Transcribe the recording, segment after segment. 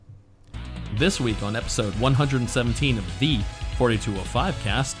This week on episode 117 of the 4205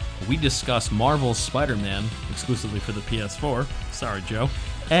 cast, we discuss Marvel's Spider-Man, exclusively for the PS4, sorry Joe,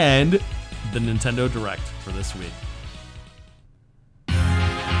 and the Nintendo Direct for this week.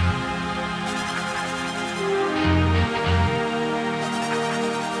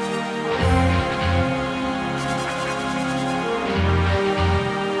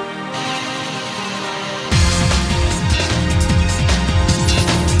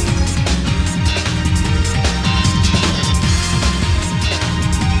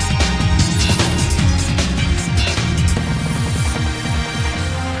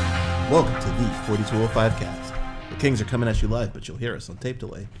 Welcome to the 4205 cast. The Kings are coming at you live, but you'll hear us on tape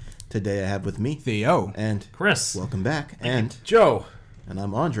delay. Today I have with me Theo and Chris. Welcome back. And Joe. And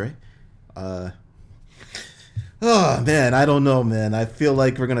I'm Andre. Oh man, I don't know, man. I feel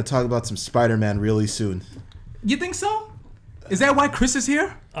like we're gonna talk about some Spider-Man really soon. You think so? Is that why Chris is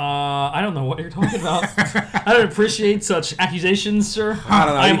here? I don't know what you're talking about. I don't appreciate such accusations, sir. I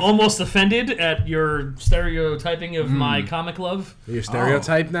don't know. I'm almost offended at your stereotyping of my comic love. Are you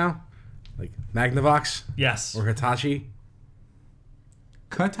stereotyped now? Like Magnavox Yes. or Hitachi?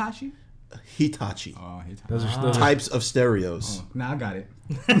 Katashi? Hitachi. Oh, Hitachi. Those are Types of stereos. Oh, now I got it.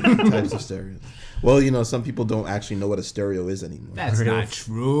 Types of stereos. Well, you know, some people don't actually know what a stereo is anymore. That's not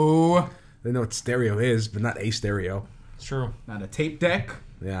true. They know what stereo is, but not a stereo. It's true. Not a tape deck.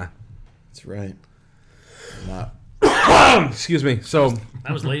 Yeah. That's right. Not. Excuse me. So,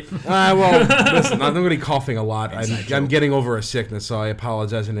 That was late. well, listen, I'm going to be coughing a lot. Inside I'm joke. getting over a sickness, so I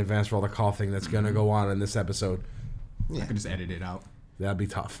apologize in advance for all the coughing that's going to go on in this episode. I could just edit it out. That'd be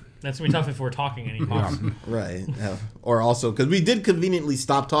tough. That's going to be tough if we're talking and he coughs. Right. Yeah. Or also, because we did conveniently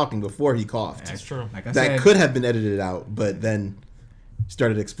stop talking before he coughed. That's true. Like I That said. could have been edited out, but then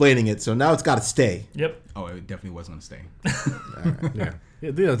started explaining it, so now it's got to stay. Yep. Oh, it definitely was going to stay. Yeah.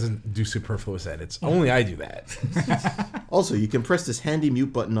 It doesn't do superfluous edits. Only I do that. Also, you can press this handy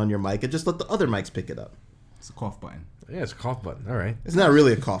mute button on your mic and just let the other mics pick it up. It's a cough button. Yeah, it's a cough button. All right. It's not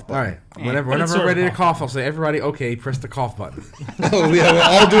really a cough All button. right. Whenever it's I'm sort of ready a to cough, I'll say, everybody, okay, press the cough button. We'll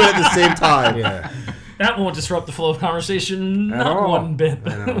all do it at the same time. Yeah. That won't disrupt the flow of conversation, At not all. one bit.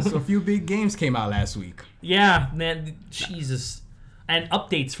 I know. So a few big games came out last week. Yeah, man, Jesus. And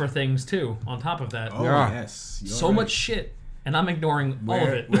updates for things, too, on top of that. Oh, Yeah. yes. You're So right. much shit, and I'm ignoring all of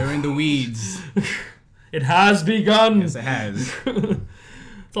it. We're in the weeds. It has begun. Yes, it has.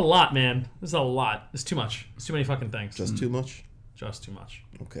 It's a lot, man. It's a lot. It's too much. It's too many fucking things. Just too much? Just too much.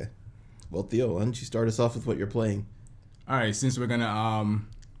 Okay. Well, Theo, why don't you start us off with what you're playing? All right, since we're going to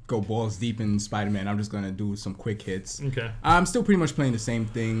go balls deep in Spider-Man, I'm just going to do some quick hits. Okay. I'm still pretty much playing the same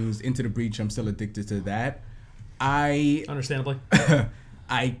things. Into the Breach, I'm still addicted to that. Understandably.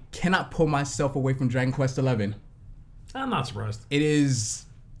 I cannot pull myself away from Dragon Quest XI. I'm not surprised. It is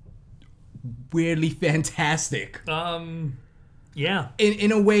weirdly fantastic Yeah.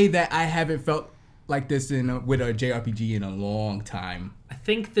 in a way that I haven't felt like this with a JRPG in a long time. I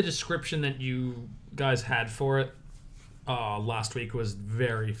think the description that you guys had for it last week was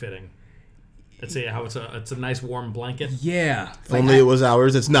very fitting. Let's say how it's a nice warm blanket. Yeah, If only it was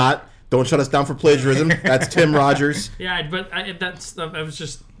ours. It's not. Don't shut us down for plagiarism. That's Tim Rogers. Yeah, but I was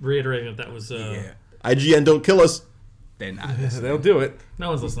just reiterating that was. yeah. IGN, don't kill us. Then They'll do it. No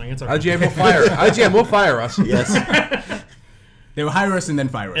one's listening. It's okay. IGN will fire us. Yes. they will hire us and then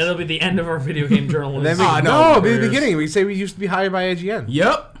fire us. It'll be the end of our video game journalism. No, it'll be the beginning. We say we used to be hired by IGN.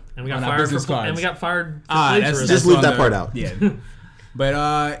 Yep. And we got On our fired business for cards. and we got fired for That's plagiarism. Just leave on that part out. Yeah. But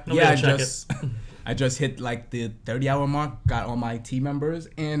Nobody yeah, will check I just hit like the 30-hour mark. Got all my team members,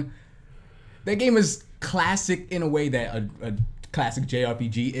 and that game is classic in a way that a classic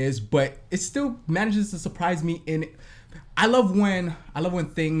JRPG is, but it still manages to surprise me. I love when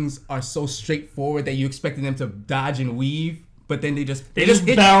things are so straightforward that you expected them to dodge and weave, but then they just hit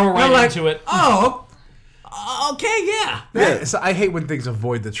barrel you. right I'm like, into it. Oh, okay, yeah. Yeah. So I hate when things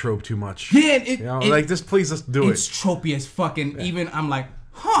avoid the trope too much. Yeah, You know, like just please let's do it's it. tropey as fucking. Even I'm like,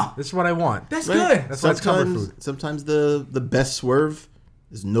 huh, This is what I want. that's Right? good. That's why it's comfort food. Sometimes the best swerve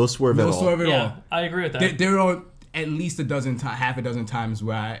is no swerve at No all. swerve at all. Yeah, I agree with that. There are at least half a dozen times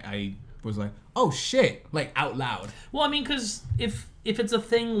where I was like, oh shit, like out loud. Well, I mean, because if it's a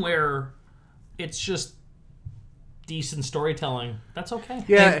thing where it's just decent storytelling, that's okay.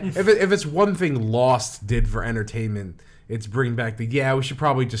 Yeah, if it's one thing Lost did for entertainment, it's bring back we should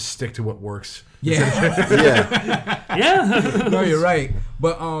probably just stick to what works. Yeah, Yeah. Yeah. no, you're right.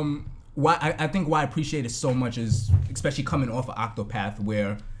 But why I think why I appreciate it so much is, especially coming off of Octopath,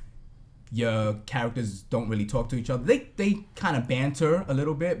 where your characters don't really talk to each other. They kind of banter a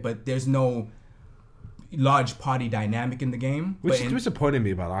little bit, but there's no large party dynamic in the game. Which But disappointed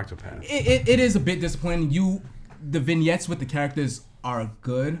me about Octopath. it is a bit disappointing. The vignettes with the characters are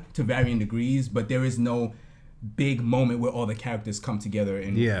good to varying degrees, but there is no big moment where all the characters come together.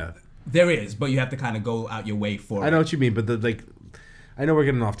 And Yeah. there is, but you have to kind of go out your way for it. I know what you mean, but I know we're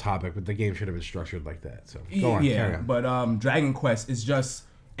getting off topic, but the game should have been structured like that. So go on, carry on. But Dragon Quest is just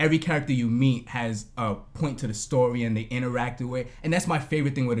every character you meet has a point to the story and they interact with it. And that's my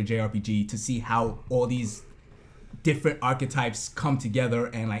favorite thing with a JRPG, to see how all these different archetypes come together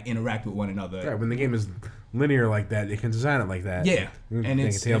and like interact with one another. Yeah, when the game is linear like that, you can design it like that. Yeah,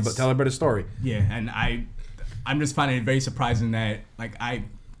 and tell a better story. Yeah, and I'm just finding it very surprising that like I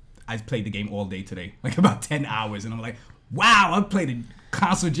played the game all day today, like about 10 hours, and I'm like, wow, I played a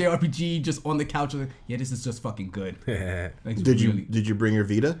console JRPG just on the couch. Like, yeah, this is just fucking good. Like, Did you bring your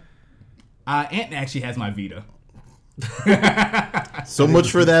Vita? Aunt actually has my Vita. So much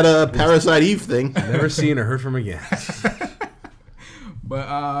for that Parasite Eve thing. Never seen or heard from again.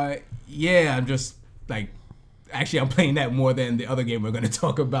 But yeah, I'm just like, actually I'm playing that more than the other game we're going to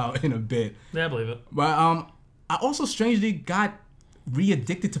talk about in a bit. Yeah, I believe it. But I also strangely got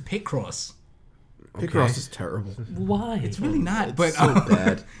re-addicted to Picross. Picross is terrible. Why? It's really not, It's but so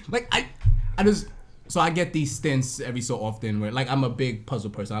bad. Like I just, so I get these stints every so often where like I'm a big puzzle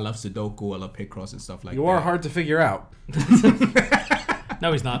person. I love Sudoku, I love Picross and stuff like that. You are hard to figure out.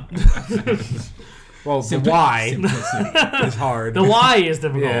 No, he's not. Well, the why is hard. The why is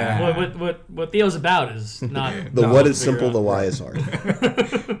difficult. Yeah. What Theo's about is not. The what is simple, the why is hard.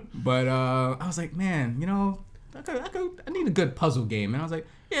 But I was like, man, you know, I need a good puzzle game, and I was like,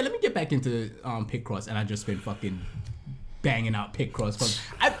 yeah, let me get back into Picross, and I just been fucking banging out Picross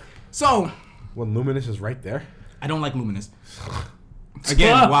puzzles. When Luminous is right there. I don't like Luminous.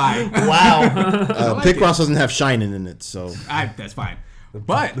 Again, why? Wow. Picross doesn't have shining in it, so That's fine.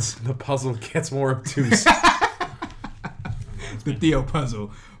 But the puzzle gets more obtuse. the Theo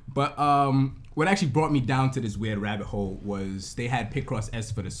puzzle. But what actually brought me down to this weird rabbit hole was they had Picross S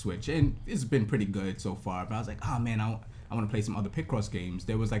for the Switch, and it's been pretty good so far. But I was like, oh man, I want to play some other Picross games.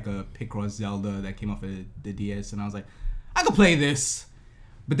 There was like a Picross Zelda that came off of the DS, and I was like, I could play this.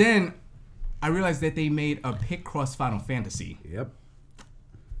 But then I realized that they made a Picross Final Fantasy. Yep.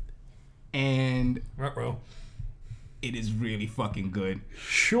 And Ruh-roh. it is really fucking good.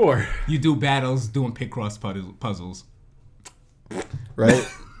 Sure. You do battles doing Picross puzzles. right?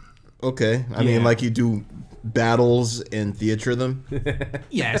 Okay. I mean, Yeah. like you do battles in Theatrhythm.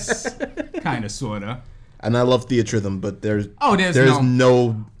 Yes. Kind of, sort of. And I love Theatrhythm, but there's There's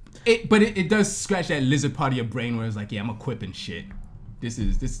no But it does scratch that lizard part of your brain where it's like, yeah, I'm equipping shit.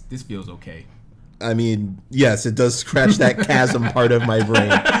 This feels okay. I mean, yes, it does scratch that chasm part of my brain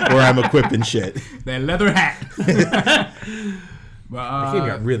where I'm equipping shit. That leather hat. But, The game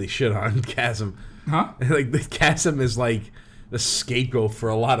got really shit on Chasm. huh? Like the Chasm is like the scapegoat for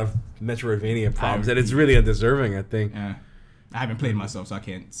a lot of Metroidvania problems, and it's I- really undeserving, I think. Yeah. I haven't played myself, so I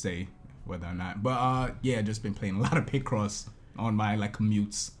can't say whether or not. But yeah, just been playing a lot of Picross on my like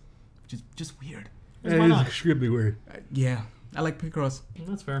commutes. Just weird. Why It not? is extremely weird. Yeah, I like Picross.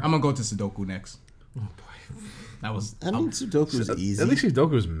 That's fair. I'm gonna go to Sudoku next. Oh boy, that was. I mean, Sudoku's easy. At least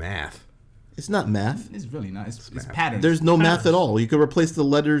Sudoku is math. It's not math. It's really not. It's patterns. There's no math at all. You could replace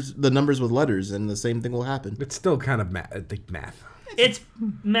the numbers with letters, and the same thing will happen. It's still kind of math. It's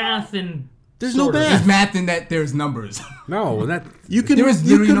math and. There's Sort no of. There's math. math in that. There's numbers. No, that. You could There is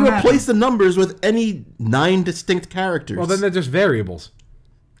you literally could no math. replace the numbers with any 9 distinct characters. Well, then they're just variables.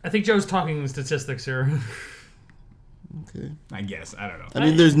 I think Joe's talking statistics here. Okay. I guess I don't know. I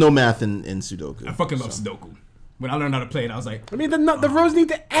mean, there's no math in Sudoku. I fucking love Sudoku. When I learned how to play it, I was like, I mean, the rows need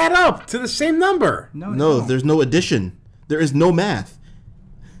to add up to the same number. No, there's no addition. There is no math.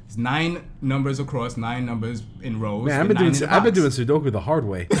 It's 9 numbers across, 9 numbers in rows. Man, and 9 in the I've been box. doing Sudoku the hard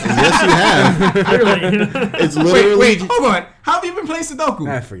way. Yes, you have. Clearly. It's literally. Wait, hold on. How have you been playing Sudoku?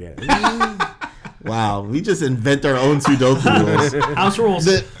 I forget it. Wow, we just invent our own Sudoku rules. House rules.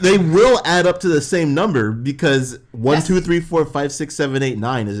 They will add up to the same number because 1, 2, 3, 4, 5, 6, 7, 8,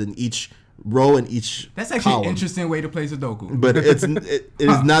 9 is in each row in each That's actually column. an interesting way to play Sudoku. But it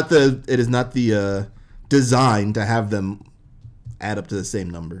is not the design to have them add up to the same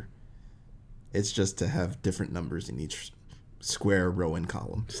number. It's just to have different numbers in each square, row, and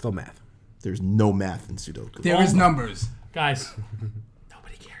column. Still math. There's no math in Sudoku. There is numbers. Guys,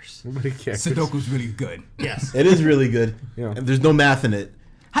 nobody cares. Nobody cares. Sudoku's really good. Yes. It is really good. Yeah. And there's no math in it.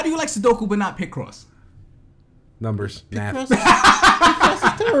 How do you like Sudoku but not Picross? Numbers. Math.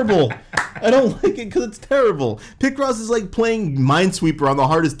 Picross is terrible. I don't like it because it's terrible. Picross is like playing Minesweeper on the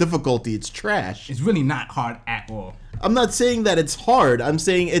hardest difficulty. It's trash. It's really not hard at all. I'm not saying that it's hard. I'm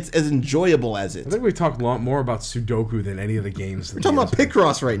saying it's as enjoyable as it. I think we talked a lot more about Sudoku than any of the games. We're talking about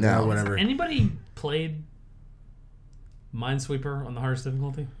Picross right now. Whatever. Anybody played Minesweeper on the hardest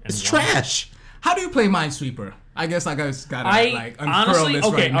difficulty? It's trash. How do you play Minesweeper? I guess I just gotta unfurl honestly, this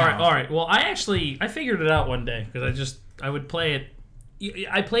okay, right now. all right. Well, I figured it out one day because I would play it.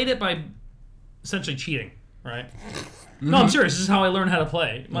 I played it by essentially cheating, right? No, I'm serious. This is how I learned how to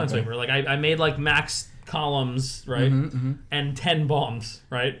play Minesweeper. Okay. Like I made like max columns, right, and 10 bombs,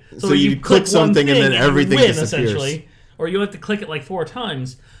 right. So you click something and then everything win, disappears. essentially, or you have to click it like 4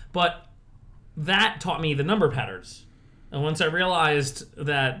 times. But that taught me the number patterns. And once I realized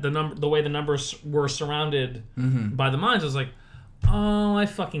that the way the numbers were surrounded by the mines, I was like, oh, I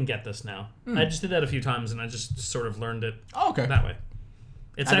fucking get this now. I just did that a few times, and I just sort of learned it that way.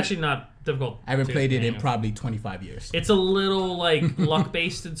 It's actually not difficult. I haven't played it in probably 25 years. It's a little like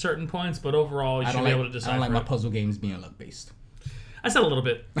luck-based at certain points, but overall you should be able to decide. I don't like my puzzle games being luck-based. I said a little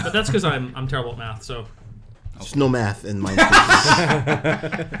bit, but that's because I'm terrible at math, so... There's no math in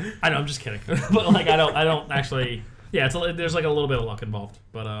Minesweeper. I know, I'm just kidding. But like I don't actually... Yeah, there's like a little bit of luck involved,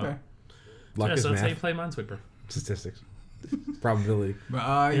 but Luck is so that's math. how you play Minesweeper. Statistics, probability.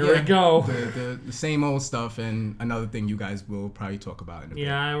 But Here we go. The same old stuff, and another thing you guys will probably talk about in a bit.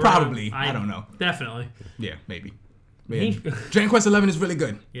 Yeah, probably. I don't know. Definitely. Yeah, maybe. Yeah. Dragon Quest 11 is really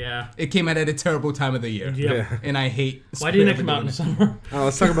good. Yeah. It came out at a terrible time of the year. Yep. Yeah. And I hate. Why didn't it come out in summer?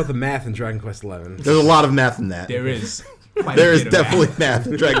 Let's talk about the math in Dragon Quest 11. There's a lot of math in that. There is. There is definitely math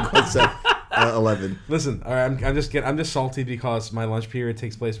in Dragon Quest 11. Listen, all right, I'm just salty because my lunch period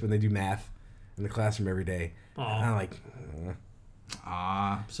takes place when they do math in the classroom every day. Oh. And I'm like,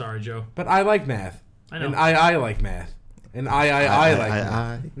 Sorry, Joe. but I like math. I know. And I like math. And I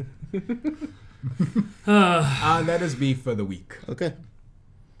like math. Let us be for the week. Okay.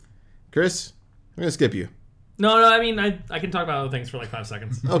 Chris, I'm going to skip you. No, I mean, I can talk about other things for like 5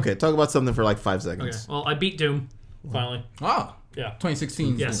 seconds. Okay, talk about something for like 5 seconds. Okay. Well, I beat Doom, finally. Oh, Yeah.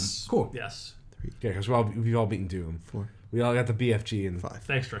 2016. Yes. Cool. Yes. Yeah, because we've all beaten Doom. 4, We all got the BFG and 5.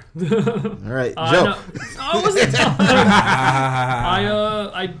 Thanks, Trey. All right, Joe. No. Oh, was it? I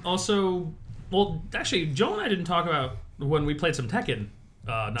also... Well, actually, Joe and I didn't talk about when we played some Tekken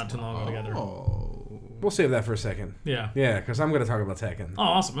not too long ago together. we'll save that for a second. Yeah. Yeah, because I'm going to talk about Tekken. Oh,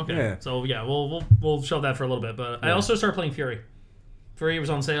 awesome. Okay. Yeah. So, yeah, we'll show that for a little bit. But I also started playing Fury. Fury was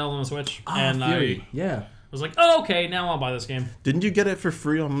on sale on the Switch. And Fury. I was like, oh, okay, now I'll buy this game. Didn't you get it for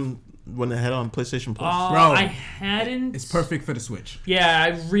free when it had on PlayStation Plus? Bro, I hadn't. It's perfect for the Switch. Yeah,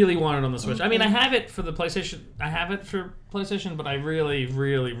 I really want it on the Switch. I mean, I have it for the PlayStation. I have it for PlayStation, but I really,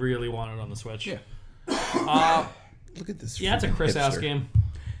 really, really want it on the Switch. Yeah. Look at this. Yeah, it's a Chris-ass hipster. game.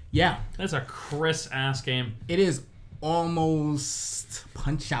 Yeah. That's a Chris-ass game. It is almost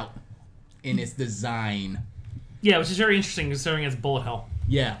Punch-Out in its design. Yeah, which is very interesting considering it's bullet hell.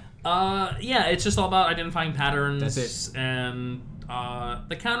 Yeah. Yeah, it's just all about identifying patterns. That's it. And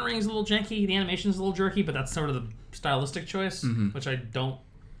the countering is a little janky, the animation is a little jerky, but that's sort of the stylistic choice, which I don't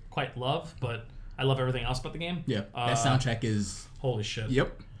quite love, but I love everything else about the game. Yeah. That soundtrack is... Holy shit.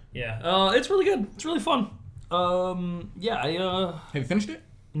 Yep. Yeah. It's really good. It's really fun. Yeah, Have you finished it?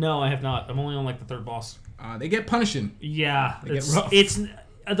 No, I have not. I'm only on like the third boss. They get punishing. Yeah, get rough. it's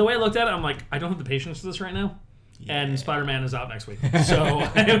the way I looked at it. I'm like, I don't have the patience for this right now. Yeah. And Spider-Man is out next week, so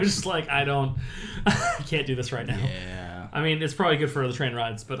I was just like, I can't do this right now. Yeah. I mean, it's probably good for the train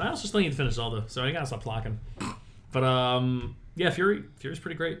rides, but I also still need to finish Zelda, so I gotta stop clocking. But yeah, Fury's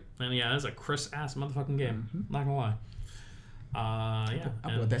pretty great, and yeah, it's a Chris-ass motherfucking game. Not gonna lie. Yeah,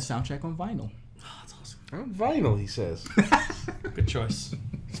 I bought that soundtrack on vinyl. Oh, that's awesome. On vinyl, he says. Good choice.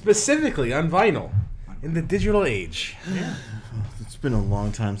 Specifically on vinyl. In the digital age. Yeah. It's been a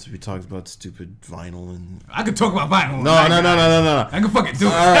long time since we talked about stupid vinyl and. I could talk about vinyl. No. I can fucking do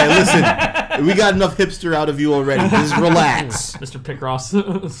it. All right, listen. We got enough hipster out of you already. Just relax. Mr. Picross.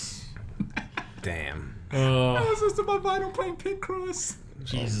 Damn. I was listening to my vinyl playing Picross.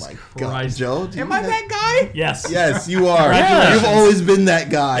 Jesus God, Christ. Joe. Am I that guy? Yes. Yes, you are. Congratulations. You've always been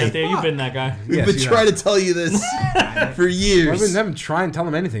that guy. Yeah, you've been that guy. We've Yes, been you trying to tell you this for years. I haven't tried and tell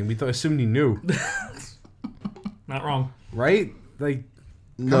him anything. We assumed he knew. Not wrong. Right? Like,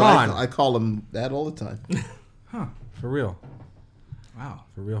 No, come on. I call him that all the time. For real. Wow.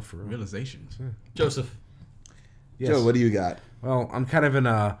 For real, for real. Realizations. Joseph. Yes. Joe, what do you got? Well, I'm kind of in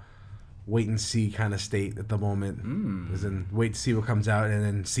a wait and see kind of state at the moment. As in, wait to see what comes out and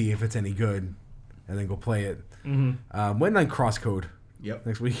then see if it's any good, and then go play it. Waiting on Crosscode. Yep.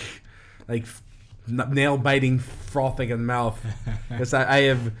 Next week, like nail biting, frothing in the mouth. Because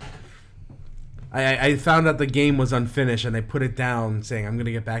I found out the game was unfinished, and I put it down, saying I'm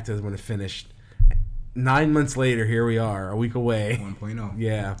gonna get back to it when it's finished. 9 months later, here we are, a week away. 1.0.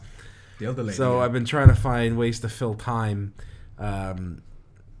 Yeah. Still delayed. So yeah. I've been trying to find ways to fill time.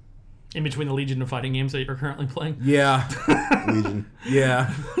 In between the Legion of Fighting games that you're currently playing. Yeah. Legion.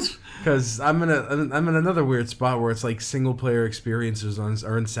 Yeah. Because I'm in another weird spot where it's like single player experiences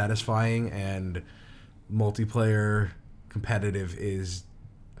are unsatisfying and multiplayer competitive is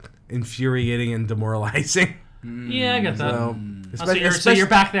infuriating and demoralizing. Yeah, I get that. So you're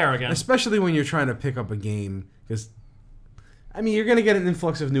back there again. Especially when you're trying to pick up a game, because you're gonna get an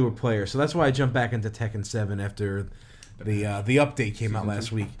influx of newer players. So that's why I jumped back into Tekken 7 after the update came out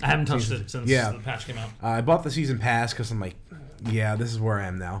last week. I haven't touched it since the patch came out. I bought the season pass because I'm like, yeah, this is where I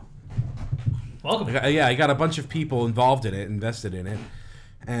am now. Welcome. I got a bunch of people involved in it, invested in it,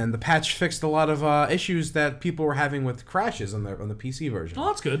 and the patch fixed a lot of issues that people were having with crashes on the PC version. Oh,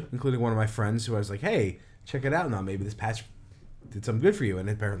 that's good. Including one of my friends who I was like, hey, check it out now. Maybe this patch did something good for you, and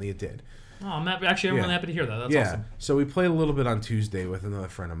apparently it did. Oh, I'm really happy to hear that. That's awesome. So we played a little bit on Tuesday with another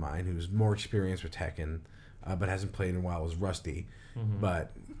friend of mine who's more experienced with Tekken, but hasn't played in a while. It was Rusty,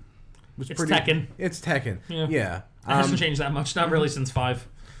 but it's Tekken. It's Tekken. Yeah. It hasn't changed that much. Not really since 5.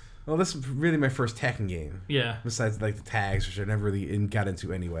 Well, this is really my first Tekken game. Yeah. Besides like the tags, which I never really got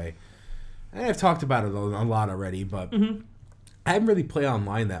into anyway. And I've talked about it a lot already, but I haven't really played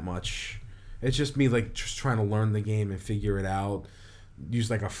online that much. It's just me like just trying to learn the game and figure it out. Use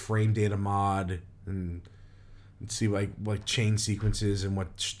like a frame data mod and see like chain sequences and what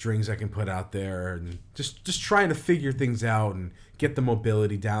strings I can put out there, and just trying to figure things out and get the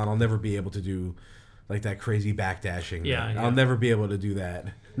mobility down. I'll never be able to do like that crazy backdashing. Yeah. I'll never be able to do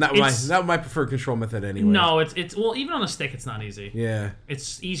that. Not my preferred control method anyway. No, it's well, even on a stick, it's not easy. Yeah.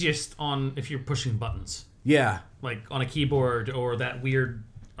 It's easiest on if you're pushing buttons, Yeah. like on a keyboard or that weird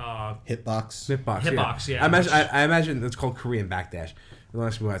Hitbox. Yeah. I imagine it's called Korean backdash. Don't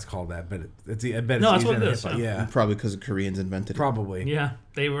ask me why it's called that, but I bet it's No, that's easier what it than is, hitbox. yeah. Yeah. Probably because the Koreans invented it. Probably. Yeah,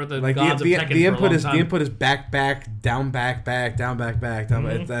 they were the Like gods of Tekken the input for a long is time. the input is back, down, back, down, back.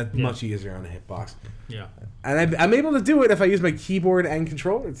 It's that much easier on a hitbox. Yeah. And I'm able to do it if I use my keyboard and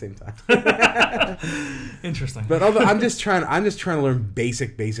controller at the same time. Interesting. But I'm just trying to learn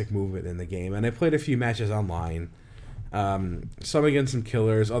basic movement in the game, and I played a few matches online. Some against some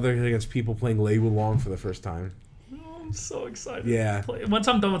killers, others against people playing Lei Wulong for the first time. I'm so excited. Yeah. Once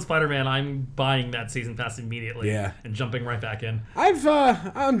I'm done with Spider-Man, I'm buying that season pass immediately. Yeah. And jumping right back in. I'm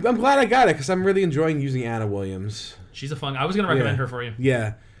glad I got it because I'm really enjoying using Anna Williams. She's a fun. I was gonna recommend her for you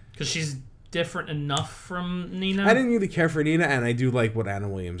Yeah. because she's different enough from Nina. I didn't really care for Nina, and I do like what Anna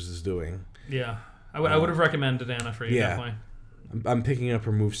Williams is doing. Yeah. I would have recommended Anna for you. Yeah. Definitely. I'm picking up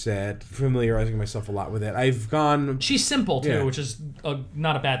her moveset, familiarizing myself a lot with it. I've gone. She's simple too, Yeah. which is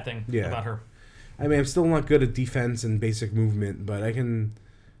not a bad thing about her. I mean, I'm still not good at defense and basic movement, but I can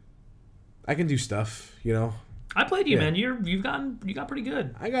do stuff. You know. I played you, man. You got pretty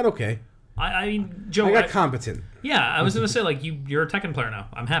good. I got okay. I mean, Joe. I got competent. Yeah, I was gonna say like you're a Tekken player now.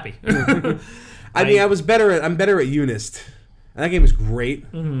 I'm happy. I mean, I'm better at Unist. And that game is great,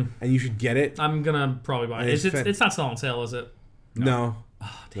 and you should get it. I'm gonna probably buy it. It's not still on sale, is it? No.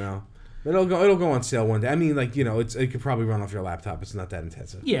 No. It'll go on sale one day. I mean, like, you know, it could probably run off your laptop. It's not that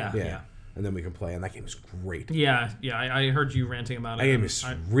intensive. Yeah. And then we can play, and that game is great. Yeah. I heard you ranting about it. That game is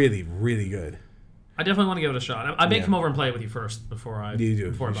really, really good. I definitely want to give it a shot. I may come over and play it with you first before I. You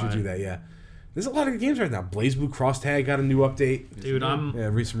do. Before You I should buy do it. that. Yeah. There's a lot of good games right now. Blaze Blue Cross Tag got a new update. Dude, some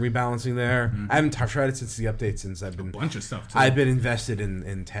rebalancing there. I haven't tried it since the update. Since I've been A bunch of stuff too. I've been invested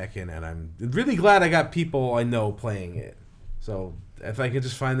in Tekken, and I'm really glad I got people I know playing it. So if I could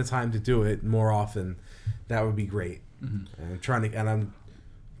just find the time to do it more often, that would be great. And I'm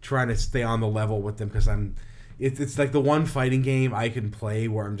trying to stay on the level with them because it's like the one fighting game I can play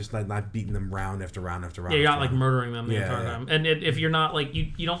where I'm just not beating them round after round after round. Yeah, you're not after like round. murdering them the entire time. And if you're not like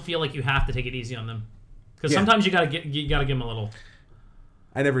you don't feel like you have to take it easy on them because sometimes you gotta give them a little.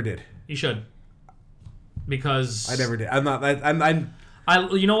 I never did. You should. Because I never did. I'm not. I'm.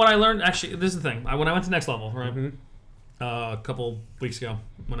 You know what I learned? Actually, this is the thing. When I went to Next Level, right, a couple weeks ago,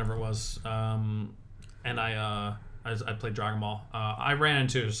 whenever it was, and I played Dragon Ball. I ran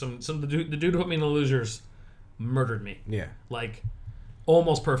into the dude who put me in the losers, murdered me. Yeah. Like,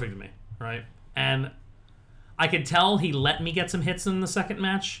 almost perfect me, right? And I could tell he let me get some hits in the second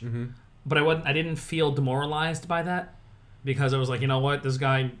match, but I didn't feel demoralized by that because I was like, you know what, this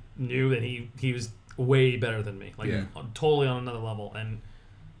guy knew that he was way better than me, like totally on another level, and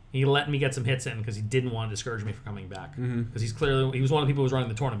he let me get some hits in because he didn't want to discourage me from coming back because he was one of the people who was running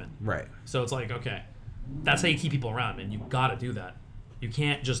the tournament. Right. So it's like, okay, that's how you keep people around, man. You got to do that. You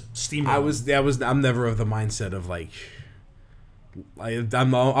can't just steamroll. I'm never of the mindset of like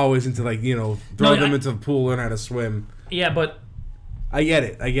I'm always into throw them into the pool, learn how to swim. Yeah, but I get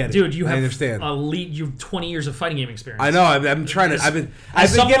it, dude. You have understand. You have 20 years of fighting game experience. I know. I'm trying to. I've been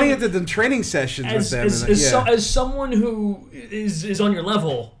getting into the training sessions with them. As someone who is on your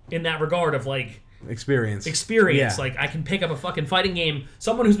level in that regard of like experience. Yeah. Like I can pick up a fucking fighting game.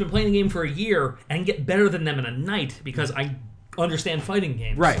 Someone who's been playing the game for a year and get better than them in a night because I understand fighting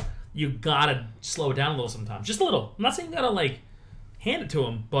games. Right. You gotta slow it down a little sometimes, just a little. I'm not saying you gotta like hand it to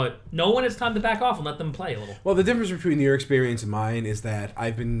them, but know when it's time to back off and let them play a little. Well, the difference between your experience and mine is that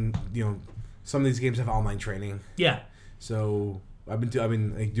I've been, some of these games have online training. Yeah. So I've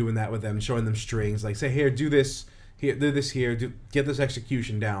been like doing that with them, showing them strings, like say, here, do this, here, do this here, get this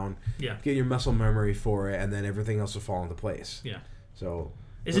execution down. Yeah. Get your muscle memory for it, and then everything else will fall into place. Yeah. So.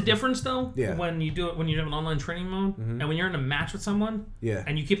 Is it difference though? Yeah. When you have an online training mode, and when you're in a match with someone,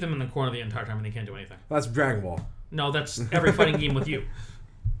 and you keep them in the corner the entire time and they can't do anything. Well, that's Dragon Ball. No, that's every fighting game with you.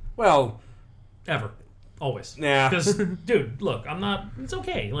 Well, ever, always. Yeah. Because, dude, look, I'm not. It's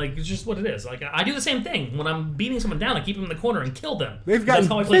okay. Like it's just what it is. Like I do the same thing when I'm beating someone down. I keep them in the corner and kill them. They've got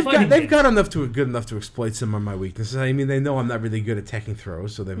good enough to exploit some of my weaknesses. I mean, they know I'm not really good at teching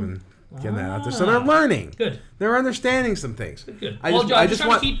throws, so they've been getting that out there. So they're learning. Good. They're understanding some things. Good. I just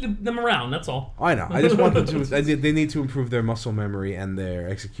want to keep them around. That's all. I know. I just want them to. They need to improve their muscle memory and their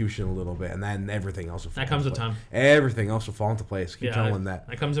execution a little bit, and then everything else will fall. That comes with time. Everything else will fall into place. Keep telling them that.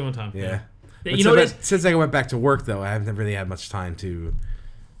 That comes in with time. Yeah. You know what? Since I went back to work, though, I haven't really had much time to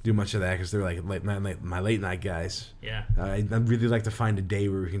do much of that because they're like my late night guys. Yeah. I'd really like to find a day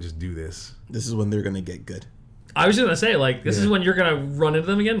where we can just do this. This is when they're gonna get good. I was just gonna say, like, this is when you're gonna run into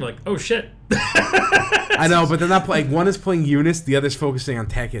them again. Like, oh shit. I know, but they're not playing. One is playing Eunice, the other's focusing on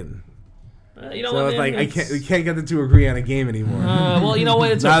Tekken. You know so what, it's man? like we can't get them to agree on a game anymore. Well, you know what?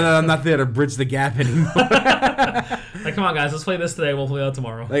 It's I'm not there to bridge the gap anymore. Like, come on, guys, let's play this today. We'll play that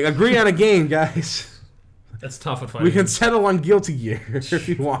tomorrow. Like, agree on a game, guys. That's tough with fighting. We can settle on Guilty Gear if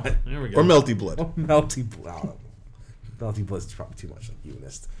you want. There we go. Or Melty Blood. Oh, Melty Blood. Melty Blood is probably too much like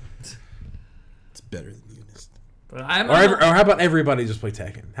Eunice. It's better than Eunice. But or how about everybody just play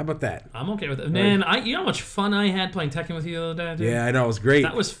Tekken? How about that? I'm okay with it. Man, you know how much fun I had playing Tekken with you the other day, dude? Yeah, I know. It was great.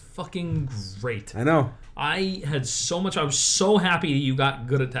 That was fucking great. I know. I had so much. I was so happy you got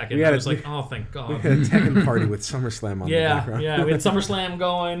good at Tekken. I was like, oh, thank God. We had a Tekken party with SummerSlam on the background. Yeah, we had SummerSlam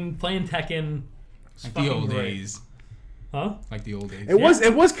going, playing Tekken. Like the old days. Huh? Like the old days.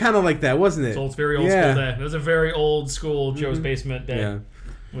 It was kind of like that, wasn't it? It was very old school day. It was a very old school Joe's Basement day. Yeah.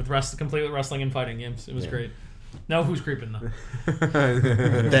 With complete with wrestling and fighting games. It was great. Now who's creeping though?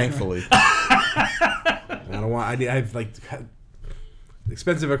 Thankfully. I don't want. I have like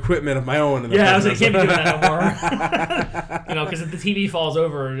expensive equiment of my own. I was like, can't be doing that no more. Because if the TV falls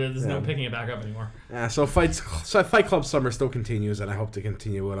over, there's no picking it back up anymore. Yeah. So Fight Club Summer still continues, and I hope to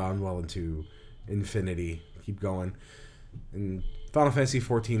continue it on well into infinity. Keep going. And Final Fantasy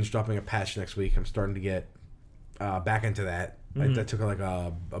 14 is dropping a patch next week. I'm starting to get back into that. Mm-hmm. I took like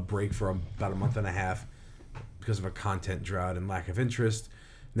a break for about a month and a half because of a content drought and lack of interest.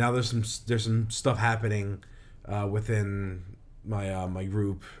 Now there's some stuff happening within my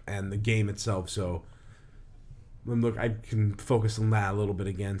group and the game itself. So look, I can focus on that a little bit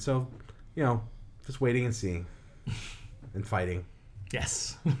again. So just waiting and seeing and fighting.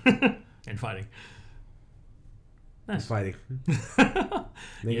 Yes, and fighting. Nice. Fighting.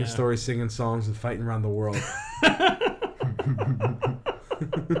 Making stories, singing songs, and fighting around the world.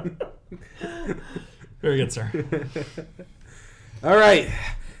 Very good, sir. All right.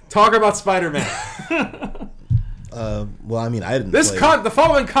 Talk about Spider-Man. Well, I mean, I didn't The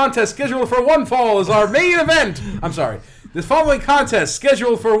following contest scheduled for one fall is our main event. I'm sorry. This following contest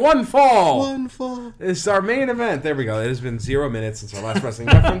scheduled for one fall. One fall. Is our main event. There we go. It has been 0 minutes since our last wrestling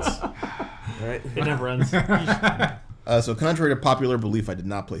reference. All right. It never ends. So contrary to popular belief, I did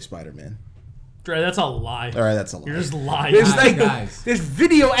not play Spider-Man. Dre, that's a lie. All right, that's a lie. You're just lying. There's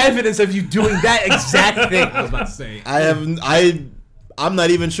video evidence of you doing that exact thing. I was about to say. I'm not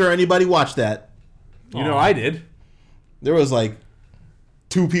even sure anybody watched that. You know I did. There was like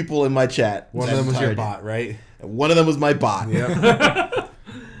 2 people in my chat. One of them was your bot, right? One of them was my bot. Yep.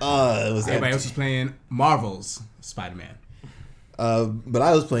 Everybody else was playing Marvel's Spider-Man. But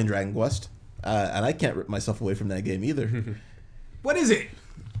I was playing Dragon Quest, and I can't rip myself away from that game either. What is it?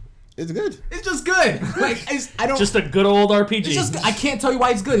 It's good. It's just good. Like I don't. Just a good old RPG. It's just. I can't tell you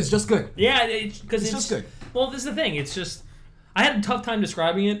why it's good. It's just good. Yeah, because it's just good. Well, this is the thing. It's just. I had a tough time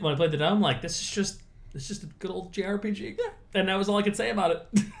describing it when I played the demo. I'm like, it's just a good old JRPG. Yeah. And that was all I could say about it.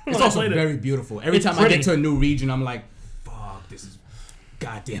 It's also very beautiful. Every time I get to a new region, I'm like, fuck,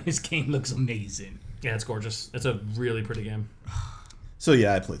 goddamn, this game looks amazing. Yeah, it's gorgeous. It's a really pretty game. So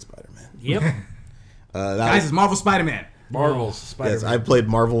yeah, I played Spider-Man. Yep. Guys, it's Marvel Spider-Man. Marvel's Spider-Man. Yes, I played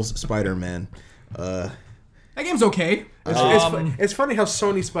Marvel's Spider-Man. That game's okay. It's funny how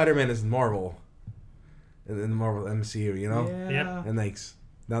Sony Spider-Man is Marvel in the Marvel MCU, you know? Yep. And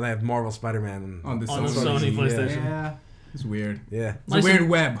now they have Marvel Spider-Man On the Sony PlayStation. Yeah. It's weird. Yeah. It's a weird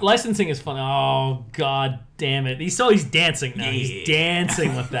web. Licensing is fun. Oh, god damn it. He's dancing now. Yeah. He's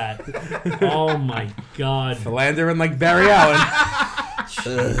dancing with that. Oh my god. Philandering like Barry Allen.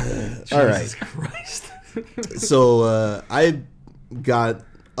 All right. Jesus Christ. So I got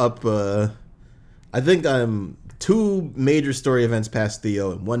up. I think I'm 2 major story events past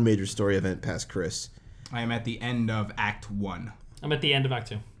Theo and 1 major story event past Chris. I am at the end of Act 1. I'm at the end of Act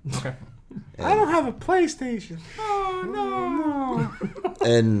 2. Okay. I don't have a PlayStation. Oh, no.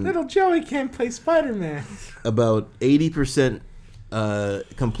 And little Joey can't play Spider-Man. About 80%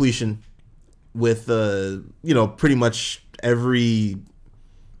 completion with pretty much every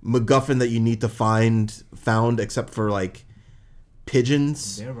MacGuffin that you need to found except for like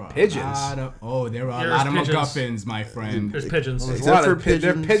pigeons. There are Pigeons? there are There's a lot of pigeons. MacGuffins, my friend. There's pigeons. There's Except a lot for there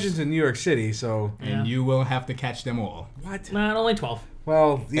are pigeons. pigeons in New York City, so... And you will have to catch them all. What? Nah, only 12.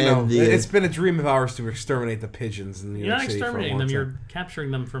 Well, And it's been a dream of ours to exterminate the pigeons in New You're York not City for a exterminating long them. time. You're capturing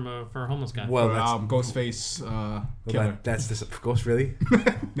them for a homeless guy. Well, For, that's... Ghostface killer. that's this Ghost, really?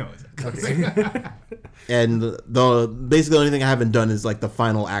 No, it's And the basically the only thing I haven't done is like the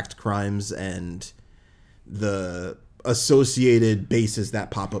final act crimes and the associated bases that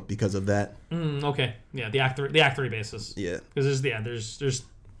pop up because of that. Okay. Yeah, the Act 3 bases. Yeah. Because there's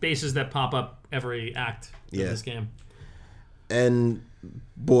bases that pop up every act in this game. And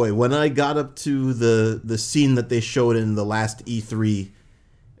boy, when I got up to the scene that they showed in the last E3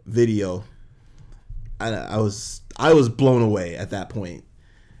 video, I was blown away at that point.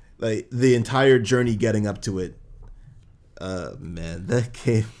 Like the entire journey getting up to it. Man, that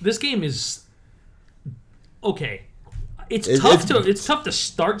game. This game is okay. It's tough to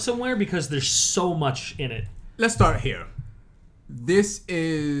start somewhere because there's so much in it. Let's start here. This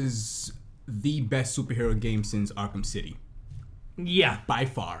is the best superhero game since Arkham City. Yeah. By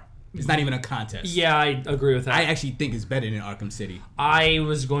far. It's not even a contest. Yeah, I agree with that. I actually think it's better than Arkham City. I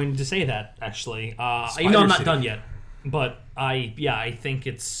was going to say that, actually. Even though I'm not City. done yet. But I think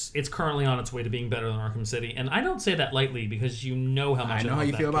it's currently on its way to being better than Arkham City. And I don't say that lightly because you know how much I know how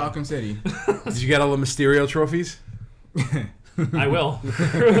you feel about Arkham City. Did you get all the Mysterio trophies? I will.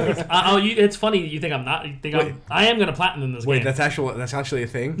 It's funny. You think I'm not? You think I am going to platinum this game. Wait, that's actually a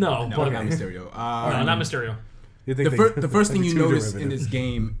thing? No, No, but not Mysterio. no, not Mysterio. You think The first thing you too notice derivative. in this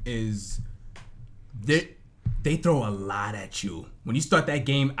game is they throw a lot at you. When you start that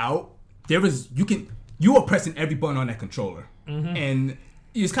game out, you are pressing every button on that controller, and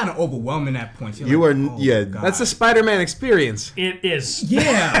it's kind of overwhelming at points. You're like, oh, God. That's the Spider-Man experience. It is.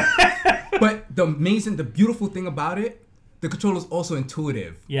 Yeah. But the beautiful thing about it, the controller's also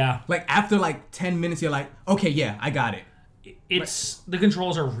intuitive. Yeah. Like after like 10 minutes, you're like, okay, yeah, I got it. The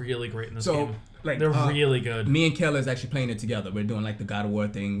controls are really great in this game. Like they're really good. Me and Kelly is actually playing it together. We're doing like the God of War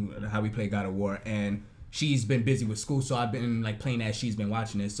thing, how we play God of War, and she's been busy with school, so I've been like playing as she's been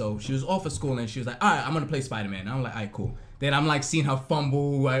watching it. So she was off of school and she was like, all right, I'm gonna play Spider-Man. I'm like, all right, cool. Then I'm like seeing her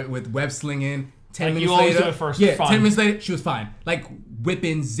fumble with web slinging. 10 minutes you always later, do it first. yeah, Fine. 10 minutes later, she was fine. Like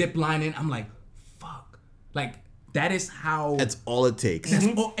whipping, zip lining. I'm like, fuck. Like that is how. That's all it takes. That's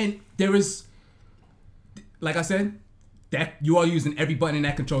all, and there is, like I said, that you are using every button in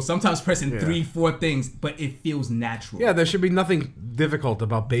that control. Sometimes pressing 3-4 things, but it feels natural. Yeah, there should be nothing difficult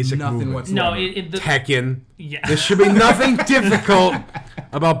about basic Nothing movement. whatsoever. No, Tekken. Yeah. There should be nothing difficult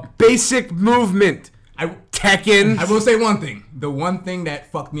about basic movement. Tekken. I will say one thing. The one thing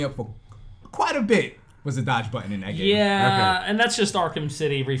that fucked me up for quite a bit was the dodge button in that game. Yeah, Okay. and that's just Arkham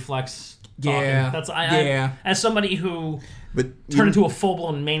City reflex talking. Yeah, That's yeah. as somebody who But turned into a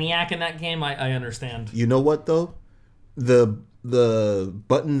full-blown maniac in that game, I understand. you know what though? The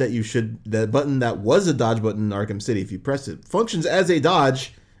button that was a dodge button in Arkham City, if you press it, functions as a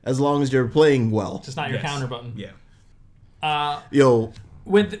dodge as long as you're playing well. Just not your counter button. Yeah. Yo,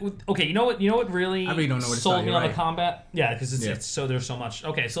 Okay, you know what really, I really don't know what to sold tell me you, on the right? combat? Yeah, because Yeah. it's so there's so much.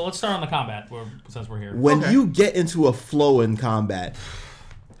 Okay, so let's start on the combat since we're here. when Okay. you get into a flow in combat,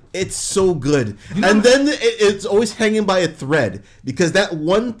 it's so good. And then it's always hanging by a thread because that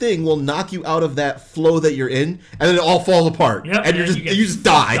one thing will knock you out of that flow that you're in, and then it all falls apart. Yep, and you you get just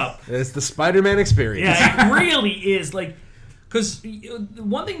fucked die. up. It's the Spider-Man experience. Yeah, it really is. Like, because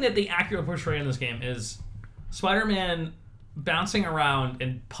one thing that they accurately portray in this game is Spider-Man bouncing around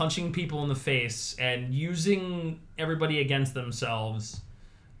and punching people in the face and using everybody against themselves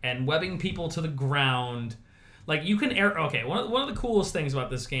and webbing people to the ground. Like, you can air... Okay, one of the coolest things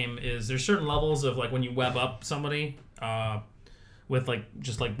about this game is there's certain levels of, like, when you web up somebody with, like,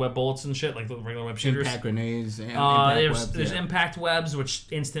 just, like, web bullets and shit, like the regular web shooters. Impact grenades. There's impact webs, which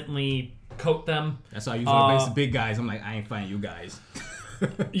instantly coat them. That's how I use it against the big guys. I'm like, I ain't fighting you guys.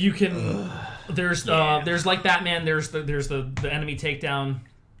 You can... There's like Batman, there's the enemy takedown,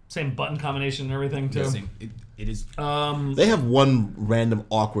 same button combination and everything, too. Yeah, it is. They have one random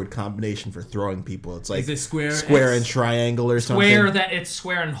awkward combination for throwing people. It's like is it square and triangle or something. It's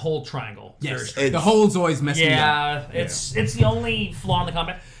square and hold triangle. Yes, the hole's always messing me up. Yeah, it's the only flaw in the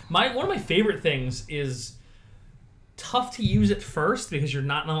combat. One of my favorite things is tough to use at first because you're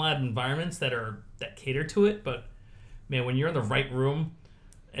not in a lot of environments that cater to it. But man, when you're in the right room,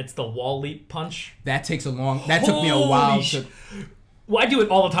 it's the wall leap punch. That takes took me a while to. Well, I do it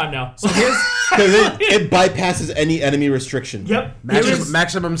all the time now. So here's because it bypasses any enemy restriction. Yep.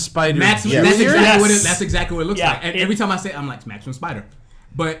 Maximum spider. That's exactly what it looks like. And every time I say it, I'm like, maximum spider.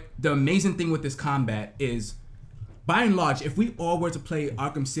 But the amazing thing with this combat is, by and large, if we all were to play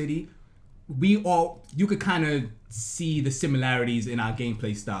Arkham City, you could kind of see the similarities in our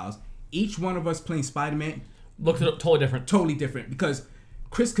gameplay styles. Each one of us playing Spider-Man looks totally different because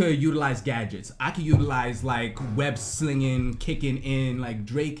Chris could utilize gadgets. I could utilize like web slinging, kicking in. Like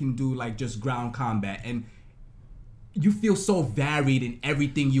Drake can do like just ground combat, and you feel so varied in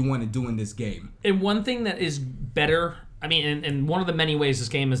everything you want to do in this game. And one thing that is better, I mean, and one of the many ways this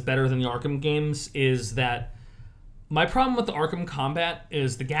game is better than the Arkham games is that my problem with the Arkham combat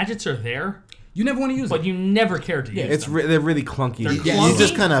is the gadgets are there. You never want to use them. But you never care to use them. They're really clunky. They're You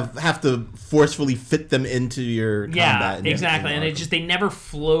just kind of have to forcefully fit them into your combat. Yeah, exactly. And they never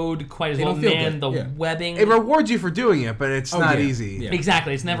flowed quite as well. Man, the webbing. It rewards you for doing it, but it's not easy. Yeah.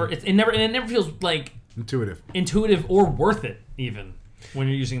 Exactly. It never feels like intuitive or worth it even when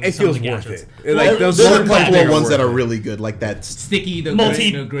you're using it feels worth gadgets. It. Like those are a couple of ones that are really good, like that sticky, the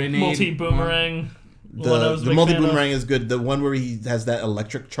grenade, multi-boomerang. The multi-boomerang is good. The one where he has that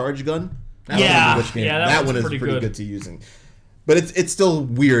electric charge gun. That one is pretty good to using. But it's still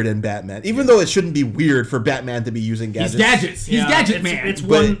weird in Batman, even though it shouldn't be weird for Batman to be using gadgets. He's Gadget Man.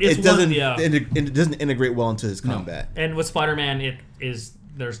 It doesn't integrate well into his combat. And with Spider-Man,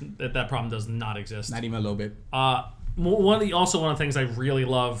 that problem does not exist. Not even a little bit. One of the things I really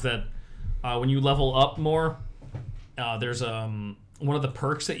love that when you level up more, there's one of the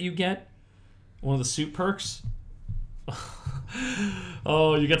perks that you get, one of the suit perks.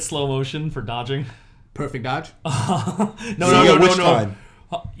 Oh, you get slow motion for dodging. Perfect dodge? No.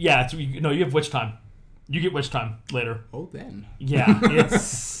 Yeah, you have witch time. You get witch time later. Oh, then. Yeah,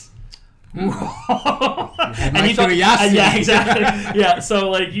 it's... Curiosity. Yeah, exactly. Yeah, so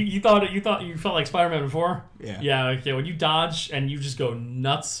like you thought you felt like Spider-Man before? Yeah. Yeah, okay, when you dodge and you just go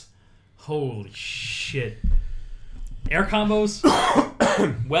nuts, holy shit. Air combos,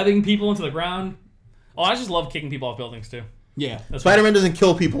 webbing people into the ground. Oh, I just love kicking people off buildings too. Yeah. Spider-Man doesn't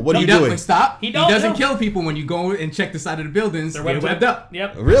kill people. What are you doing? Stop. He doesn't kill people when you go and check the side of the buildings. They're webbed up.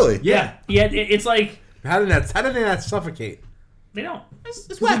 Yep. Really? Yeah. It's like... How did they not suffocate? They don't.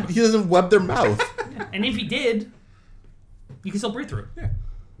 It's web. He doesn't web their mouth. And if he did, you can still breathe through it. Yeah.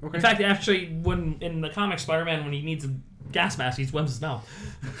 Okay. In fact, actually, when in the comic Spider-Man, when he needs a gas mask, he webs his mouth.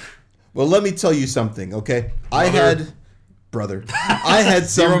 Well, let me tell you something, okay? I had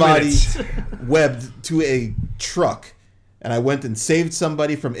somebody webbed to a truck, and I went and saved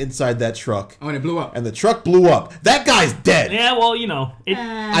somebody from inside that truck. Oh, and it blew up. And the truck blew up. That guy's dead. Yeah, well,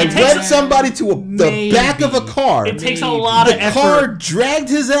 I webbed somebody to the back of a car. It takes a lot of effort. The car dragged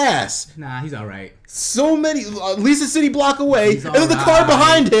his ass. Nah, he's all right. So many, at least a city block away, and then the car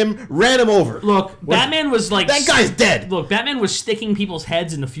behind him ran him over. Look, Batman was like... That guy's dead. Look, Batman was sticking people's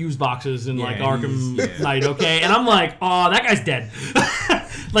heads in the fuse boxes in Arkham Knight, okay? And I'm like, oh, that guy's dead.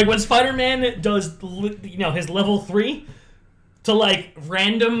 Like when Spider-Man does, his level 3... to like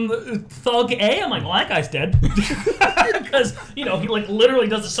random thug A, I'm like, well, that guy's dead. Because, he like literally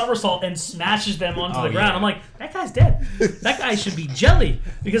does a somersault and smashes them onto the ground. Yeah. I'm like, that guy's dead. That guy should be jelly.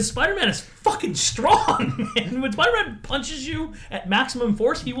 Because Spider-Man is fucking strong. And when Spider-Man punches you at maximum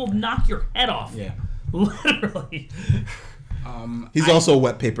force, he will knock your head off. Yeah. Literally. He's also a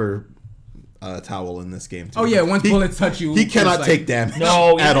wet paper towel in this game, too. Oh, yeah, once bullets touch you... He cannot take damage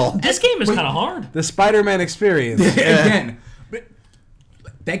at all. This game is kind of hard. The Spider-Man experience. Again...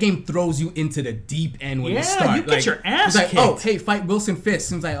 That game throws you into the deep end when you start. Yeah, you get your ass kicked. kicked. Oh, hey, fight Wilson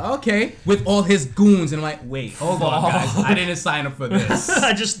Fisk. And it's like, okay. With all his goons. And I'm like, wait, hold on, guys. I didn't sign up for this.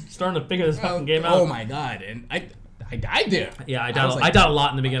 I just started to figure this fucking game out. Oh, my God. And I I died there. Yeah, I died a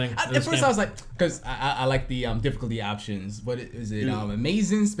lot in the beginning. At first, I was like, because I like the difficulty options. What is it?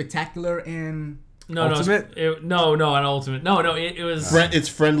 Amazing, spectacular, and Ultimate? No, not ultimate. No, it was. It's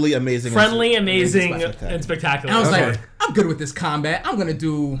friendly, amazing, amazing, spectacular. and spectacular. And I was Okay. like, I'm good with this combat. I'm gonna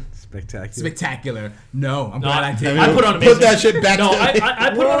do spectacular. No, I'm glad I did. I put on amazing. Put that shit back. No, to I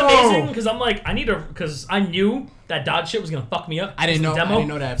put on amazing because I'm like, because I knew that dodge shit was gonna fuck me up. I didn't know. Demo. I didn't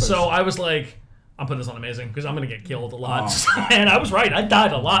know that at first. So I was like, I'm putting this on amazing because I'm gonna get killed a lot. And I was right. I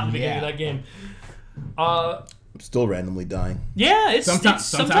died a lot in the beginning of that game. I'm still randomly dying. Yeah,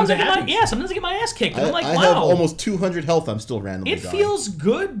 sometimes I it get happens. sometimes I get my ass kicked. And I'm like, I wow. have almost 200 health. I'm still randomly It dying. feels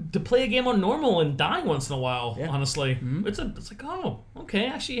good to play a game on normal and die once in a while. Yeah. Honestly, it's like, oh, okay.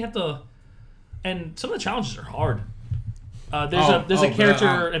 Actually, you have to, and some of the challenges are hard. There's a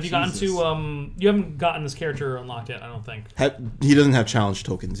character. Have you gotten to? You haven't gotten this character unlocked yet, I don't think. He doesn't have challenge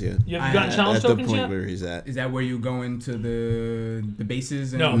tokens yet. You haven't gotten challenge At the tokens point yet. where he's at. Is that where you go into the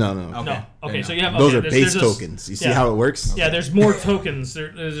bases? And... No. No. Okay. No. Okay. Then So you have Those okay, are there's base tokens. You see how it works? Yeah, there's more tokens.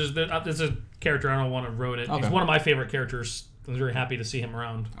 There's a character, I don't want to ruin it. Okay. He's one of my favorite characters. I'm very happy to see him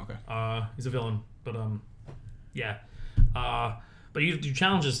around. Okay. He's a villain, but yeah. But you do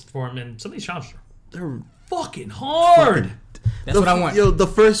challenges for him, and some of these challenges they're fucking hard. That's what I want. The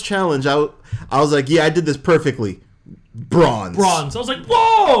first challenge, I was like, yeah, I did this perfectly. Bronze. I was like,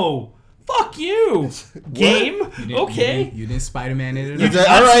 whoa, fuck you, game. Okay. You didn't Spider-Man it. All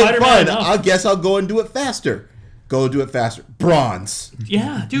got right, Spider-Man fine. enough. I guess I'll go and do it faster. Go do it faster. Bronze.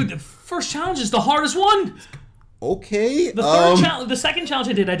 Yeah, dude. The first challenge is the hardest one. Okay. The third challenge, the second challenge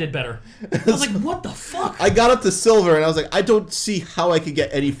I did better. I was like, what the fuck? I got up to silver and I was like, I don't see how I could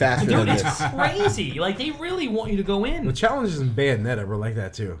get any faster Dude, than it's this. crazy. Like, they really want you to go in. The challenges in Bayonetta were like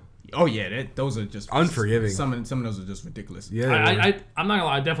that too. Oh yeah, those are just Unforgiving. Some of those are just ridiculous. Yeah. I'm not gonna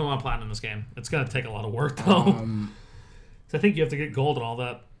lie. I definitely want to platinum this game. It's gonna take a lot of work though. So I think you have to get gold and all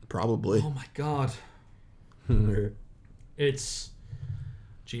that. Probably. Oh my god. It's.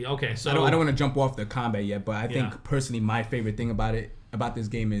 Gee. Okay. So I don't want to jump off the combat yet, but I think Yeah. personally my favorite thing about this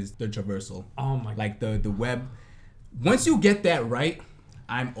game is the traversal. Oh my. Like the web. Once you get that right,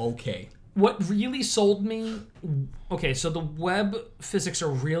 I'm okay. What really sold me. Okay, so the web physics are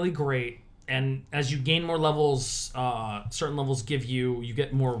really great, and as you gain more levels, certain levels you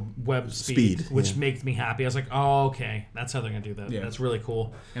get more web speed, which makes me happy. I was like, oh, okay, that's how they're gonna do that. Yeah. That's really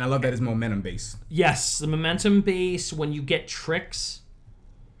cool. And I love that it's momentum based. Yes, the momentum base when you get tricks,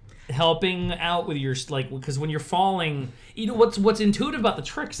 helping out with your because when you're falling, you know what's intuitive about the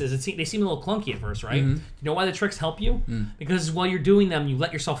tricks is they seem a little clunky at first, right? You know why the tricks help you? Because while you're doing them, you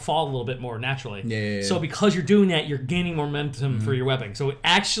let yourself fall a little bit more naturally. Yeah. So because you're doing that, you're gaining momentum for your webbing. So it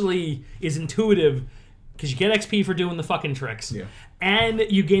actually is intuitive because you get XP for doing the fucking tricks, and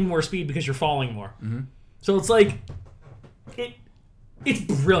you gain more speed because you're falling more. So it's like it's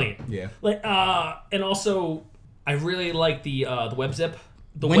brilliant. Yeah. Like and also I really like the web zip.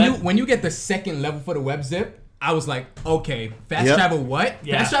 When you get the second level for the web zip, I was like, okay, fast travel what?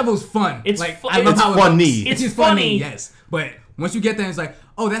 Yeah. Fast travel is fun. It's like fu- I love it's how funny. It's It's funny, funny. yes. But once you get there, it's like,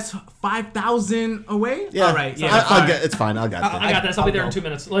 oh, that's 5,000 away. Yeah. All right, yeah, I'll all get, right. it's fine. I got that. I got this. I'll be there I'll in go. 2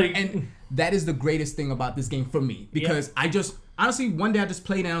 minutes. Like, And that is the greatest thing about this game for me because I just honestly one day I just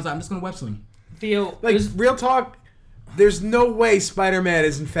played and I was like, I'm just gonna web sling. Theo, Like, real talk, there's no way Spider-Man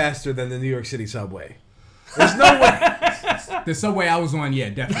isn't faster than the New York City subway. There's no way. The subway I was on, yeah,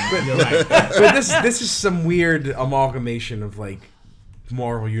 definitely. You're right. But this is some weird amalgamation of, like,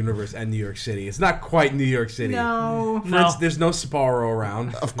 Marvel Universe and New York City. It's not quite New York City. No. There's no Sparrow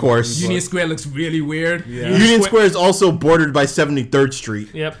around. Of course. Union Square looks really weird. Yeah. Union Square is also bordered by 73rd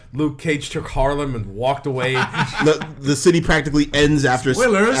Street. yep. Luke Cage took Harlem and walked away. The city practically ends after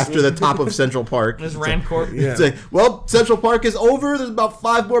Spoilers. the top of Central Park. There's Rancourt. Yeah. It's like, well, Central Park is over. There's about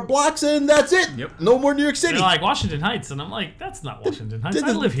 5 more blocks, and that's it. Yep. No more New York City. They're like Washington Heights, and I'm like, that's not Washington Heights.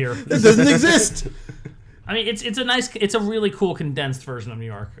 I live here. That doesn't exist. I mean, it's a really cool condensed version of New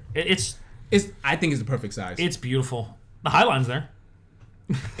York. I think it's the perfect size. It's beautiful. The High Line's there.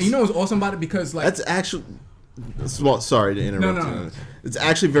 And you know what's awesome about it? Because like That's actually. Sorry to interrupt. No. It's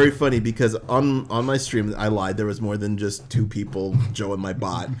actually very funny because on my stream I lied. There was more than just 2 people, Joe and my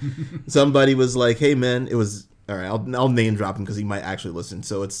bot. Somebody was like, "Hey man," it was all right. I'll name drop him because he might actually listen.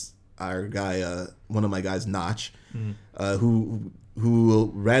 So it's our guy, one of my guys, Notch,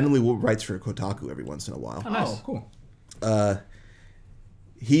 who randomly writes for Kotaku every once in a while. oh, cool.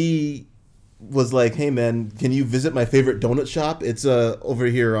 He was like, "Hey man, can you visit my favorite donut shop? It's over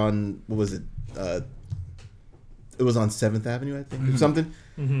here on what was it? It was on 7th Avenue, I think, or something."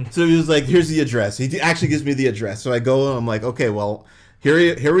 So he was like, "Here's the address." He actually gives me the address. So I go and I'm like, "Okay, well,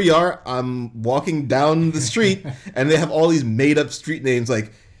 Here we are. I'm walking down the street, and they have all these made up street names.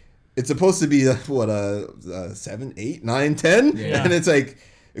 Like, it's supposed to be 7, 8, 9, 10, Yeah. and it's like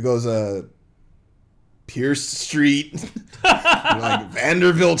it goes Pierce Street, like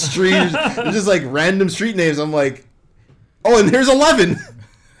Vanderbilt Street. It's just like random street names. I'm like, oh, and here's 11.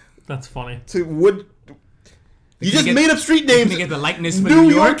 That's funny. So would you just get- made up street names? You get the likeness for New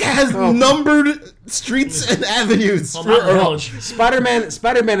York has numbered streets and avenues. Well, not in the village.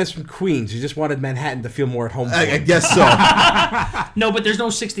 Spider-Man is from Queens. You just wanted Manhattan to feel more at home. I guess so. No, but there's no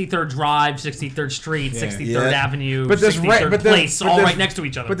 63rd Drive, 63rd Street, 63rd Yeah. Avenue, But there's 63rd Place, all right next to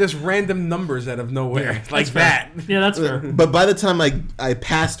each other. But there's random numbers out of nowhere, like That's fair. that. Yeah, that's fair. But by the time I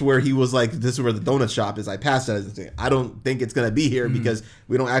passed where he was like, this is where the donut shop is, I passed that. I don't think it's going to be here because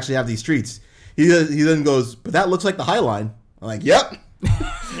we don't actually have these streets. He then goes, but that looks like the High Line. I'm like, yep.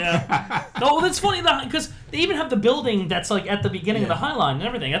 Yeah. No, that's funny because they even have the building that's like at the beginning of the High Line and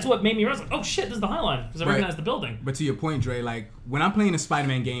everything. That's what made me realize, like, oh shit, this is the High Line because I recognize the building. But to your point, Dre, like when I'm playing a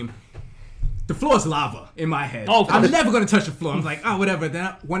Spider-Man game, the floor is lava in my head. Oh, of course. I'm never gonna touch the floor. I'm like, oh, whatever.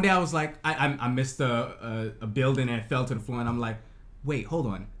 Then one day I was like, I missed a building and it fell to the floor, and I'm like, wait, hold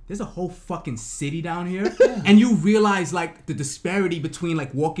on. There's a whole fucking city down here, and you realize like the disparity between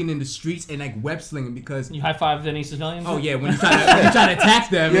like walking in the streets and like web slinging because You high five any civilians? oh yeah, when you try to attack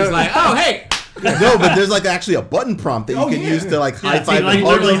them, it's like, oh hey. No, but there's like actually a button prompt that you can use to like high Yeah, so five you, like, and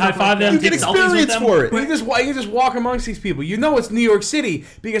literally hug them. high five them. You get take selfies with experience them. for it. You can just walk amongst these people. You know it's New York City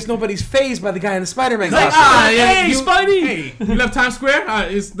because nobody's fazed by the guy in the Spider-Man Like, costume. hey, Spidey! Hey, you left Times Square?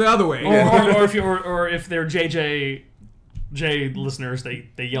 It's the other way. Or if they're JJ listeners, they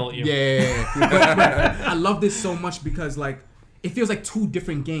yell at you. Yeah. But I love this so much because like it feels like two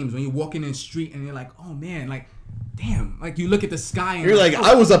different games when you're walking in the street and you're like, oh man, like damn, like you look at the sky and You're like, oh,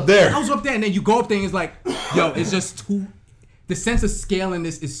 I was up there. I was up there, and then you go up there and it's like, yo, it's just too. The sense of scale in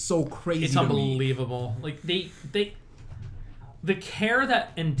this is so crazy. It's to me. unbelievable. Like the care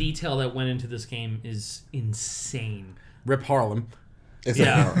that and detail that went into this game is insane. Rip Harlem. It's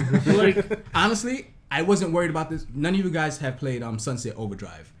Yeah. like, Like, Honestly, I wasn't worried about this. None of you guys have played Sunset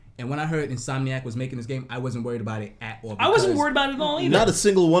Overdrive. And when I heard Insomniac was making this game, I wasn't worried about it at all. I wasn't because- wored about it at all either. not a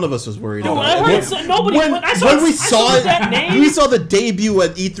single one of us was worried No, about when I it. heard so, nobody. When I saw, when we I saw it, that name. we saw the debut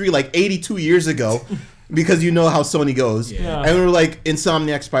at E3 like 82 years ago, because you know how Sony goes. Yeah. And we were like,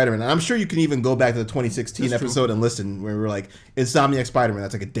 Insomniac Spider-Man. And I'm sure you can even go back to the 2016 That's true. episode and listen where we were like, Insomniac Spider-Man.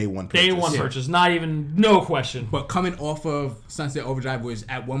 That's like a day one purchase. Day one purchase, not even no question. But coming off of Sunset Overdrive was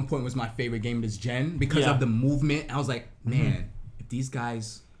at one point was my favorite game this gen because Yeah. of the movement. I was like, man, if these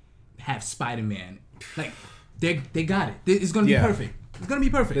guys have Spider-Man, like they got it. It's gonna be Yeah. perfect. It's gonna be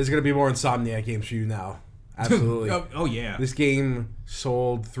perfect. There's gonna be more Insomniac games for you now. Absolutely. oh yeah. This game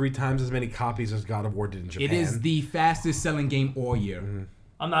sold 3 times as many copies as God of War did in Japan. It is the fastest selling game all year.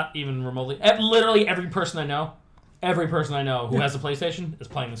 I'm not even remotely. Literally every person I know who has a PlayStation is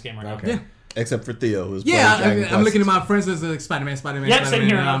playing this game right now. Okay. Yeah. Except for Theo, who's Yeah, playing Dragon I'm Quest. looking at my friends as like Spider-Man, Yep, same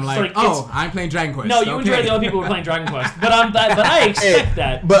here. and I'm It's like, like, oh, I'm playing Dragon Quest. No, you and Dre are the only people who are playing Dragon Quest, but I expect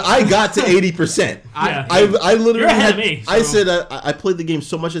that. But I got to 80%. Yeah. I literally You're ahead had, of me, I so- said I played the game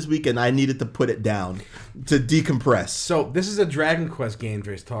so much this weekend I needed to put it down to decompress. So this is a Dragon Quest game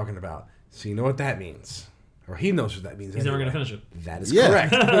Dre's talking about. So you know what that means. Or he knows what that means. He's never anyway. gonna finish it. That is Yeah.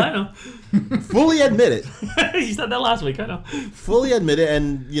 correct. I know. Fully admit it. He said that last week. I know. Fully admit it,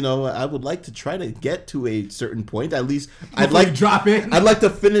 and you know I would like to try to get to a certain point. At least I'd Before you like drop it. I'd like to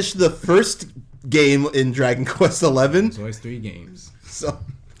finish the first game in Dragon Quest 11. So it's 3 games. So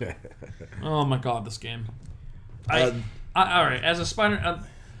Oh my god, this game. Uh, All right, as a Spider,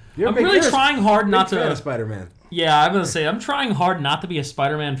 You're a I'm big- really you're a trying hard big not fan to. of Spider-Man. Yeah, I'm gonna say I'm trying hard not to be a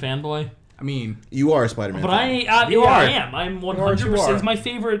Spider-Man fanboy. I mean, you are a Spider-Man. But fan. I You are. am. I'm You are what you 100%. are. It's my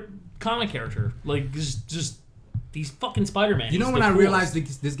favorite comic character. Like just these fucking Spider-Man. you know He's when the I coolest.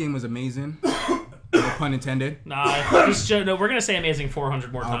 realized this game was amazing? No pun intended. Nah, no, we're gonna say amazing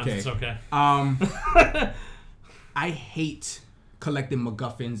 400 more times. Okay. It's okay. I hate collecting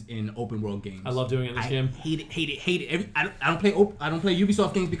MacGuffins in open world games. I love doing it in this I game. hate it. I don't play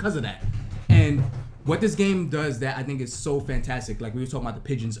Ubisoft games because of that. And what this game does that I think is so fantastic, like we were talking about the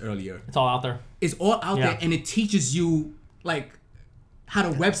pigeons earlier, It's all out there. it's all out Yeah. there and it teaches you like how to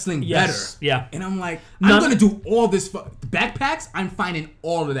web sling Yes, better. yeah. And I'm like, None- I'm gonna do all this. Backpacks, I'm finding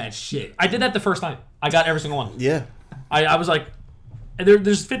all of that shit. I did that the first time. I got every single one. Yeah. I was like,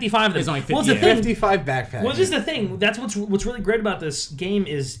 there's 55 of them. There's only 50, Well, it's the yeah. thing. 55 backpacks. Well, this is the thing. That's what's really great about this game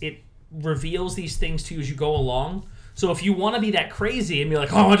is it reveals these things to you as you go along. So if you want to be that crazy and be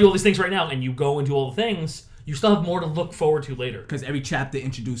like, oh, I want to do all these things right now, and you go and do all the things, you still have more to look forward to later. Because every chapter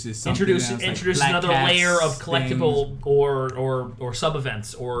introduces something Introduces like another Black layer of Cats, collectible things. or sub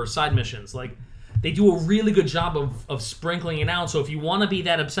events or side missions. Like they do a really good job of sprinkling it out. So if you want to be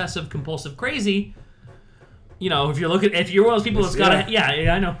that obsessive, compulsive, crazy, you know, if you're one of those people that's got to,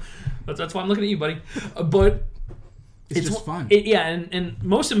 yeah, I know. That's why I'm looking at you, buddy. But It's just fun. And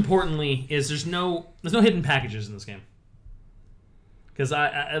most importantly is there's no hidden packages in this game. Because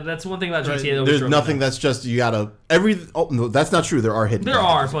that's one thing about GTA. There's nothing that's just you gotta Oh no, that's not true. There are hidden. There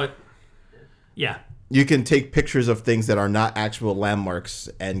packages. are, but yeah, You can take pictures of things that are not actual landmarks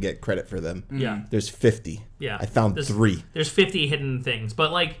and get credit for them. yeah, There's 50. yeah. I found 3. There's 50 hidden things,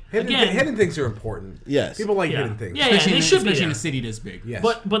 but like hidden things are important. Yes. People like yeah, hidden things. yeah, and they should be especially in there. a city this big. Yes.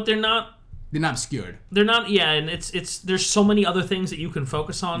 But they're not. They're not obscured. They're not. Yeah, and it's there's so many other things that you can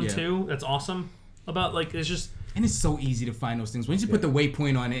focus on Yeah. too. That's awesome about like it's just. And it's so easy to find those things. Once you put the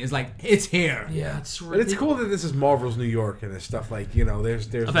waypoint on it, it's like, it's here. Yeah, it's But it's cool that this is Marvel's New York and there's stuff like, you know,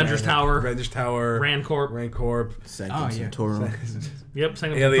 there's Avengers Tower, Rancorp, Sanctum yeah. Sanctorum. Yep,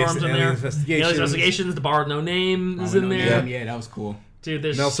 Sanctum Aliens- Sanctorum's in Alien there. Investigations. Alien Investigations, the Bar with No Name is in there. Yeah, that was cool. Dude,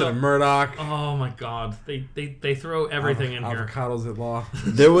 there's Nelson and Murdoch, Oh my god, they throw everything in here. Avocados at Law.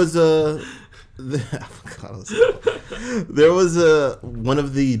 There was there was one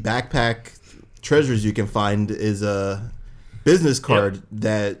of the backpack treasures you can find is a business card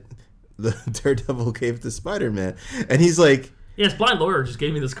that the Daredevil gave to Spider-Man, and he's like, Yes, Blind Lawyer just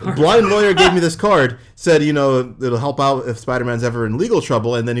gave me this card. blind lawyer gave me this card, said, you know, it'll help out if Spider-Man's ever in legal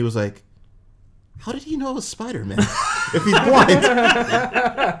trouble, and then he was like, how did he know it was Spider-Man if he's blind?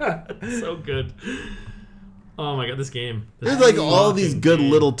 So good. Oh my god, this game. There's like all these good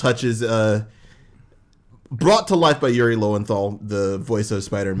little touches brought to life by Yuri Lowenthal, the voice of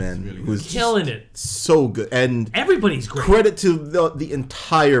Spider-Man, who's Killing it. so good. And Everybody's great. credit to the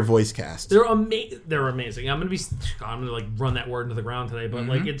entire voice cast. They're amazing. I'm gonna like run that word into the ground today, but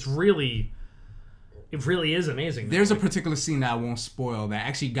like it really is amazing. There's a particular scene that I won't spoil that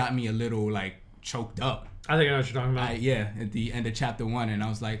actually got me a little, like, choked up. I think I know what you're talking about. At the end of chapter 1, and I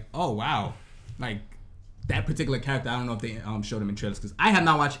was like, oh, wow. Like, that particular character, I don't know if they showed him in trailers, because I have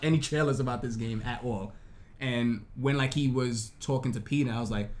not watched any trailers about this game at all. And when, like, he was talking to Peter, I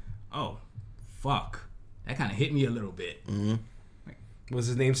was like, oh, fuck. That kind of hit me a little bit. Mm-hmm. Was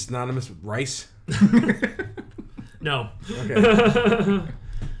his name synonymous with rice? No. Okay.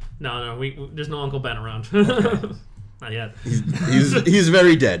 No. There's no Uncle Ben around. Not yet. He's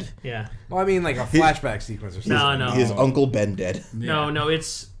very dead. Yeah. Well, I mean, like a flashback sequence or something. No. His Uncle Ben dead. No.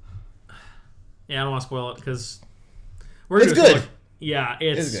 It's. Yeah, I don't want to spoil it because It's good. Yeah,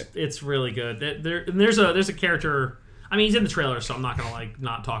 It's good. It's really good. There's a character. I mean, he's in the trailer, so I'm not gonna like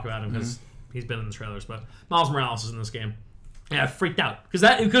not talk about him because he's been in the trailers. But Miles Morales is in this game. Yeah, I freaked out because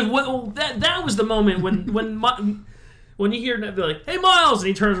that was the moment when you hear that they're like, "Hey, Miles," and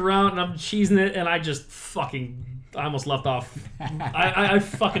he turns around and I'm cheesing it, and I almost left off. I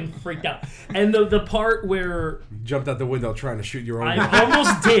fucking freaked out. And the part where You jumped out the window trying to shoot your own. I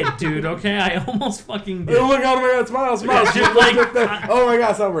almost did, dude. Okay, I almost fucking did. Oh my god, it's Miles. Yeah, dude, like, oh my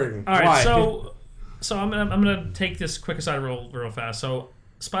god, stop working. All right, Why? so I'm gonna take this quick aside real fast. So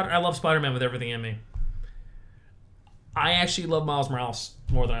I love Spider-Man with everything in me. I actually love Miles Morales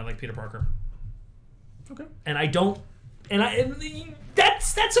more than I like Peter Parker. Okay. And I don't. And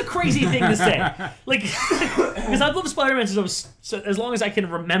that's a crazy thing to say. Like, because I've loved Spider-Man since as long as I can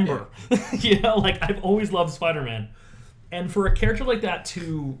remember. Yeah. You know, like I've always loved Spider-Man, and for a character like that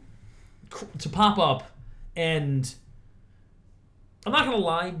to pop up, and I'm not gonna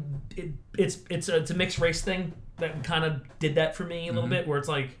lie, it's a mixed race thing that kind of did that for me a little bit, where it's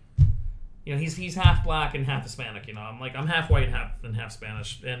like, you know, he's half black and half Hispanic. You know, I'm half white and half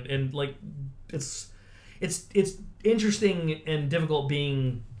Spanish, and like it's interesting and difficult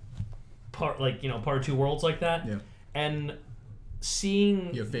being part of two worlds like that. Yeah. And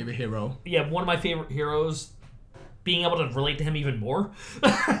seeing Your favorite hero. one of my favorite heroes, being able to relate to him even more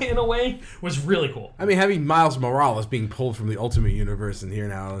in a way was really cool. I mean, having Miles Morales being pulled from the Ultimate Universe in here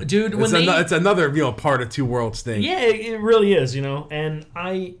now, Dude, it's another part of Two Worlds thing. Yeah, it really is, you know. And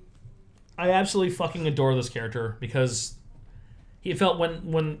I absolutely fucking adore this character because he felt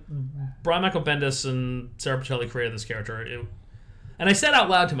when Brian Michael Bendis and Sarah Pichelli created this character, and I said out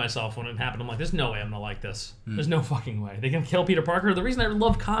loud to myself when it happened, I'm like, there's no way I'm gonna like this. There's no fucking way. They can kill Peter Parker. The reason I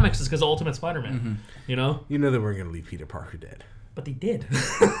love comics is because of Ultimate Spider-Man. You know? You know they weren't gonna leave Peter Parker dead. But they did.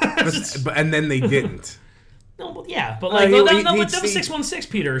 And then they didn't. No, but yeah. But like, that was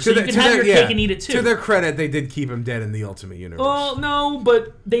 616 Peter, so you can have your cake and eat it too. To their credit, they did keep him dead in the Ultimate Universe. Well, no,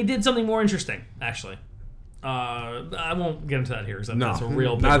 but they did something more interesting, actually. I won't get into that here because No, that's a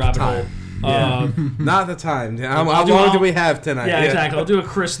real big not the rabbit hole. Not the time. How long do we have tonight? Yeah, exactly. I'll do a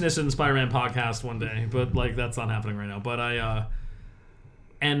Chris Nissen Spider-Man podcast one day, but like that's not happening right now. But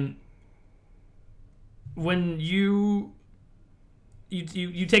and when you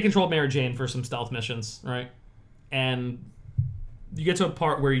take control of Mary Jane for some stealth missions, right? And you get to a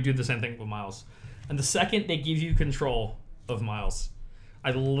part where you do the same thing with Miles. And the second they give you control of Miles,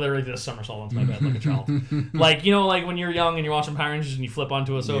 I literally did a somersault onto my bed like a child. Like, you know, like when you're young and you're watching Power Rangers and you flip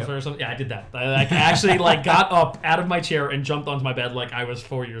onto a sofa or something? Yeah, I did that. I actually like got up out of my chair and jumped onto my bed like I was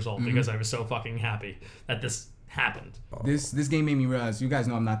 4 years old because I was so fucking happy that this happened. This game made me realize, you guys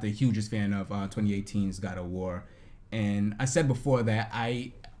know I'm not the hugest fan of 2018's God of War. And I said before that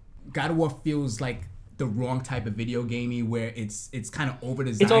God of War feels like the wrong type of video gamey where it's kind of over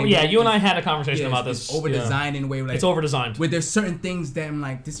designed. You and I had a conversation about this. It's over designed in a way. Like, it's over designed. Where there's certain things that I'm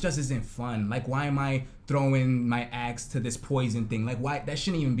like, this just isn't fun. Like, why am I throwing my axe to this poison thing? Like, why? That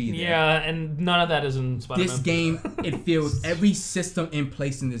shouldn't even be there. Yeah, and none of that is in Spider-Man. This game, it feels, every system in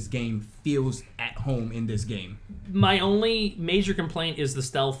place in this game feels at home in this game. My only major complaint is the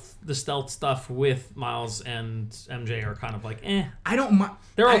stealth stuff with Miles and MJ are kind of like, I don't mind.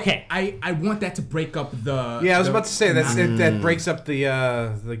 They're okay. I want that to break up the. Yeah, I was about to say that breaks up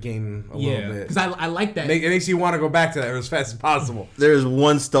the game a little bit. Because I like that. It makes you want to go back to that as fast as possible. There's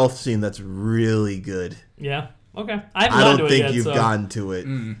one stealth scene that's really good. Yeah. Okay. I don't think you've gotten to it.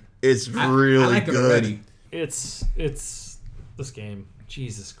 It's really I like good. It already. It's this game.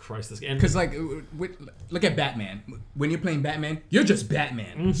 Jesus Christ, this game. Because like, look at Batman. When you're playing Batman, you're just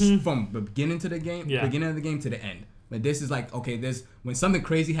Batman from the beginning to the game, beginning of the game to the end. But this is like, okay, when something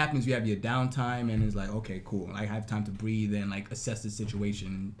crazy happens, you have your downtime, and it's like, okay, cool. Like, I have time to breathe and like assess the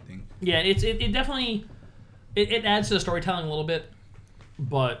situation thing. Yeah, it definitely it adds to the storytelling a little bit.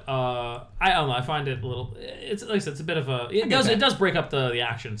 But I don't know. I find it a little. It's like I said, it's a bit of a. It does break up the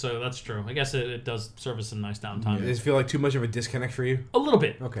action, so that's true. I guess it does serve as some nice downtime. Does it feel like too much of a disconnect for you? A little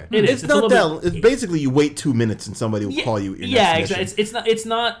bit. Okay. It's not that. It's basically you wait 2 minutes and somebody will call you. Exactly. It's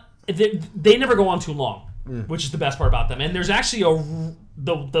not. They never go on too long, which is the best part about them. And there's actually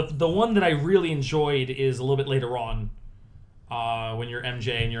the one that I really enjoyed is a little bit later on, when you're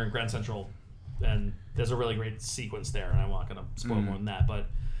MJ and you're in Grand Central, and there's a really great sequence there, and I'm not going to spoil more than that, but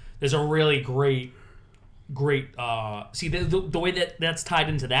there's a really great see the way that's tied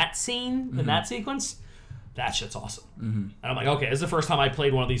into that scene and that sequence, that shit's awesome. And I'm like, okay, this is the first time I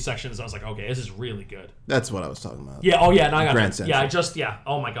played one of these sections. I was like, okay, this is really good. That's what I was talking about. Yeah. Oh yeah. No, I got Grand it. Central. Yeah.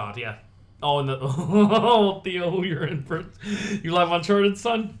 Oh my god. Yeah. Oh, and Theo, you're in for you live Uncharted,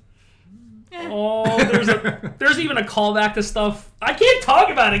 son. Oh, there's even a callback to stuff. I can't talk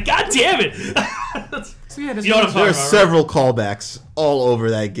about it. God damn it! You know what I'm talking about, There's several callbacks all over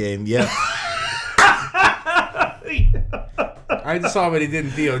that game. Yeah. I just saw what he did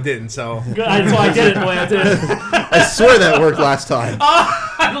and Theo didn't, so. That's why I did it the way I did. I swear that worked last time.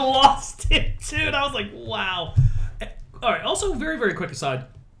 I lost it, dude. I was like, wow. All right. Also, very very quick aside.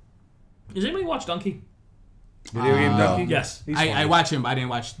 Does anybody watch Donkey? Video game Donkey? Yes. I watch him, but I didn't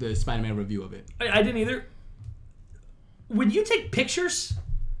watch the Spider-Man review of it. I didn't either. When you take pictures,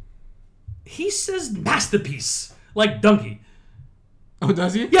 he says masterpiece, like Donkey. Oh,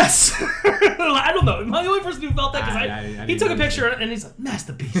 does he? Yes. I don't know. Am I the only person who felt that? Because he took a picture and he's like,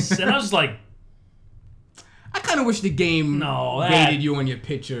 masterpiece. And I was just like... I kind of wish the game that... rated you on your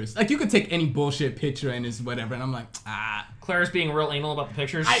pictures. Like, you could take any bullshit picture and it's whatever. And I'm like, Claire's being real anal about the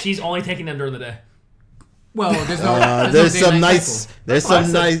pictures. She's only taking them during the day. Well, there's some nice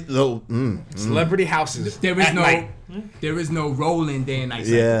celebrity houses. There is no rolling day and night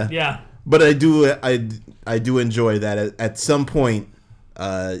cycle. Yeah. But I do enjoy that at some point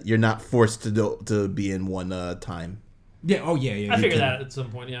you're not forced to be in one time. Yeah. Oh yeah. I figured that at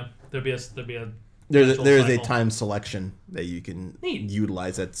some point. Yeah. There's a time selection that you can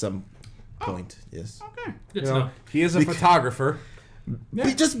utilize at some point. Yes. Okay. Good to know. He is a photographer.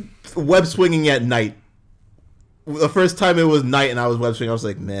 Yeah. Just web swinging at night. The first time it was night and I was web swinging, I was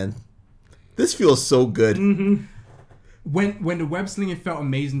like, man, this feels so good. Mm-hmm. When the web slinging felt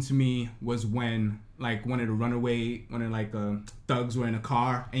amazing to me was when like one of the thugs were in a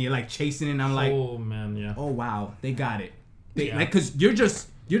car and you're like chasing it and I'm like, oh man, yeah. Oh wow, they got it. Like, cause you're just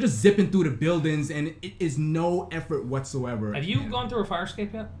zipping through the buildings and it is no effort whatsoever. Have you gone through a fire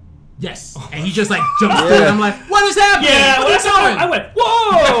escape yet? Yes. And he just like jumps through and I'm like, what is happening? Yeah, what is going? I went,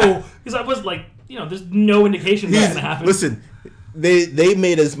 whoa! Because I was like, there's no indication that's going to happen. Listen, they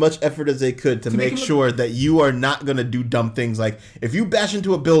made as much effort as they could to make make him sure that you are not going to do dumb things. Like, if you bash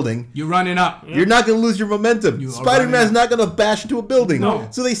into a building, You're running up. you're not going to lose your momentum. You are Spider-Man's running not going to bash into a building. No.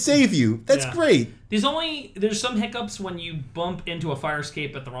 So they save you. That's Yeah. great. There's some hiccups when you bump into a fire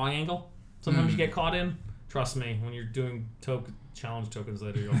escape at the wrong angle. Sometimes you get caught in. Trust me, when you're doing challenge tokens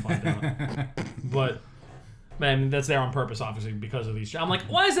later, you'll find out. But man, that's there on purpose, obviously, because of these. I'm like,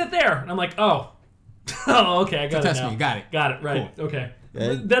 why is that there? And I'm like, oh, okay, I got it test now. me, got it. Got it. Right. Cool. Okay.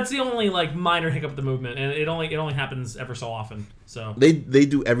 Yeah. That's the only like minor hiccup of the movement, and it only happens ever so often. So They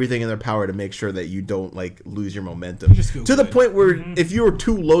do everything in their power to make sure that you don't like lose your momentum. just feel To the good. point where if you are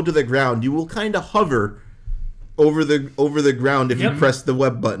too low to the ground, you will kind of hover over the ground if you Yep. press the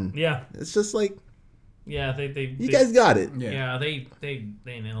web button. yeah, It's just like you you guys got it. Yeah, they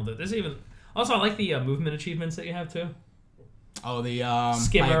nailed it. There's even also I like the movement achievements that you have too. Oh, the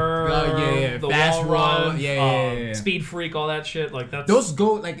Skimmer, the fast wall run, yeah. speed freak, all that shit. Like that's Those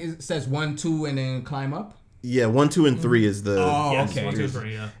go like it says 1, 2, and then climb up. Yeah, 1, 2, and 3 is the. Oh, yes, okay. 1, 2,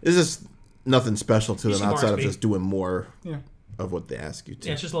 3, yeah. It's just nothing special to them Some more outside of XP. just doing more Yeah. of what they ask you to.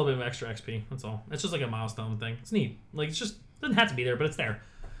 Yeah, it's just a little bit of extra XP. That's all. It's just like a milestone thing. It's neat. Like it's just doesn't have to be there, but it's there.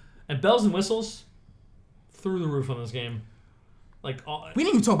 And bells and whistles through the roof on this game. Like all, We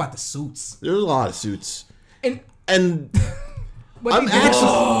didn't even talk about the suits. There's a lot of suits, And and what I'm they did actually.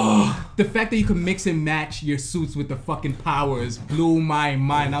 was- the fact that you could mix and match your suits with the fucking powers blew my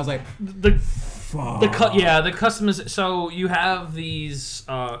mind. I was like, the fuck. the customiz. So you have these.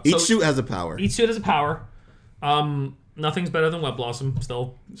 Each so suit has a power. Each suit has a power. Nothing's better than Web Blossom,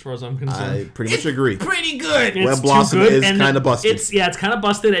 still, as far as I'm I concerned. pretty much agree. Pretty good. It's Web too Blossom good, is and kinda busted. It's kind of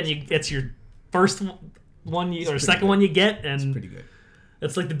busted, and it's your first one or second one you get, and Pretty good.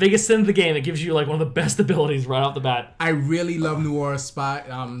 it's like the biggest sin of the game. It gives you like one of the best abilities right off the bat. I really love Noir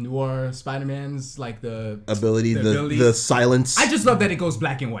Spider-Man's like the Ability, the the ability. the silence. I just love that it goes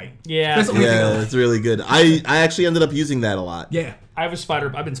black and white. Yeah, That's the only thing I Yeah, like. it's really good. I actually ended up using that a lot. Yeah. I've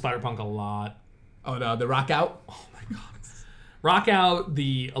been Spider-Punk a lot. Oh, the rock out. Rock Out,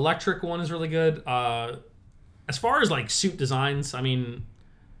 the electric one is really good. As far as like suit designs, I mean,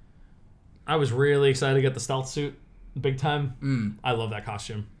 I was really excited to get the stealth suit, big time. I love that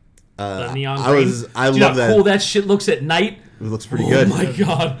costume. The neon green. I Dude, love how that. cool that shit looks at night. It looks pretty good. Oh my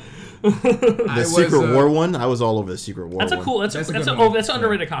god. The Secret War one, I was all over the Secret War That's a one. cool. That's That's a an good one.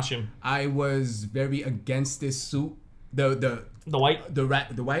 underrated costume. I was very against this suit. The white. The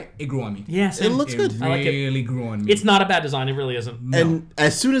white, it grew on me. Yeah, It same. looks good. I like it. really grew on me. It's not a bad design. It really isn't. And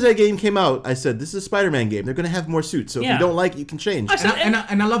as soon as that game came out, I said, "This is a Spider-Man game. They're going to have more suits. So if Yeah. you don't like it, you can change." I said, and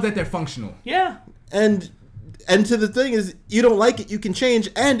I love that they're functional. yeah. And to the thing is, you don't like it, you can change.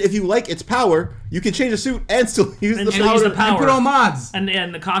 And if you like its power, you can change the suit and still use And the still power. use the And power. put on mods. And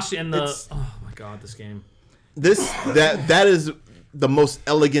the costume and the It's- oh my god, this game. That is the most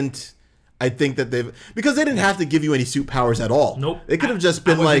elegant. I think that because they didn't have to give you any suit powers at all. Nope. It could have just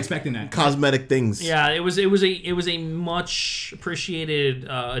been wasn't like expecting that. cosmetic things. Yeah, it was a much appreciated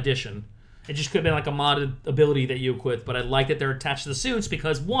addition. It just could have been like a modded ability that you equip, but I like that they're attached to the suits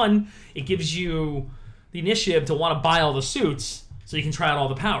because one, it gives you the initiative to want to buy all the suits so you can try out all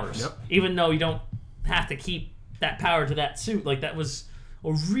the powers. Yep. Even though you don't have to keep that power to that suit. Like that was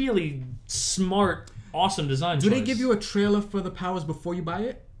a really smart, awesome design. Do they choice. give you a trailer for the powers before you buy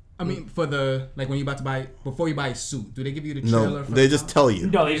it? I mean, for the like when you're about to buy before you buy a suit, do they give you the trailer? No, for they the just powers? tell you.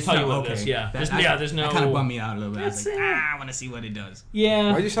 No, they just tell you what it is. Yeah, there's no. That kind of bummed me out a little bit. I was That's like, it. I want to see what it does.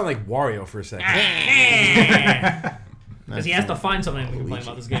 Yeah. Why do you sound like Wario for a second? Because he has to find something to complain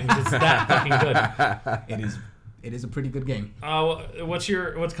about this game because it's that fucking good. It is a pretty good game.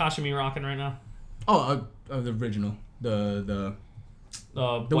 What's costume you rocking right now? Oh, the original, the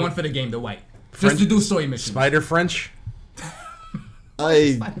What? one for the game, the white, just to do story missions. Spider French?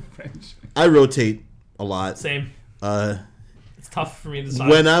 I rotate a lot. Same. Uh, It's tough for me to decide.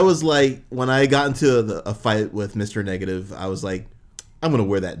 when I got into a fight with Mr. Negative, I was like, I'm gonna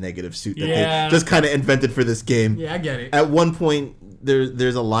wear that negative suit that Yeah. they just kind of invented for this game. Yeah, I get it. At one point,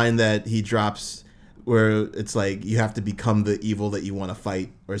 there's a line that he drops where it's like you have to become the evil that you want to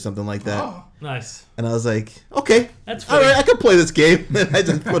fight or something like that. Oh, Nice. And I was like, okay, That's all right, fitting. I can play this game. And I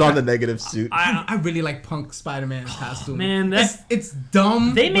just put on the negative suit. I really like Punk Spider-Man's costume. man, that's- it's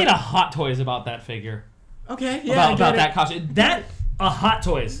dumb. They made a Hot Toys about that figure. Okay, yeah, I about get it. that costume. A Hot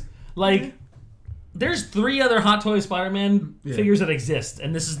Toys. Like, there's 3 other Hot Toys Spider-Man figures that exist,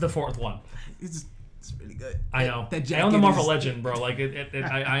 and this is the 4th one. It's really good. I know. That I own the jacket Marvel is- Legend, bro. Like,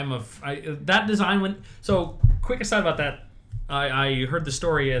 that design went. So, quick aside about that. I heard the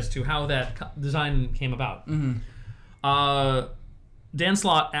story as to how that design came about. Dan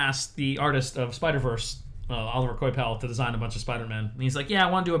Slott asked the artist of Spider-Verse, Oliver Coipel to design a bunch of Spider-Man. And he's like, yeah, I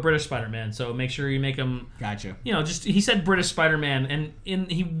want to do a British Spider-Man, so make sure you make him... Gotcha. Just he said British Spider-Man,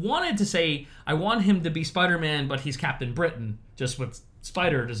 and he wanted to say, I want him to be Spider-Man, but he's Captain Britain, just with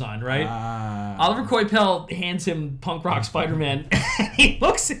spider design, right? Oliver Coipel hands him punk rock Spider-Man, and he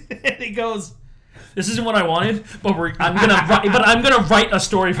looks at it and he goes, this isn't what I wanted, but I'm gonna write a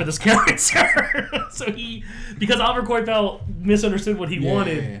story for this character. So because Oliver Coipel misunderstood what he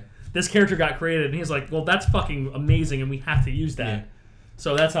wanted... Yeah. This character got created, and he's like, well, that's fucking amazing, and we have to use that. Yeah.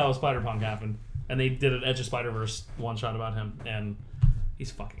 So that's how Spider-Punk happened. And they did an Edge of Spider-Verse one-shot about him, and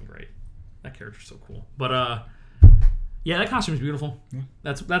he's fucking great. That character's so cool. But, yeah, that costume's beautiful. Yeah.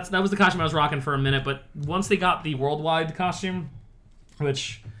 That was the costume I was rocking for a minute, but once they got the worldwide costume,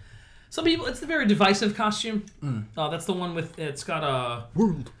 which... Some people, it's the very divisive costume. That's the one with, it's got a...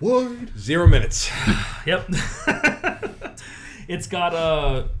 Worldwide. 0 minutes. Yep. It's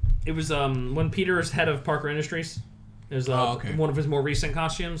got it was when Peter is head of Parker Industries. There's one of his more recent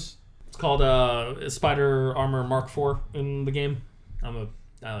costumes. It's called Spider Armor Mark IV in the game. I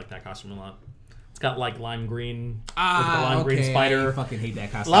like that costume a lot. It's got like lime green, green spider. I fucking hate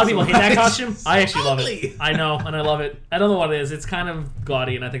that costume. A lot of people hate that costume. I actually love it. I know, and I love it. I don't know what it is. It's kind of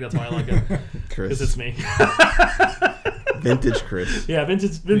gaudy, and I think that's why I like it. Because it's me. Vintage Chris. Yeah,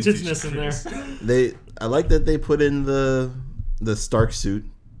 vintageness in there. I like that they put in the Stark suit.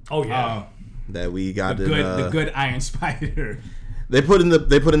 Oh yeah. That we got the good Iron Spider. They put in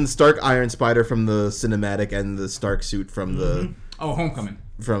the Stark Iron Spider from the cinematic and the Stark suit from the Homecoming.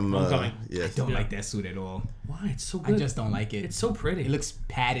 From Homecoming. Yes. I don't like that suit at all. Why? It's so good. I just don't like it. It's so pretty. It looks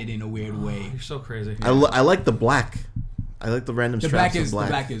padded in a weird way. You're so crazy. I like the black. I like the random straps of black.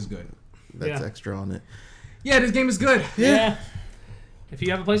 The black is good. That's extra on it. Yeah, this game is good. Yeah. If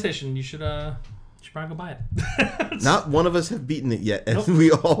you have a PlayStation, you should probably go buy it. Not one of us have beaten it yet, and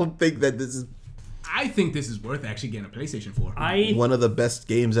we all think that this is... I think this is worth actually getting a PlayStation 4. One of the best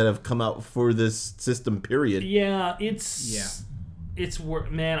games that have come out for this system, period. Yeah, it's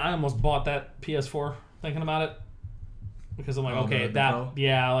worth... Man, I almost bought that PS4 thinking about it. Because I'm like, okay,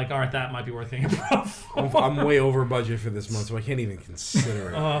 that might be worth getting a Pro. I'm way over budget for this month, so I can't even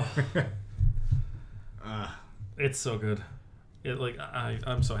consider it. It's so good.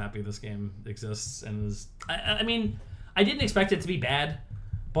 I'm so happy this game exists and is. I mean, I didn't expect it to be bad,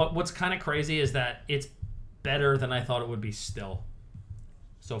 but what's kind of crazy is that it's better than I thought it would be still.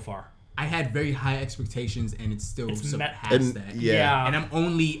 So far, I had very high expectations, and it's surpassed that. Yeah, and I'm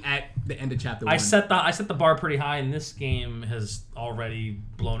only at the end of chapter 1. I set the bar pretty high, and this game has already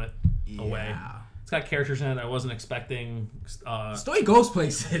blown it away. It's got characters in it I wasn't expecting. Story goes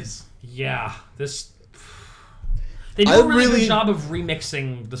places. Yeah, They do a really good job of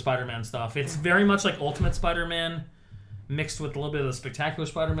remixing the Spider-Man stuff. It's very much like Ultimate Spider-Man mixed with a little bit of the Spectacular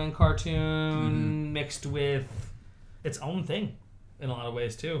Spider-Man cartoon, mixed with its own thing in a lot of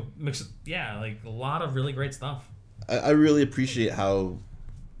ways too. Like a lot of really great stuff. I really appreciate how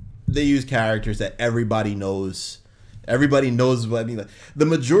they use characters that everybody knows. Everybody knows what I mean. Like, the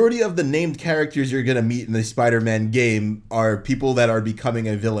majority of the named characters you're gonna meet in the Spider-Man game are people that are becoming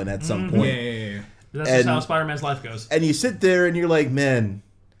a villain at some point. Yeah. That's just how Spider-Man's life goes. And you sit there and you're like, man,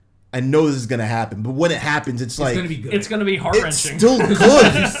 I know this is gonna happen, but when it happens, it's like gonna be good. It's gonna be heart-wrenching. It's still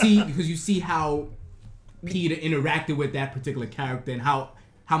good. Because you see how Peter interacted with that particular character and how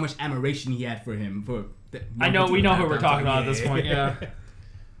much admiration he had for him. We know who we're talking about at this point. Yeah.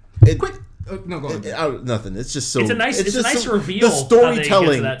 No, go ahead. Nothing. It's just so. It's a nice reveal.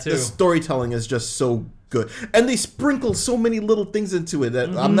 The storytelling is just so good, and they sprinkle so many little things into it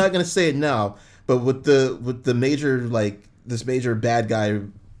that I'm not gonna say it now. But with the major this major bad guy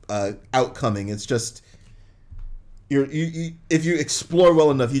outcoming, it's just you if you explore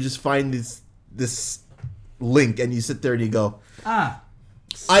well enough, you just find this link and you sit there and you go, I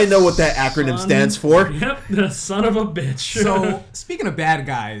know what that acronym stands for. Yep, the son of a bitch. So speaking of bad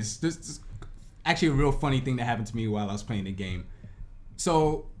guys, this is actually a real funny thing that happened to me while I was playing the game.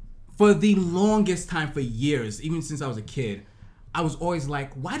 So for the longest time, for years, even since I was a kid, I was always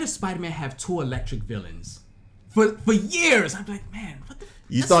like, why does Spider-Man have 2 electric villains? For years, I'm like, man, what the...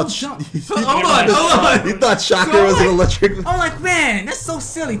 You thought... Hold on. You thought Shocker was an electric... I'm like, man, that's so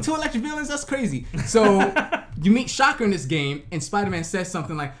silly. 2 electric villains, that's crazy. So you meet Shocker in this game, and Spider-Man says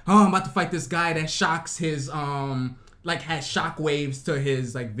something like, I'm about to fight this guy that shocks his... has shock waves to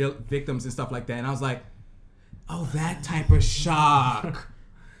his victims and stuff like that. And I was like, oh, that type of shock.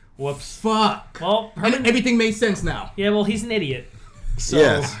 Whoops. Fuck. Well, and everything made sense now. Yeah, well, he's an idiot. So.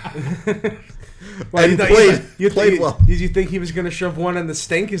 Yes. Well, and played well. Did you think he was going to shove one in the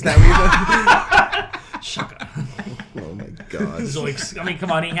stink? Is that what you Shaka. Oh my god. Zoinks. I mean, come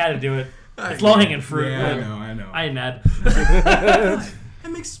on, he had to do it. It's low hanging fruit. Yeah, but I know. I ain't mad. It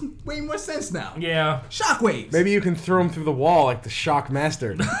makes way more sense now. Yeah. Shockwaves. Maybe you can throw him through the wall like the Shock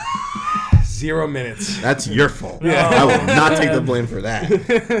Master. 0 minutes. That's your fault. Yeah. I will not take the blame for that.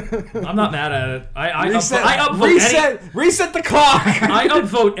 I'm not mad at it. I Reset the clock. I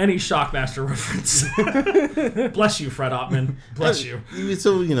upvote any Shockmaster reference. Bless you, Fred Ottman. Bless you.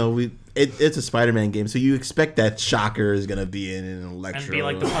 So it's a Spider-Man game, so you expect that Shocker is gonna be in an Electro And be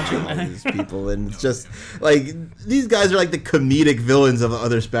like the punching and all bag. these people, and it's just like these guys are like the comedic villains of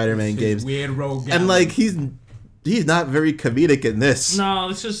other Spider-Man games, Weird rogue. and like he's not very comedic in this. No,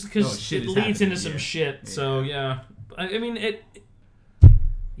 it's just because shit it is leads into happening, some yeah. shit. So yeah, I mean it.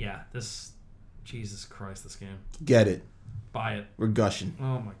 Yeah, this. Jesus Christ, this game. Get it? Buy it. We're gushing.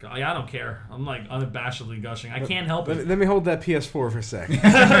 Oh my god. Yeah, I don't care. I'm like unabashedly gushing. I can't help it. Let me hold that PS4 for a sec.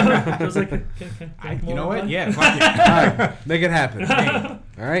 I was like, can You know what? more? Yeah, fuck it. All right, make it happen.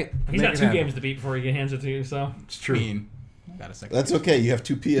 All right, He's make got it 2 happen. games to beat before he hands it to you. So It's true. I mean, got a second. That's okay. You have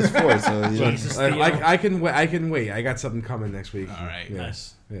 2 PS4s, so Jesus, Theo. I can wait. I can wait. I got something coming next week. All right. Yeah.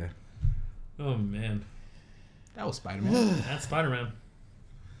 Nice. Yeah. Oh man, That was Spider-Man. that's Spider-Man.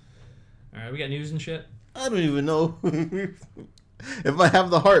 All right, we got news and shit. I don't even know if I have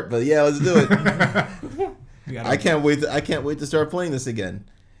the heart, but yeah, let's do it. We gotta- I can't wait. I can't wait to start playing this again,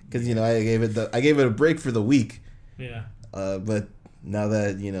 because I gave it a break for the week. Yeah. But now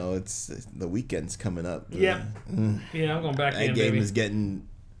that it's the weekend's coming up. Yep. Yeah, I'm going back That in, game baby. is getting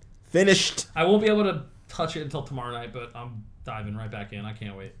finished. I won't be able to touch it until tomorrow night, but I'm diving right back in. I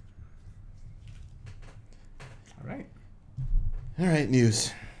can't wait. All right. All right,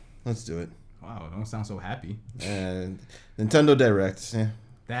 news. Let's do it. Wow, don't sound so happy. And Nintendo Direct. Yeah.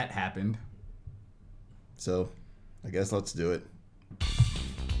 That happened. So, I guess let's do it.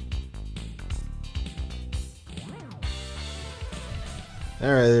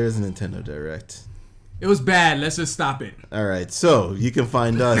 All right, there's a Nintendo Direct. It was bad. Let's just stop it. All right, so you can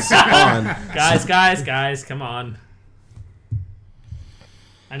find us on. Guys, come on.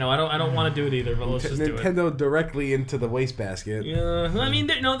 I know I don't want to do it either, but let's just do it. Nintendo directly into the wastebasket. Yeah, I mean,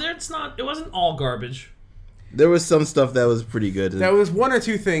 it's not. It wasn't all garbage. There was some stuff that was pretty good. There was 1 or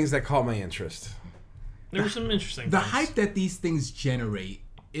 2 things that caught my interest. There were some interesting. The things. hype that these things generate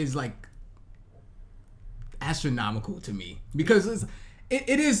is like astronomical to me because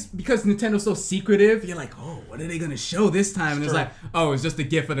it is because Nintendo's so secretive. You're like, oh, what are they gonna show this time? And it's like, oh, it's just a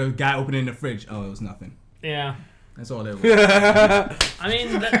gift of the guy opening the fridge. Oh, it was nothing. Yeah. That's all it was. I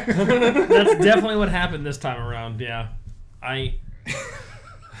mean, that's definitely what happened this time around. Yeah.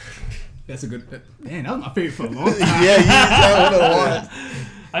 That's a good. Man, that was my favorite for a long time. Yeah, you that what it was.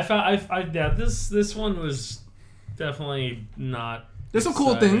 I found. Yeah. This one was definitely not. There's some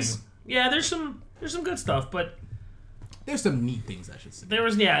cool exciting. things. Yeah. There's some good stuff, but There's some neat things, I should say. there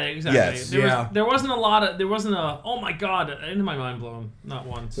was exactly. Yes. There wasn't a oh my god, into my mind blown. Not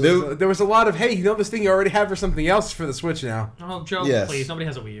once. There was a lot of, hey, this thing you already have for something else for the Switch now. Oh, Joe, Yes. please. Nobody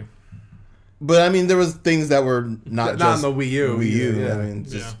has a Wii U. But I mean, there was things that were not Not just on the Wii U. Wii U. Yeah. I mean,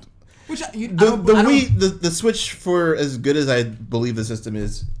 just Which I the don't- the Switch, for as good as I believe the system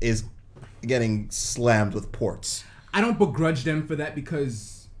is getting slammed with ports. I don't begrudge them for that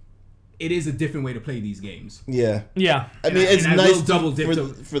because it is a different way to play these games. Yeah. Yeah. I mean, it's and I nice will double dip for, to-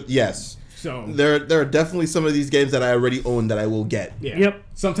 for yes. So There are definitely some of these games that I already own that I will get. yeah. Yep.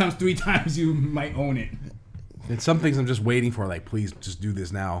 Sometimes 3 times you might own it. And some things I'm just waiting for, like, please just do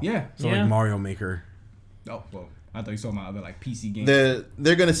this now. Yeah. So, Yeah. like, Mario Maker. Oh well, I thought you saw my other like PC games.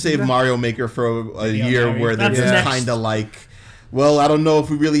 They're gonna save Mario Maker for a Yeah, year Mario. where they're That's just next. kind of like, well, I don't know if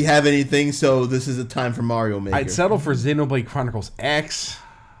we really have anything, so this is a time for Mario Maker. I'd settle for Xenoblade Chronicles X.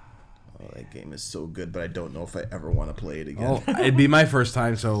 Oh, that game is so good, but I don't know if I ever want to play it again. Oh, it'd be my first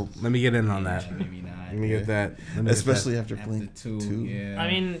time, so let me get in on that. Maybe not. Let me get that. Let me get Especially after After playing 2, two. yeah. I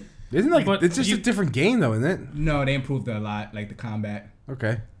mean, that. Isn't like But it's just you- a different game though, isn't it? No, they improved a lot, like the combat.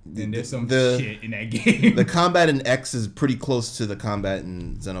 Okay. And there's some the- shit in that game. The combat in X is pretty close to the combat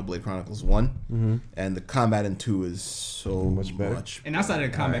in Xenoblade Chronicles 1, and the combat in 2 is so Much better. and outside of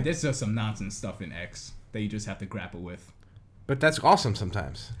the combat, Alright. there's just some nonsense stuff in X that you just have to grapple with. But that's awesome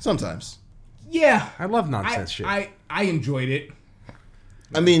sometimes. Sometimes. Yeah, I love nonsense shit. I enjoyed it.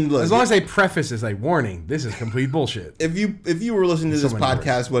 I mean, look, as long as they preface as like, warning, this is complete bullshit. if you were listening to So this many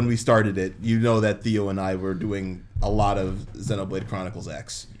podcast when we started it, you know that Theo and I were doing a lot of Xenoblade Chronicles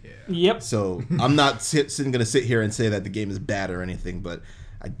X. yep. So I'm not going to sit here and say that the game is bad or anything, but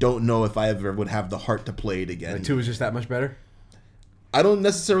I don't know if I ever would have the heart to play it again. Like 2 is just that much better? I don't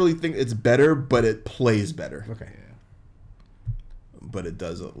necessarily think it's better, but it plays better. Okay. But it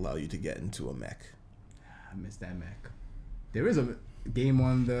does allow you to get into a mech. I miss that Mac. There is a game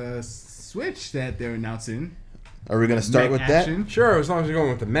on the Switch that they're announcing. Are we gonna start Mech with action. Sure, as long as you're going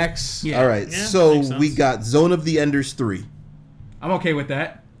with the mechs. Yeah. All right. Yeah, So makes sense. we got Zone of the Enders 3. I'm okay with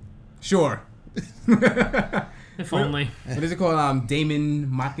that. Sure. If only. What is it called? Damon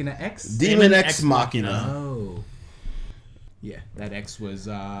Machina X? Demon Ex Ex Machina. Machina. Oh. Yeah, that X was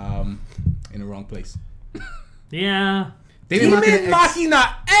in the wrong place. Yeah. Demon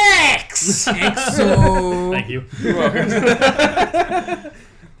Machina X! Exo. Thank you.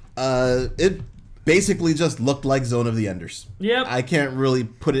 It basically just looked like Zone of the Enders. Yep. I can't really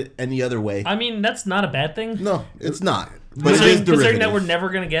put it any other way. I mean, that's not a bad thing. No, it's not. But it is Considering derivative. that we're never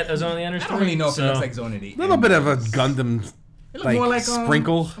going to get a Zone of the Enders I don't really know if it looks like Zone of the A little bit of a Gundam It looked more like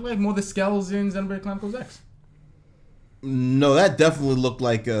sprinkle. like more the Skells in Xenoblade Chronicles X. No, that definitely looked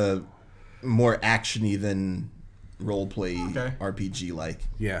like a more actiony than roleplay Okay. RPG like.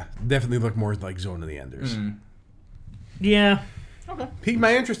 Yeah, definitely look more like Zone of the Enders. Yeah. Okay, Piqued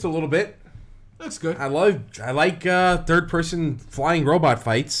my interest a little bit. looks good. I like third person flying robot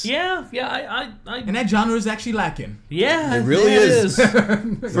fights. Yeah. Yeah. And that genre is actually lacking. Yeah. It really yeah, is.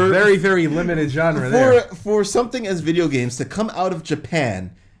 It's a very, very limited genre there. For something as video games to come out of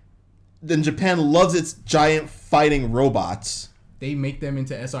Japan, then Japan loves its giant fighting robots. They make them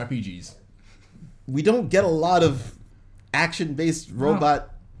into SRPGs. We don't get a lot of action-based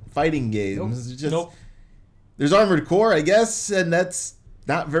robot fighting games. Nope. It's just, Nope. There's Armored Core, I guess, and that's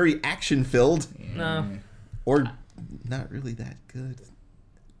not very action-filled. No. Or not really that good.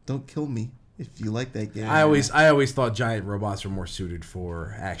 Don't kill me if you like that game. I always thought giant robots were more suited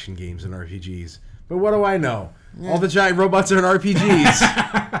for action games and RPGs. But what do I know? All the giant robots are in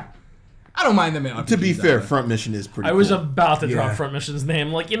RPGs. I don't mind them in RPGs. To be fair, either. Front Mission is pretty I was cool. about to drop Yeah. Front Mission's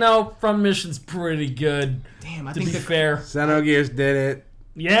name. Like, Front Mission's pretty good. Damn, I To think be the fair. Xenogears did it.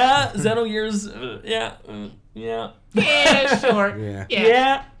 Yeah. Xenogears. Yeah. Yeah. Yeah, sure. Yeah.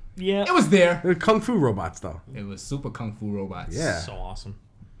 Yeah. Yeah. It was there. They're kung fu robots, though. It was super kung fu robots. Yeah. So awesome.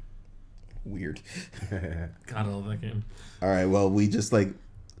 Weird. God, I love that game. All right, well, we just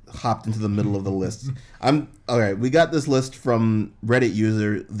hopped into the middle of the list. All right, we got this list from Reddit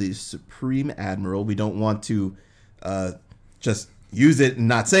user the Supreme Admiral. We don't want to just use it and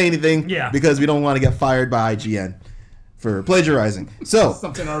not say anything because we don't want to get fired by IGN for plagiarizing. So,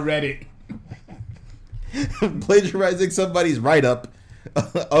 Something on Reddit. plagiarizing somebody's write-up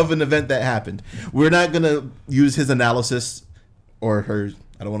of an event that happened. We're not going to use his analysis or her.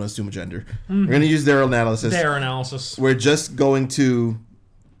 I don't want to assume a gender. We're going to use their analysis. Their analysis. We're just going to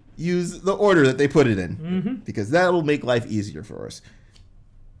use the order that they put it in because that'll make life easier for us.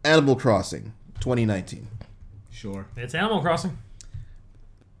 Animal Crossing 2019. Sure. It's Animal Crossing.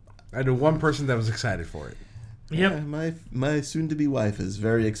 I knew one person that was excited for it. Yep. Yeah, my soon-to-be wife is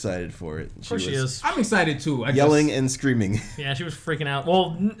very excited for it. Of course she is. I'm excited too. Yelling and screaming. Yeah, she was freaking out.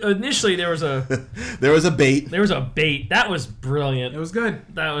 Well, initially there was a There was a bait. That was brilliant. It was good.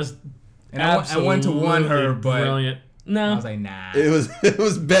 That was And I went to warn her, but brilliant. No, I was like, nah. It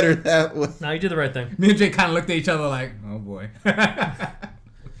was better that way. no, you did the right thing. Me and Jay kind of looked at each other like, oh boy.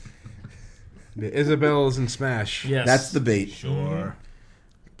 The Isabel's in Smash. Yes, That's the bait. Sure.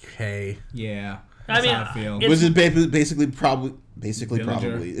 Okay. Yeah. I That's mean, how I feel. it's- Which is basically probably.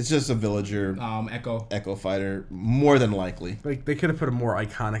 Villager. It's just a villager Echo. fighter, more than likely. Like, they could have put a more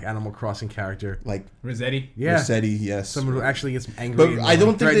iconic Animal Crossing character. Like Rossetti. Yeah. Rossetti, yes. Someone who actually gets angry. But and I don't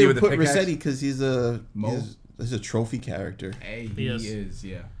think threaten they you would with a put pickaxe. Rossetti because he's a Mo. he's a trophy character. Hey, He he is. is.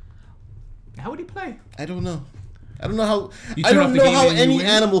 Yeah. How would he play? I don't know. I don't know how. You I turn don't off the know game how and you any win?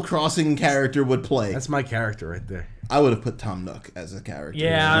 Animal Crossing character would play. That's my character right there. I would have put Tom Nook as a character.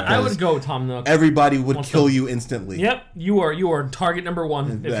 Yeah, I because would go Tom Nook. Everybody would Wants kill to- you instantly. Yep, you are target number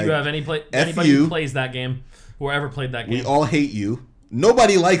one if Like, you have anybody you. who plays that game, or ever played that game. We all hate you.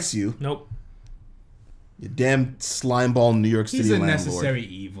 Nobody likes you. Nope. You damn slimeball New York City He's a landlord. necessary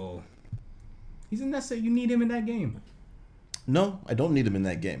evil. He's a necessary. You need him in that game. No, I don't need him in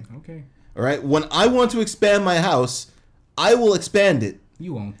that game. Okay. All right. When I want to expand my house, I will expand it.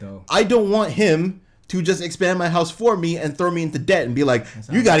 You won't though. I don't want him to just expand my house for me and throw me into debt and be like,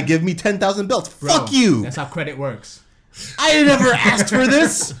 you got to give me 10,000 belts. Bro, Fuck you. That's how credit works. I never asked for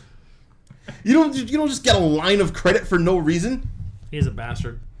this. You don't just get a line of credit for no reason. He's a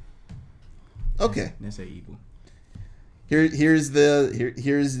bastard. Okay. Necessary evil. Here's the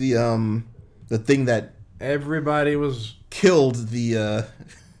thing that Everybody was. killed the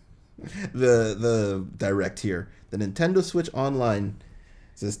direct here. The Nintendo Switch Online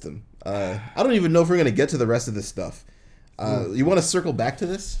system. I don't even know if we're gonna get to the rest of this stuff. You want to circle back to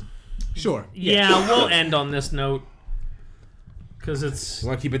this? Sure. Yeah, we'll end on this note because it's You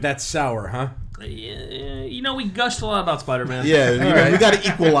want to keep it that sour, huh? You know, we gushed a lot about Spider-Man. Yeah, we got to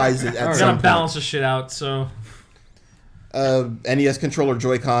equalize it. We gotta balance the shit out. So, NES controller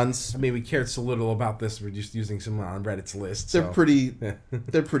Joy-Cons. I mean, we cared so little about this. We're just using someone on Reddit's list. They're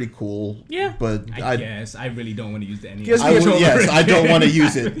pretty cool. Yeah, but I guess I really don't want to use the NES. Yes, I don't want to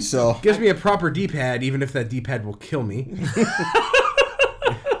use it. So gives me a proper D-pad, even if that D-pad will kill me.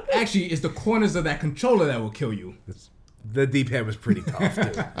 Actually, it's the corners of that controller that will kill you. The D-pad was pretty tough,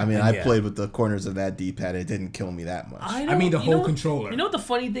 too. I mean, I played with the corners of that D-pad. It didn't kill me that much. I mean, the whole controller. You know what the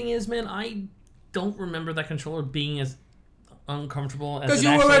funny thing is, man? I don't remember that controller being as uncomfortable as because it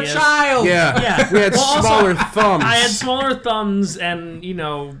you were a is. child. Yeah. We had smaller thumbs. I had smaller thumbs, and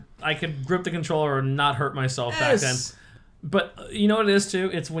I could grip the controller and not hurt myself back then. But you know what it is too?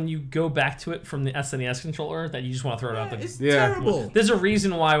 It's when you go back to it from the SNES controller that you just want to throw it out. It's terrible. There's a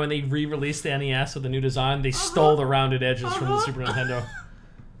reason why when they re-released the NES with the new design, they stole the rounded edges from the Super Nintendo.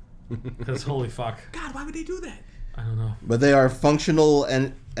 Because holy fuck. God, why would they do that? I don't know. But they are functional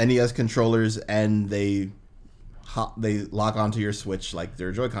and NES controllers, and they lock onto your Switch like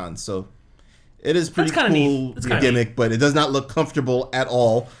they're Joy-Cons. So it is pretty cool gimmick, but it does not look comfortable at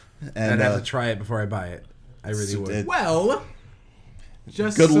all. And I'd have to try it before I buy it. I really would. Well,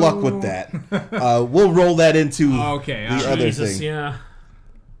 just good luck with that. We'll roll that into the other thing. Yeah.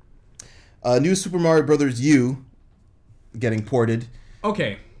 New Super Mario Brothers U getting ported.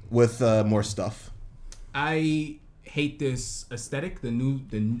 Okay. With more stuff. I hate this aesthetic, the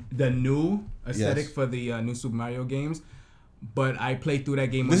new aesthetic for the new Super Mario games. But I played through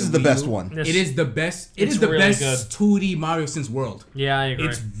that game. This is the best one. It is the best. It is the really best 2D Mario since World. Yeah, I agree.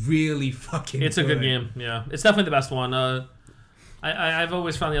 It's really fucking. It's a good game. Yeah, it's definitely the best one. I've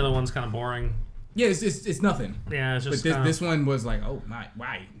always found the other ones kind of boring. Yeah, it's nothing. Yeah, it's just. But this one was like, oh my,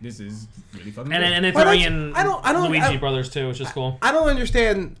 why? This is really fucking. And they're throwing in Luigi Brothers too, which is cool. I don't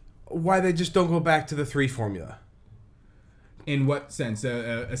understand why they just don't go back to the 3 formula. In what sense?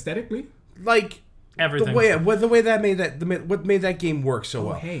 Aesthetically? Like. Everything. The way that what made that game work so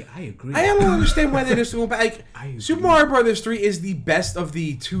well. Hey, I agree. I don't understand why they just go back. Super Mario Brothers 3 is the best of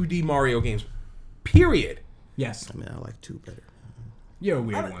the 2D Mario games. Period. Yes. I mean, I like 2 better. You're a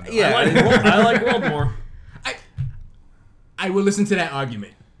weird one. Though. Yeah, I like World more. I will listen to that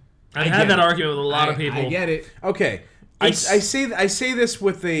argument. I had that argument with a lot of people. I get it. Okay. I say this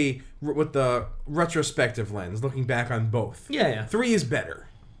with the retrospective lens, looking back on both. Yeah. 3 is better.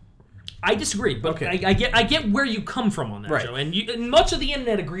 I disagree, but okay. I get where you come from on that, right. Joe, and much of the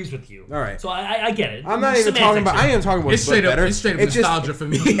internet agrees with you. All right, so I get it. I'm not even talking about. I ain't talking about. It's straight up nostalgia for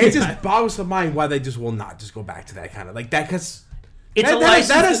me. It just boggles the mind why they just will not just go back to that kind of like that because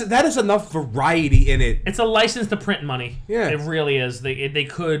that is enough variety in it. It's a license to print money. Yeah, it really is. They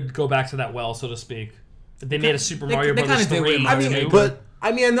could go back to that well, so to speak. They made a Super Mario Brothers 3. But.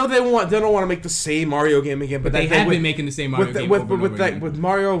 I mean, I know they don't want to make the same Mario game again, but they have been making the same Mario game with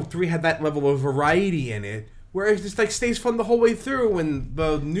Mario 3 had that level of variety in it, where it just like stays fun the whole way through. And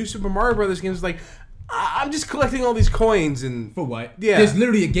the new Super Mario Brothers game is like, I'm just collecting all these coins and for what? Yeah, there's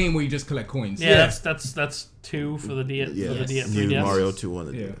literally a game where you just collect coins. Yeah, that's 2 for the DS. Yeah, for the DS. New Mario 2 on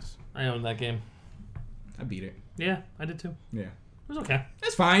the DS. I owned that game. I beat it. Yeah, I did too. Yeah, it was okay.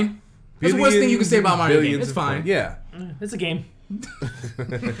 It's fine. That's the worst thing you can say about Mario game. It's fine. Yeah, it's a game.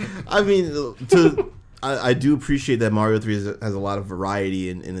 I mean, I do appreciate that Mario 3 has a lot of variety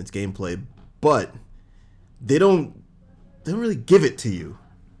in its gameplay, but they don't really give it to you.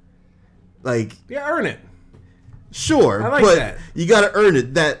 Like, earn it. Sure, I like but that. You got to earn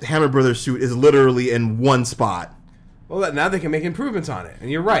it. That Hammer Brothers suit is literally in one spot. Well, now they can make improvements on it,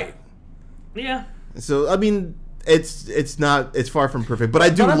 and you're right. Yeah. So I mean, it's far from perfect, but I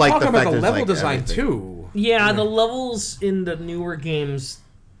do like the fact about the there's level like design everything. too. Yeah, the levels in the newer games,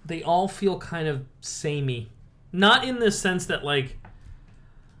 they all feel kind of samey. Not in the sense that like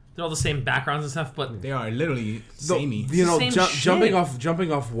they're all the same backgrounds and stuff, but they are literally samey. Jumping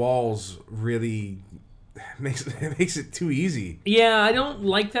off walls really makes it too easy. Yeah, I don't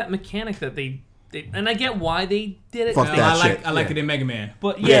like that mechanic that they and I get why they did it. Fuck that shit. I like it in Mega Man.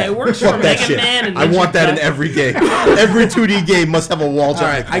 But yeah, it works for Mega Man. And I want that in every game. Every 2D game must have a wall jump. All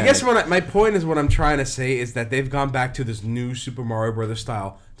right, I guess my point is what I'm trying to say is that they've gone back to this new Super Mario Brothers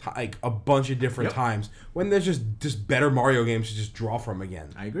style like a bunch of different times when there's just better Mario games to just draw from again.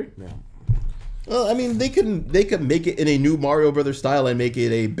 I agree. Yeah. Well, I mean, they could make it in a new Mario Brothers style and make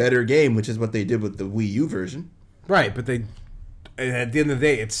it a better game, which is what they did with the Wii U version. Right, but at the end of the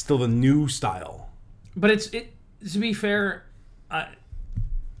day, it's still the new style. But to be fair,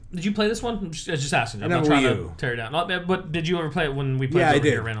 did you play this one? I'm just asking. I'm not trying to tear it down. But did you ever play it when we played it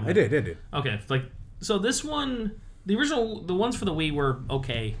here randomly? I did. Okay, so this one, the ones for the Wii were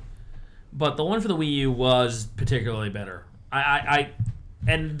okay, but the one for the Wii U was particularly better.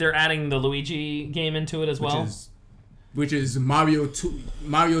 And they're adding the Luigi game into it as well. Which is Mario 2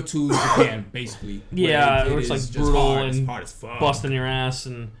 Japan, basically. Yeah, where it's like brutal and hard as fuck. busting your ass,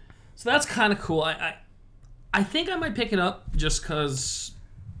 and so that's kind of cool. I think I might pick it up just because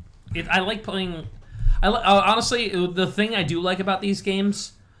I like playing. Honestly, the thing I do like about these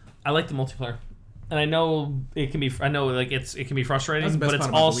games, I like the multiplayer, and I know it can be. I know like it can be frustrating, but it's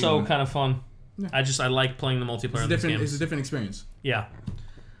also kind of fun. Yeah. I like playing the multiplayer. It's a different experience. Yeah.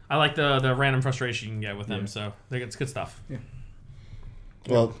 I like the random frustration you can get with them, so it's good stuff. Yeah.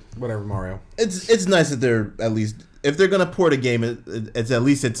 Well, whatever, Mario. It's nice that they're at least, if they're gonna port a game, it's at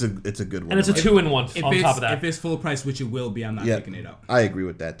least it's a good one. And it's a 2-in-1 on top of that. If it's full price, which it will be, I'm not picking it up. I agree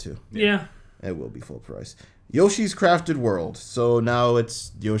with that too. Yeah. It will be full price. Yoshi's Crafted World. So now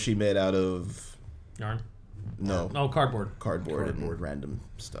it's Yoshi made out of yarn. No. Oh, cardboard. Cardboard and random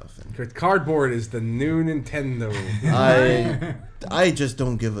stuff. And cardboard is the new Nintendo. I just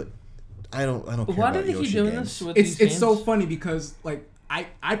don't give a. I don't care Why about do they Yoshi keep doing games. this with these games? It's so funny because like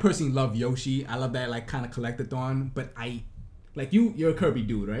I personally love Yoshi. I love that like kind of collectathon. But you're a Kirby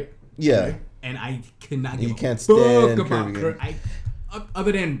dude, right? Yeah. Right? And I cannot give you a can't fuck stand about Kirby.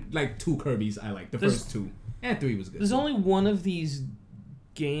 Other than like 2 Kirbys, I like the first 2 and 3 was good. There's only one of these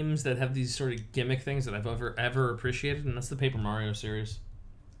games that have these sort of gimmick things that I've ever appreciated, and that's the Paper Mario series.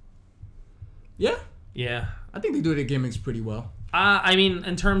 Yeah. Yeah. I think they do their gimmicks pretty well. I mean,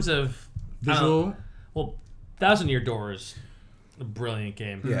 in terms of visual. Well, Thousand Year Door is a brilliant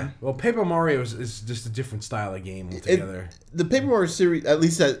game. Yeah. Well, Paper Mario is just a different style of game altogether. The Paper Mario series, at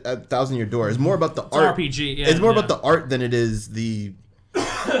least at Thousand Year Door, is more about the art. RPG. Yeah, it's more about the art than it is the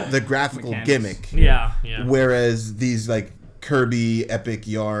graphical gimmick. Yeah. Whereas these like Kirby, Epic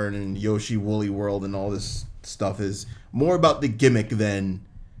Yarn, and Yoshi Woolly World and all this stuff is more about the gimmick than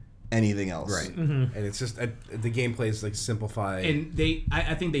anything else. Right. Mm-hmm. And it's just the gameplay is like simplified. And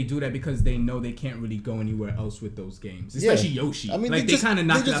I think they do that because they know they can't really go anywhere else with those games, especially Yoshi. I mean, like they kind of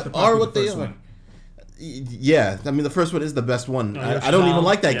knocked it out the park with the first one. Yeah, I mean the first one is the best one. I don't even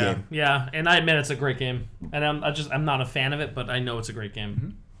like that game. Yeah, and I admit it's a great game, and I'm not a fan of it, but I know it's a great game.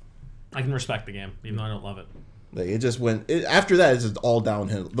 Mm-hmm. I can respect the game, even though I don't love it. Like it just went after that. It's just all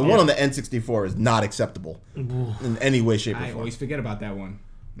downhill. The one on the N64 is not acceptable in any way, shape, or form. I always forget about that one.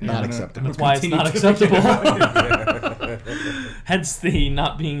 Not acceptable. That's why it's not acceptable. Hence the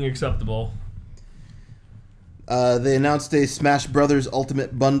not being acceptable. They announced a Smash Brothers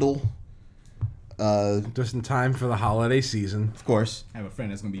Ultimate Bundle. Just in time for the holiday season. Of course. I have a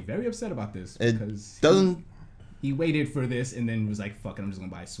friend that's going to be very upset about this. Because He waited for this and then was like, fuck it, I'm just going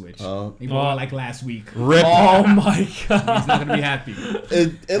to buy a Switch. He bought it like last week. Rip. Oh my god. He's not going to be happy.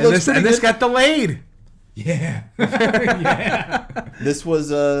 It looks pretty good. This got delayed. Yeah. Yeah. This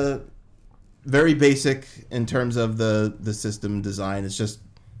was very basic in terms of the system design. It's just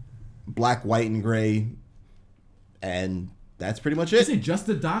black, white, and gray. And that's pretty much it. Is it just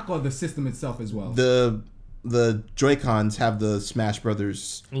the dock or the system itself as well? The Joy-Cons have the Smash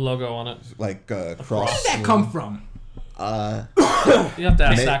Brothers logo on it. Like cross. Where did that come from? You have to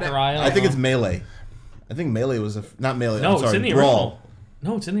ask Sakurai. I think it's Melee. I think Melee was not Melee. No, I'm sorry, it's in the Brawl. original.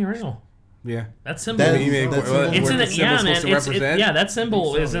 No, it's in the original. Yeah, that symbol. It's in it. Yeah, man. That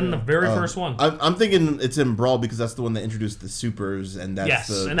symbol is in the very first one. I'm thinking it's in Brawl because that's the one that introduced the supers, and that's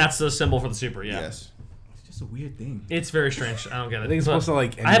and that's the symbol for the super. Yeah. Yes. It's just a weird thing. It's very strange. I don't get it. I think it's supposed to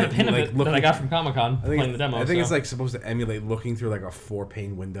like. I have a pin of it that I got from Comic-Con playing the demo. I think it's like supposed to emulate looking through like a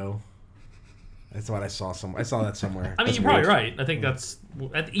 4-pane window. That's what I saw. I saw that somewhere. I mean, you're probably right. I think that's.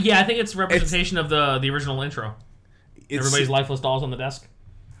 Yeah, I think it's a representation of the original intro. Everybody's lifeless dolls on the desk.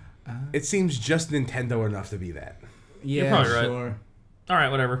 It seems just Nintendo enough to be that. Yeah, you're probably right. Sure. All right,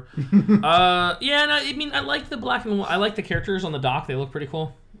 whatever. Yeah, no, I mean, I like the black and white. I like the characters on the dock. They look pretty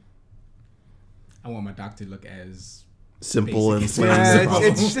cool. I want my dock to look as simple and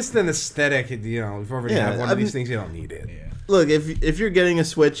it's just an aesthetic. You know, if you already have one of these things, you don't need it. Yeah. Look, if you're getting a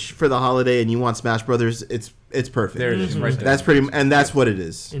Switch for the holiday and you want Smash Brothers, it's perfect. There it is, right there. That's pretty, and that's what it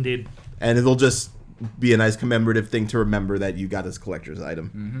is. Indeed. And it'll just be a nice commemorative thing to remember that you got this collector's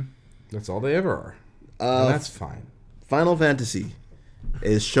item. Mm-hmm. That's all they ever are. And that's fine. Final Fantasy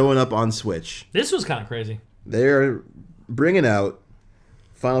is showing up on Switch. This was kind of crazy. They're bringing out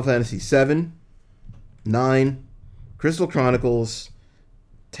Final Fantasy 7, 9, Crystal Chronicles,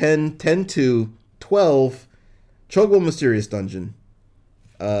 10, 10-2, 12, Chocobo Mysterious Dungeon,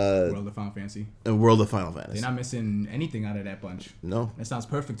 World of Final Fantasy. and World of Final Fantasy. They're not missing anything out of that bunch. No. That sounds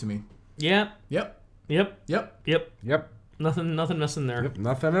perfect to me. Yeah. Yep. Nothing missing there. Yep.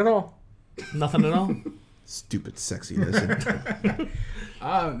 Nothing at all. Nothing at all. Stupid sexiness.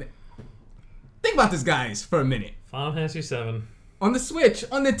 Think about this, guys, for a minute. Final Fantasy 7. On the Switch,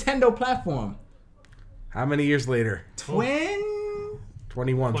 on Nintendo platform. How many years later? 21.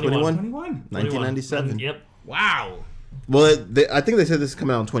 21. 1997. Yep. Wow. Well, I think they said this is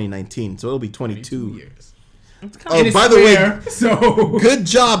coming out in 2019, so it'll be 22 years. Oh, by the way, so good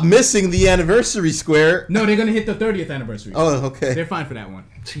job missing the anniversary square. no, they're gonna hit the 30th anniversary. Oh, okay. They're fine for that one.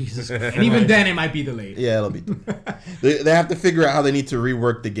 Jesus. And even then, it might be delayed. Yeah, it'll be. They have to figure out how they need to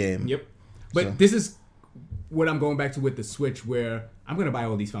rework the game. Yep. But So. this is what I'm going back to with the Switch, where I'm gonna buy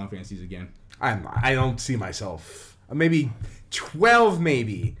all these Final Fantasies again. I don't see myself. Maybe 12,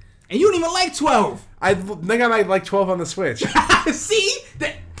 maybe. And you don't even like 12. I think I might like 12 on the Switch. See?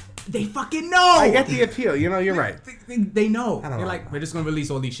 They fucking know. I get the appeal. You know, you're right. They know. I don't They're know. like, we're just gonna release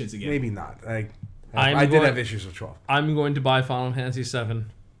all these shits again. Maybe not. I I'm did going- have issues with 12. I'm going to buy Final Fantasy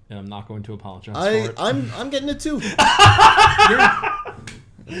 7, and I'm not going to apologize for it. I'm getting it too.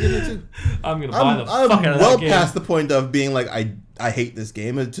 I'm going to buy the I'm fuck out of well that game. past the point of being like I hate this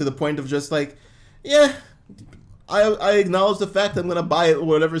game, and to the point of just like, yeah, I acknowledge the fact I'm gonna buy it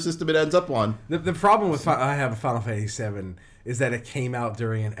whatever system it ends up on. The problem with I have a Final Fantasy 7 is that it came out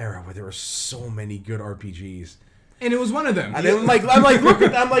during an era where there were so many good RPGs. And it was one of them. And I'm like, look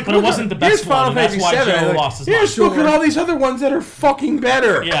at, But it look wasn't the here's best one, and that's why Joe Like, lost his here's mind. look at all these other ones that are fucking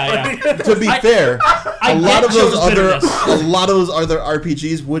better. Yeah, yeah. To be fair, I a lot get of those Joe's other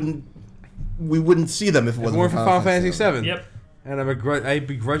RPGs we wouldn't see them if it wasn't More for for Final Fantasy 7. Yep. And I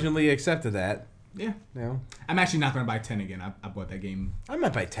begrudgingly accepted that. Yeah. You know, I'm actually not gonna buy 10 again. I bought that game. I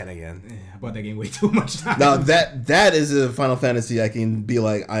might buy 10 again. I bought that game way too much time. Now that is a Final Fantasy I can be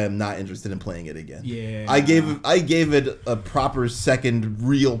like I am not interested in playing it again. Yeah. I gave it a proper second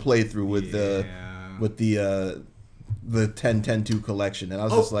real playthrough with the 10-10-2 collection, and I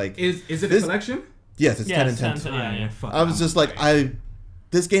was just like, is it a this- collection? yes, it's 10 and 10. 10, yeah. Fuck, I was just like,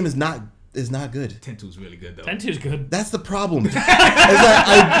 this game is not good. 10-2 is really good though. 10-2 is good. That's the problem. Is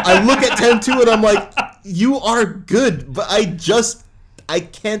that I look at 10-2 and I'm like, you are good, but I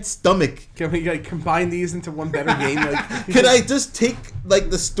can't stomach. Can we combine these into one better game? Like, Can I just take like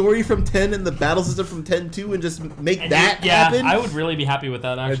the story from 10 and the battle system from 10-2 and just make that happen? I would really be happy with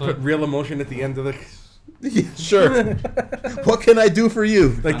that, I actually. put real emotion at the end of the. Yeah, sure. What can I do for you?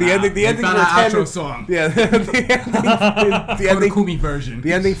 Like the ending. The ending found for our 10. outro song. Yeah, the The ending. Kumi version.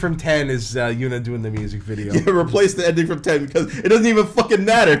 The ending from 10 is Yuna doing the music video. Yeah, replace the ending from 10 because it doesn't even fucking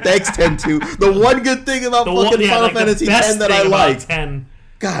matter. Thanks, 10-2. The one good thing about fucking Final Fantasy 10 that I like. 10.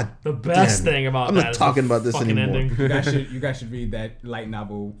 God, The best damn. thing about I'm that not is talking the about this fucking anymore. ending. You guys should read that light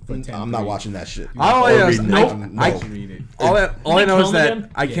novel for 10. I'm not watching that shit. All I Or know is- reading nope, it. I No. should read it. All I know kill is him that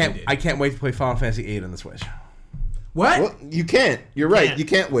again? I Yeah, can't he did. I can't wait to play Final Fantasy 8 on the Switch. What? Well, you can't. You're right. Can't. You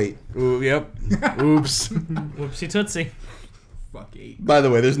can't wait. Ooh, yep. Oops. Whoopsie tootsie. Fuck 8. By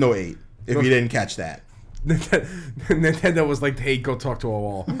the way, there's no 8. If you didn't catch that. Nintendo was like, "Hey, go talk to a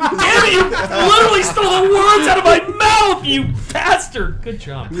wall." Damn it, you literally stole the words out of my mouth, you bastard. Good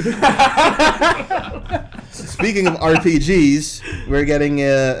job. Speaking of RPGs, we're getting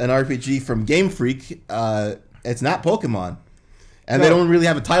an RPG from Game Freak. It's not Pokemon. And they No. don't really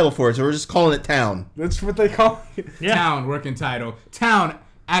have a title for it, so we're just calling it Town. That's what they call it. Yeah. Town working title. Town.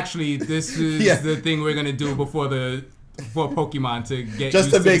 Actually, this is Yeah. the thing we're gonna do before Pokemon to get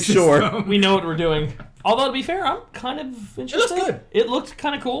Just used to make the sure. system. We know what we're doing. Although, to be fair, I'm kind of interested. good. It looked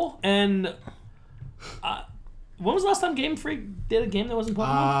kind of cool. And when was the last time Game Freak did a game that wasn't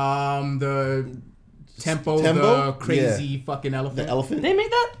Pokemon? The Tempo, Tempo? the crazy fucking elephant. The elephant? They made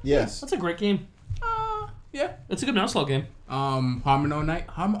that? Yes. That's a great game. Yeah. It's a good mouse game. Harmono Knight.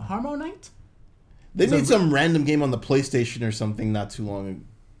 Harmo Knight? They made some random game on the PlayStation or something not too long,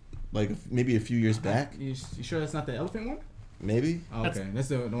 like maybe a few years back. You sure that's not the elephant one? Maybe. Oh, okay, that's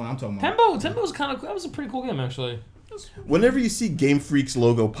the one I'm talking about. Tempo was kind of that was a pretty cool game actually. Whenever you see Game Freak's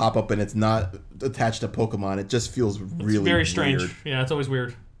logo pop up and it's not attached to Pokemon, it just feels really It's very strange. weird. Yeah, it's always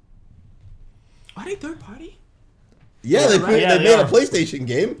weird. Are they third party? Yeah, Yeah, they, right. Yeah, they they made a are. PlayStation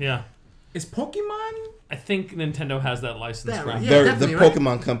game. Yeah. Is Pokemon? I think Nintendo has that license. That from- right. Yeah, They're the definitely, right?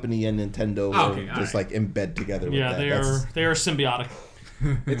 Pokemon company and Nintendo Oh, are okay, just alright. like embed together with Yeah, that. they are symbiotic.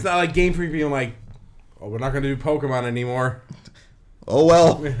 It's not like Game Freak being like, "Oh, we're not going to do Pokemon anymore." Oh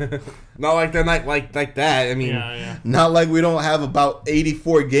well. Not like they're not like that. I mean, Yeah. Not like we don't have about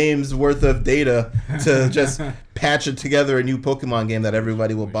 84 games worth of data to just patch it together a new Pokemon game that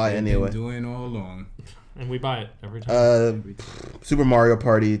everybody will buy They've anyway. been doing all along. And we buy it every time. Super Mario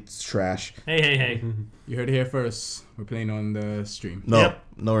Party, it's trash. Hey. You heard it here first. We're playing on the stream. No, Yep.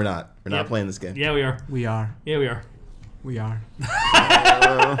 no, we're not. We're not Yep. playing this game. Yeah, we are. We are. Yeah, we are. We are. People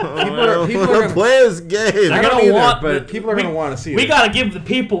are gonna play this game. They're gonna want, but people are gonna want to see. We gotta give the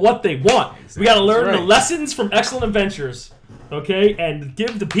people what they want. We gotta learn right. the lessons from Excellent Adventures, okay, and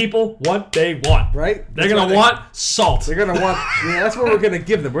give the people what they want. Right? They're gonna want salt. They're gonna want. Yeah, that's what we're gonna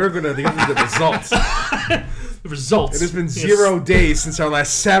give them. We're gonna give them the results. The results. It has been 0 days since our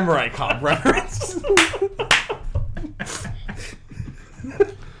last Samurai Cop reference.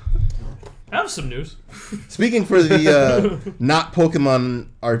 I have some news. Speaking for the not Pokemon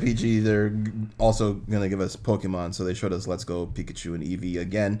RPG, they're also going to give us Pokemon. So they showed us Let's Go Pikachu and Eevee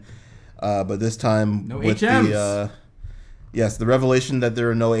again. But this time No with HMs. Yes, the revelation that there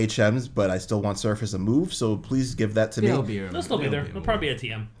are no HMs, but I still want Surface a move. So please give that to They'll me. be here. They'll still be there. They'll probably be a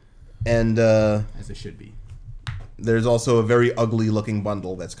TM. And As it should be. there's also a very ugly looking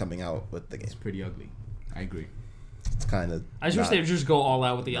bundle that's coming out with the game. It's pretty ugly. I agree. It's kind of. I just wish they would just go all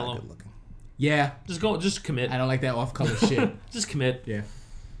out with the yellow. Good looking. Yeah. Just commit. I don't like that off-color shit. Just commit. Yeah.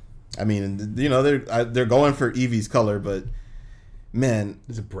 I mean, you know, they're going for Eevee's color, but man,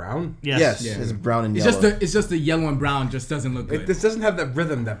 Is it brown? yes, Yeah. it's brown and It's yellow. just the yellow and brown just doesn't look good. This doesn't have that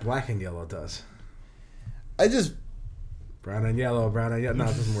rhythm that black and yellow does. I just Brown and yellow, brown and yellow. No,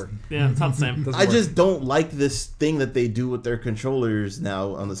 it doesn't work. Yeah, it's not the same. Doesn't I work. just don't like this thing that they do with their controllers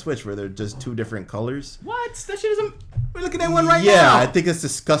now on the Switch, where they're just two different colors. What? That shit isn't. We're looking at one right Yeah, now. I think it's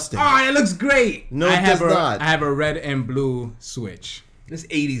disgusting. Oh, it looks great. No, I it have does not. I have a red and blue Switch. This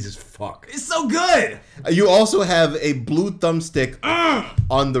 80s is fuck. It's so good. You also have a blue thumbstick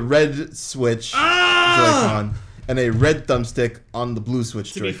on the red Switch Joy-Con, and a red thumbstick on the blue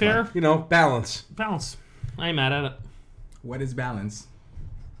Switch To Joy-Con. be fair, You know, balance. balance. I ain't mad at it. What is balance?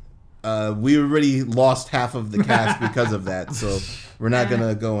 We already lost half of the cast because of that, so we're not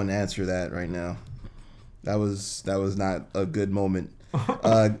gonna go and answer that right now. That was not a good moment.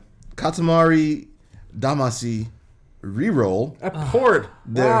 Katamari Damacy Reroll A port.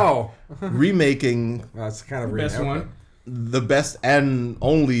 Wow. remaking That's kind of Best really, one. the best and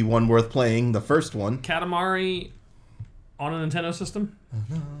only one worth playing, the first one. Katamari on a Nintendo system?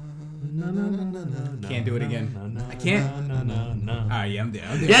 Can't do it again. I can't. Alright, yeah, I'm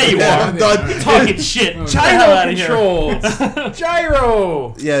there. Yeah, you Yeah, are. I'm done. You're talking shit. Get the hell Gyro outta here. controls.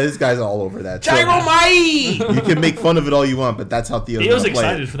 Gyro. Yeah, this guy's all over that. So Gyro Mai. you can make fun of it all you want, but that's how Theo's He was gonna play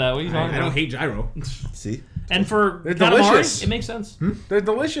excited it. for that. What are you talking I don't about? hate gyro. See? And for They're Katamari, delicious. it makes sense. They're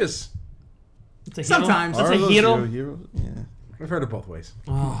delicious. It's a Sometimes. Hero. Are It's a those hero. hero? Yeah. I've heard it both ways.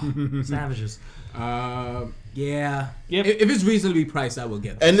 Oh, savages. Yeah. Yep. If it's reasonably priced, I will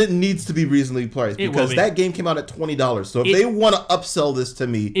get it. And it needs to be reasonably priced It will because be. that game came out at $20. So if It- they want to upsell this to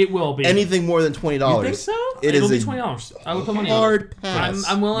me, It will be. anything more than $20, You think so? it It'll is be a $20. I would put money on it. hard pass.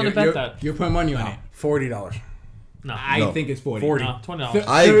 I'm willing to bet that. You're putting money on it. $40. No. I No. think it's 40. 40. No, $20.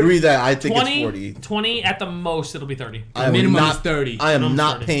 I agree that I think 20, it's 40. 20 at the most, it'll be 30. I am minimum not, is 30. I am Minimum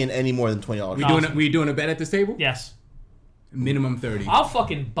not 30. paying any more than $20. No. We doing a bet at this table? Yes. Minimum 30. I'll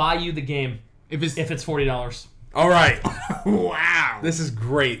fucking buy you the game If it's if it's $40. All right. wow. This is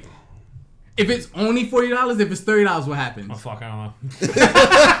great. If it's only $40, if it's $30, what happens? Oh, fuck, I don't know.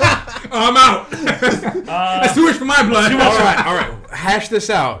 Oh, I'm out. That's too much for my blood. All right. Hash this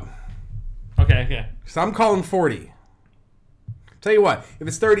out. Okay. So I'm calling 40. Tell you what, if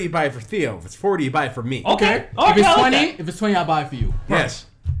it's 30, you buy it for Theo. If it's 40, you buy it for me. Okay. If Okay, it's I like 20, that. if it's 20, I'll buy it for you. Yes.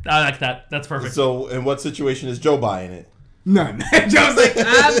 I like that. That's perfect. So in what situation is Joe buying it? None. Joe's like,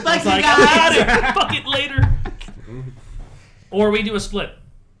 ah, fuck It's you like, guys. I got it. Fuck it later. Or we do a split.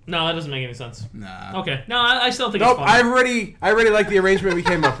 No, that doesn't make any sense. Nah. Okay. No, I still think Nope. it's fun. I already like the arrangement we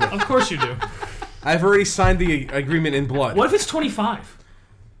came up with. Of course you do. I've already signed the agreement in blood. What if it's 25?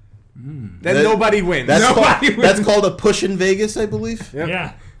 Then That- nobody wins. Nobody wins. That's called a push in Vegas, I believe. Yep.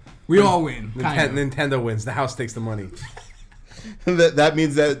 Yeah. We all win. Kind of. Nintendo wins. The house takes the money. that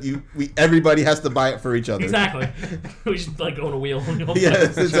means that everybody has to buy it for each other. Exactly. We should like go on a wheel.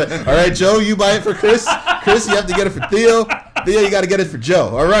 Yes. All right, Joe, you buy it for Chris. Chris, you have to get it for Theo. Theo, you got to get it for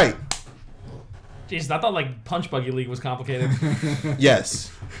Joe. All right. Jeez, I thought like Punch Buggy League was complicated.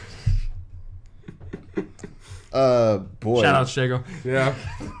 Yes. Boy. Shout out Shago. Yeah.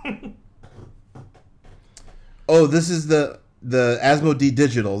 Oh, this is the Asmodee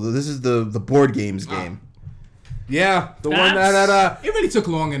Digital. This is the board games game. Yeah. The one That's- that It really took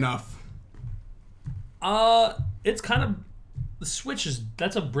long enough. It's kind of the Switch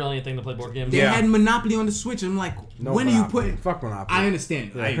that's a brilliant thing to play board games. They Yeah. had Monopoly on the Switch. I'm like, no when are you Monopoly. putting? Fuck Monopoly. I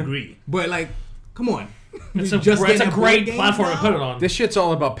understand. I agree. But like, come on. It's We a just getting great board games platform to now? put it on. This shit's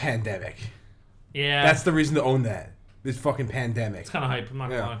all about pandemic. Yeah, That's the reason to own that. This fucking pandemic. it's kind of hype. I'm not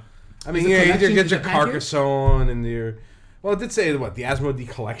gonna Yeah. lie. I mean, Is it yeah, you collection? get Is your it package? Carcassonne and your. Well, it did say what the Asmodee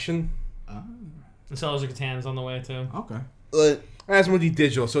collection. And Sellers of Catan's on the way too. Okay. That's going to be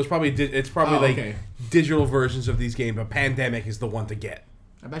digital, so it's probably okay. digital versions of these games. But Pandemic is the one to get.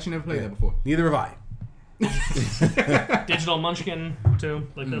 I bet you never played that before. Neither have I. Digital Munchkin too.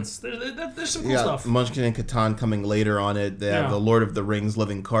 Like there's some cool Yeah, stuff. Munchkin and Catan coming later on it. They have the Lord of the Rings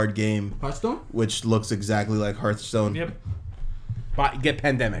living card game, Hearthstone, which looks exactly like Hearthstone. Yep. Get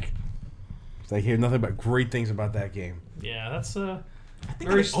Pandemic. I hear nothing but great things about that game. Yeah, that's I think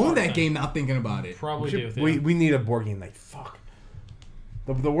very I smart own that thing. game now thinking about it. Probably do. We need a board game night. Fuck.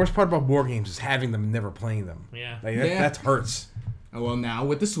 The worst part about board games is having them and never playing them. Yeah. Like, that hurts. Oh, well, now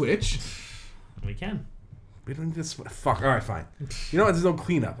with the Switch. We can. We don't need this. Fuck. All right, fine. You know what? There's no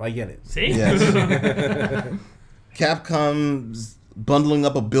cleanup. I get it. See? Yes. Capcom's bundling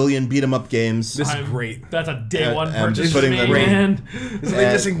up 1 billion beat 'em up games. This is great. That's a day one I'm purchase just for putting me, them in. man. It's like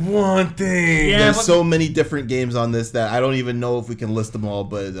missing one thing. Yeah. There's but- so many different games on this that I don't even know if we can list them all.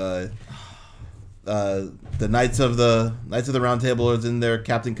 But the Knights of the Round Table is in there.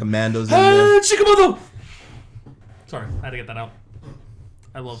 Captain Commando's in there. Chikamoto! Sorry, I had to get that out.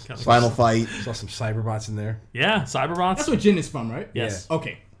 I love Captain Final Fight. Saw some Cyberbots in there. Yeah, Cyberbots. That's what Jin is from, right? Yes.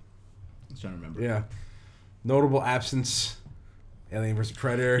 Okay. I was trying to remember. Yeah. Notable absence. Alien vs.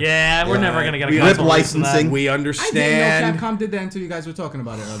 Predator. Yeah, we're never gonna get a We console rip release in that. licensing. We I understand. didn't know Capcom did that until you guys were talking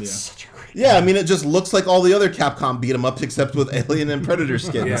about it earlier. Yeah, I mean it just looks like all the other Capcom beat 'em ups except with Alien and Predator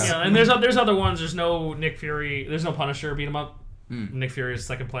skins. Yeah. Yeah, and there's other ones. There's no Nick Fury. There's no Punisher beat him up. Nick Fury is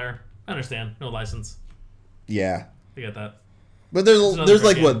second player. I understand. No license. Yeah. I get that. But another there's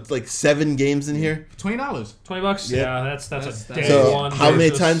great like game. like 7 games in here. $20. $20. Yeah. Yeah, that's a day So one. how many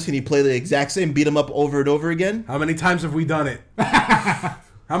basis. times can you play the exact same beat 'em up over and over again? How many times have we done it?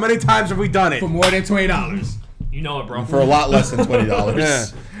 How many times have we done it? For more than $20. You know it, bro. For a lot less than $20. Yeah,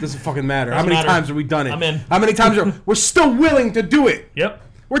 doesn't fucking matter. How Doesn't many matter. times have we done it? I'm in. How many times we're still willing to do it? Yep.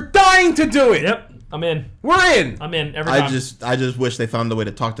 We're dying to do it. Yep. I'm in. We're in. I'm in every time. I just wish they found a way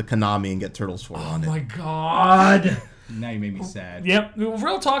to talk to Konami and get Turtles 4 Oh on it. my god. Now you made me sad. Yep.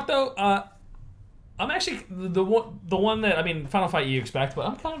 Real talk though. I'm actually the one that Final Fight you expect, but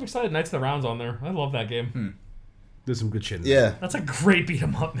I'm kind of excited. Knights of the Round's on there. I love that game. There's some good shit in there. Yeah. That's a great beat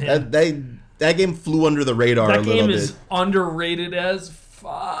 'em up, man. That game flew under the radar a That little game bit. is underrated as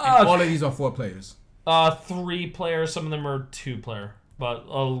fuck. All of these are 4 players. 3 players. Some of them are 2 player, but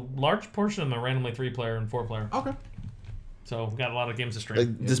a large portion of them are randomly 3 player and 4 player. Okay. So we've got a lot of games to stream.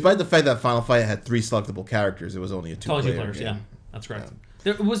 Like, despite the fact that Final Fight had 3 selectable characters, it was only a 2 Only player 2 players. game. Yeah, that's correct.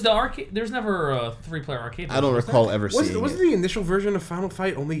 There was the arcade. There's never a 3-player arcade. I don't version, was recall there? ever seeing Wasn't it. the initial version of Final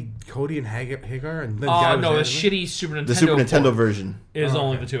Fight only Cody and Hagar? And then No, the shitty Super Nintendo. The Super Nintendo port version. is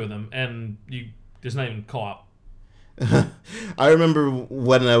only the 2 of them, and there's not even co-op. I remember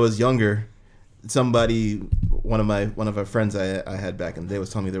when I was younger, one of our friends I had back in the day was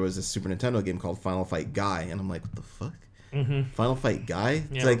telling me there was this Super Nintendo game called Final Fight Guy, and I'm like, what the fuck? Mm-hmm. Final Fight Guy? Yeah,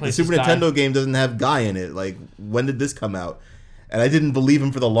 It's like the replaces Super Guy. Nintendo game doesn't have Guy in it. Like, when did this come out? And I didn't believe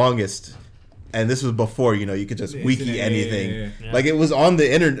him for the longest. And this was before, you could just wiki internet, anything. yeah. Like, it was on the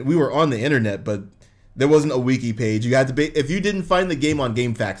internet. We were on the internet, but there wasn't a wiki page. You had to be, if you didn't find the game on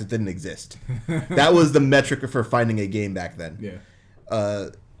GameFAQs, it didn't exist. That was the metric for finding a game back then. Yeah.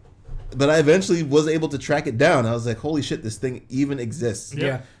 But I eventually was able to track it down. I was like, holy shit, this thing even exists. Yep.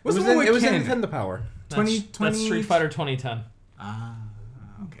 Yeah. What's it the one with was in Ken? Nintendo Power. That's Street Fighter 2010.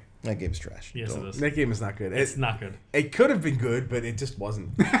 Okay. That game's trash. Yes, Don't- it is. That game is not good. It's not good. It could have been good, but it just wasn't.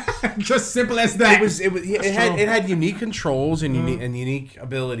 Just simple as that. It had unique controls and unique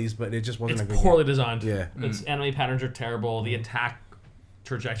abilities, but it just wasn't It's a good poorly designed. Yeah. Its enemy patterns are terrible. The attack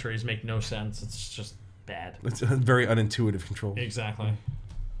trajectories make no sense. It's just bad. game. It's a very unintuitive control. Exactly.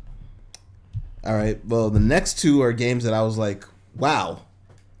 All right. Well, the next 2 are games that I was like, wow,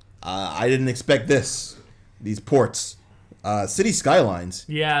 I didn't expect this. These ports. City Skylines,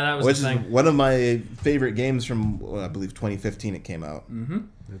 Yeah, that was which the is thing. one of my favorite games from, I believe, 2015 it came out.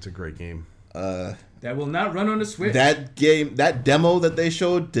 It's a great game. That will not run on the Switch. That demo that they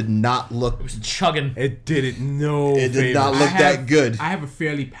showed did not look, It was chugging. It didn't no it did favors. not look that good. I have a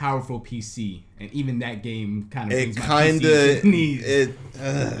fairly powerful PC, and even that game kind of It brings my kind PC to of, the knees.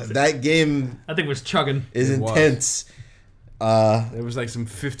 that game I think it was chugging. is It was. intense. There was like some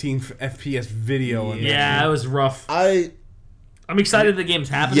 15 FPS video. in there. Yeah, it was rough. I'm excited the game's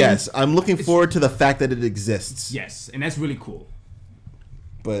happening. Yes, I'm looking forward to the fact that it exists. Yes, and that's really cool.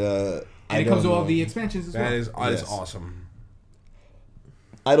 But And it comes with all the expansions as well. That is Yes. awesome.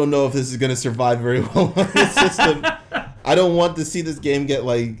 I don't know if this is going to survive very well on the system. I don't want to see this game get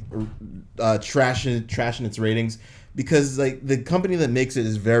trash in its ratings because the company that makes it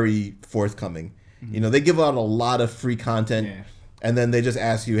is very forthcoming. They give out a lot of free content. Yeah. and then they just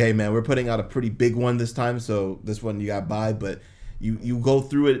ask you, hey man, we're putting out a pretty big one this time, so this one you got to buy, but you go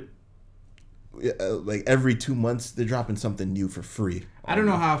through it like every 2 months they're dropping something new for free. I don't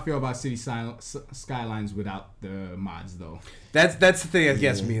know how I feel about City Skylines without the mods though. That's the thing that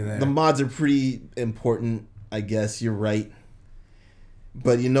gets me there. The mods are pretty important, I guess. You're right.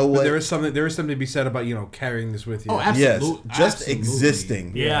 But you know what? But there is something to be said about, carrying this with you. Oh, absolutely. Yes, just Absolutely.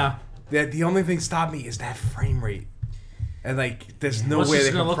 existing. Yeah. The only thing stopped me is that frame rate. And there's no What's way this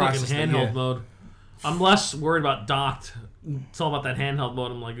they gonna can look like in process handheld mode? I'm less worried about docked. It's all about that handheld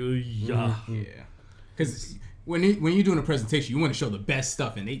mode. I'm like, ooh, yeah. Yeah, because when you're doing a presentation, you want to show the best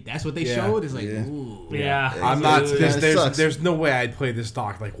stuff, and that's what they showed. It's like, Yeah. ooh. Yeah. I'm not. Sucks. There's no way I'd play this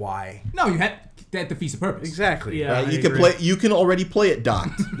dock. Like, why? No, that defeats the purpose. Exactly. Yeah. I You can agree. play. You can already play it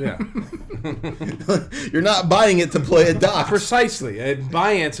docked. Yeah. You're not buying it to play it docked. Precisely. And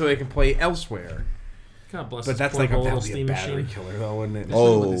buying it so I can play elsewhere. God bless. But this that's poor that little would be a Steam battery machine. killer, though, wouldn't it?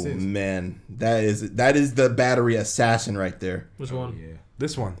 Oh what this is. man, that is the battery assassin right there. Which one? Yeah.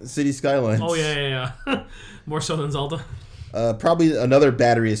 This one. City Skylines. Oh yeah. More so than Zelda. Probably another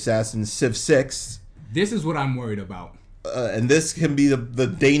battery assassin, Civ 6. This is what I'm worried about. And this can be the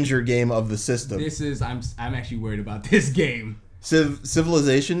danger game of the system. I'm actually worried about this game.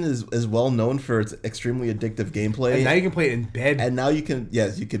 Civilization is well known for its extremely addictive gameplay. And now you can play it in bed. And now you can be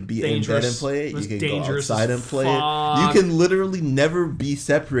in bed and play it. That's You can go dangerous outside as and play it. fuck. You can literally never be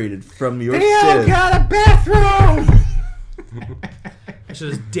separated from your Damn, Civ. got a bathroom! That shit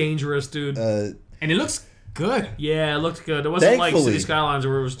is dangerous, dude. And it looks good. Yeah, it looked good. It wasn't like Thankfully. City Skylines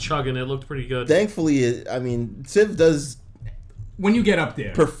where it was chugging. It looked pretty good. Thankfully, Civ does When you get up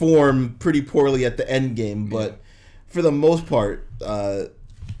there. perform pretty poorly at the end game, but for the most part, it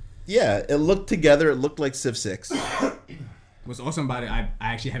looked together. It looked like Civ 6. What's awesome about it, I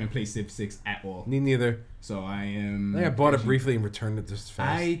actually haven't played Civ 6 at all. Me neither. So I am... I think I bought it briefly and returned it just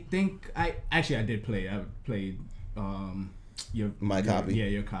fast. I think I did play. I played your copy. Yeah,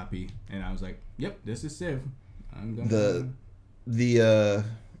 your copy, and I was like, "Yep, this is Civ." I'm gonna The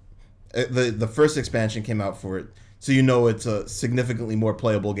first expansion came out for it, so it's a significantly more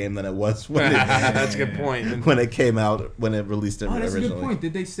playable game than it was when That's a good point. when it came out, when it released it Oh, that's originally. a good point.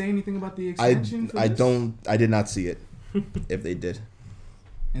 Did they say anything about the expansion? for this? I did not see it. If they did,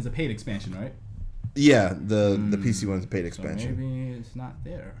 It's a paid expansion, right? yeah, the PC one's a paid expansion. So maybe it's not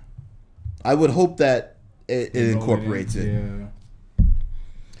there. I would hope that it incorporates it. Yeah.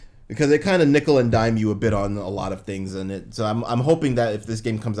 Because they kind of nickel and dime you a bit on a lot of things, so I'm hoping that if this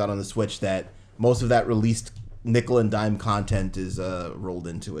game comes out on the Switch, that most of that released nickel and dime content is rolled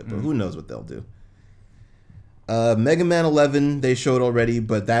into it. But who knows what they'll do? Mega Man 11 they showed already,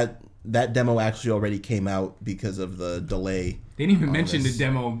 but that demo actually already came out because of the delay. They didn't even on mention this. the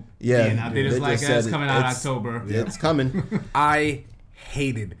demo. Yeah, being out. They just they like just said it's coming out it's- October. It's coming. I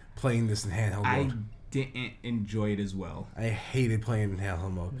hated playing this in handheld I mode. didn't enjoy it as well. I hated playing in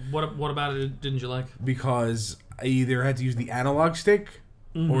handheld mode What about it didn't you like? because I either had to use the analog stick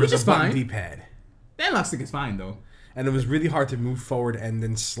or Which the is button fine. D-pad. The analog stick is fine though. And it was really hard to move forward and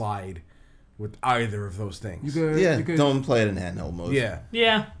then slide with either of those things. Yeah, don't play it in handheld mode. Yeah.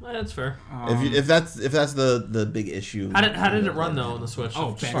 Yeah, that's fair. If that's the big issue. How did it run though on the Switch?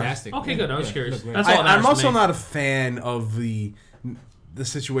 Oh, fantastic. Okay, good. I was curious. look, That's all that I'm matters to also me. not a fan of the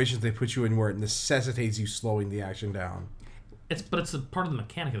situations they put you in where it necessitates you slowing the action down. But it's a part of the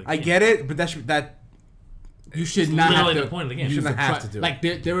mechanic of the I game. get it, but that You should It's not have literally to. the point of the game. use shouldn't the have tri- to do it.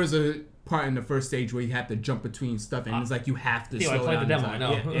 Like there was a part in the first stage where you have to jump between stuff, and it's like you have to. Yeah, I slow played the down demo, time.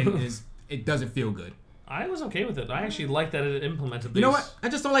 I know. Yeah, it doesn't feel good. I was okay with it. I actually like that it implemented these. You know what? I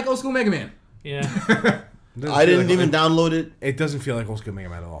just don't like old school Mega Man. Yeah. I didn't even download it. It doesn't feel like old school Mega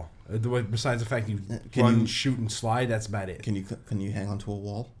Man at all. Besides the fact you Can run, you- shoot, and slide, that's about it. Can you hang onto a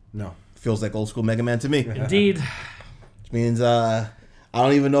wall? No. Feels like old school Mega Man to me. Indeed. Which means I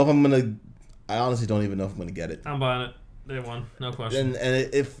don't even know if I'm gonna. I honestly don't even know if I'm gonna get it. I'm buying it. Day one. No question.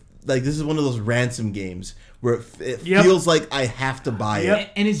 And if like this is one of those ransom games where it Yep. feels like I have to buy it.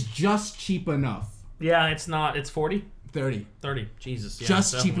 And it's just cheap enough. Yeah, it's not. It's 40? 30. 30. Jesus. Yeah,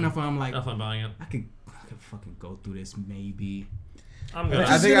 Just cheap definitely. enough where I'm like, Definitely buying it. I could fucking go through this maybe. I'm good.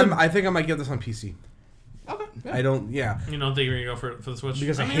 I think I might get this on PC. Okay. I don't. Yeah. You don't think you're going to go for the Switch?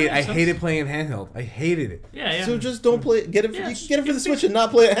 Because I mean, that makes sense. hated playing handheld. I hated it. Yeah, yeah. So just don't play. Get it. Yeah, You can get it for the Switch and not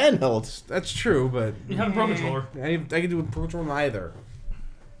play it handheld. That's true, but You have a Pro Controller. I can do a Pro Controller on either.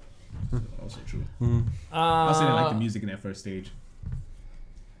 Also true. I also didn't like the music in that first stage.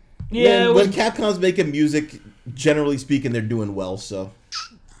 Yeah, Man, when Capcom's making music, generally speaking, they're doing well. So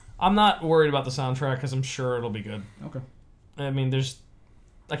I'm not worried about the soundtrack because I'm sure it'll be good. Okay. I mean,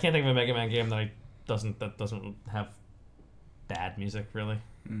 I can't think of a Mega Man game that doesn't have bad music, really.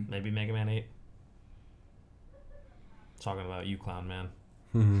 Maybe Mega Man 8. Talking about you, Clown Man.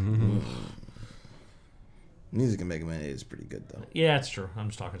 Music in Mega Man 8 is pretty good, though. Yeah, it's true. I'm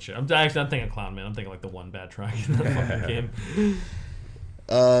just talking shit. I'm thinking Clown Man. I'm thinking like the one bad track in that fucking game.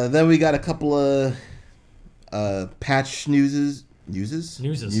 Then we got a couple of patch newses. Newses.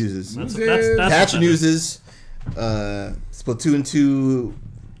 That's what patch that newses. Splatoon 2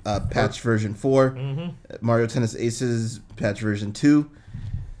 patch version 4. Mario Tennis Aces patch version 2.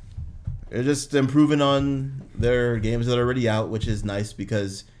 They're just improving on their games that are already out, which is nice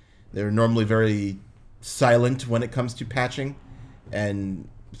because they're normally very silent when it comes to patching. And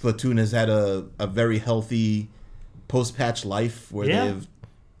Splatoon has had a very healthy post-patch life where they've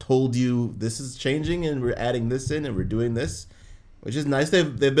told you this is changing and we're adding this in and we're doing this, which is nice.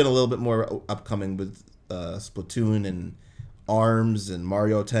 They've been a little bit more upcoming with Splatoon and ARMS and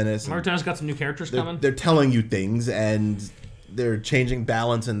Mario Tennis. Mario Tennis got some new characters coming. They're telling you things and they're changing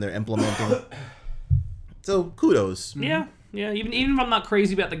balance and they're implementing. So kudos. Yeah. Even if I'm not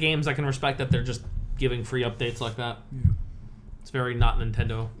crazy about the games, I can respect that they're just giving free updates like that. Yeah. It's very not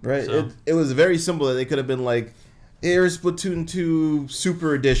Nintendo. Right. So. It was very simple. They could have been like, here's Splatoon 2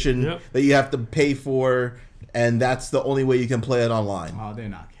 Super Edition that you have to pay for, and that's the only way you can play it online. Oh, they're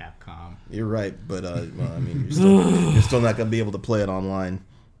not Capcom. You're right, but well, I mean, you're still not gonna be able to play it online.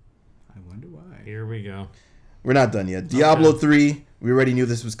 I wonder why. Here we go. We're not done yet. Diablo 3. We already knew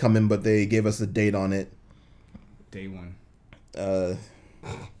this was coming, but they gave us a date on it. Day 1.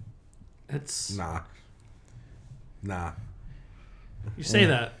 It's nah. You say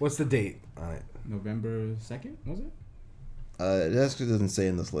that. What's the date on it? November 2nd, was it? It actually doesn't say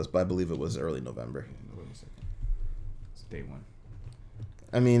in this list, but I believe it was early November. November 2nd. It's day 1.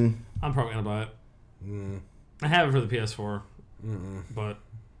 I mean, I'm probably gonna buy it. I have it for the PS4, but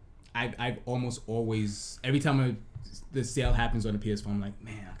I've almost always, every time the sale happens on the PS4, I'm like,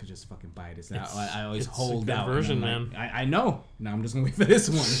 man, I could just fucking buy this. I always hold out. Version, man. man. I know. Now I'm just gonna wait for this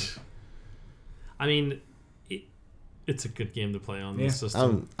one. I mean, it's a good game to play on this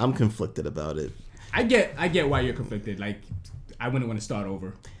system. I'm conflicted about it. I get why you're conflicted. Like, I wouldn't want to start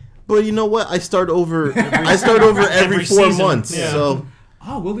over. But you know what? I start over every 4 season. months. Yeah. So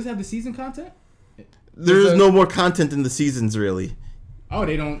will this have the season content? there's no more content in the seasons, really. Oh,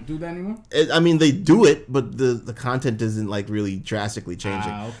 they don't do that anymore? I mean, they do it, but the content isn't like really drastically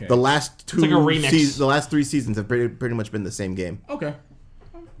changing. Okay. The last It's like a remix. the last 3 seasons have pretty much been the same game. Okay.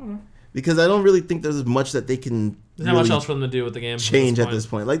 Because I don't really think there's much that they can There's not much else for them to do with the game. change at this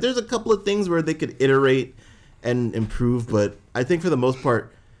point. Like, there's a couple of things where they could iterate and improve, but I think for the most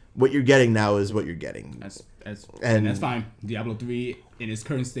part, what you're getting now is what you're getting. And that's fine. Diablo 3 in its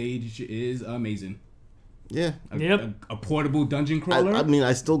current stage is amazing. Yeah. A portable dungeon crawler. I mean,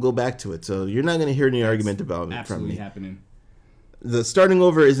 I still go back to it, so you're not going to hear any argument about it from me. Absolutely happening. The starting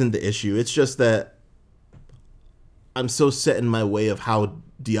over isn't the issue. It's just that I'm so set in my way of how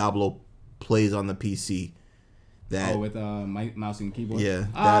Diablo plays on the PC that with mouse and keyboard.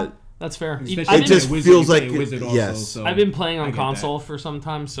 Yeah, that's fair. it just feels like yes. So I've been playing on console for some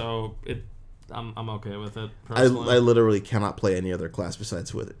time, so I'm okay with it. I literally cannot play any other class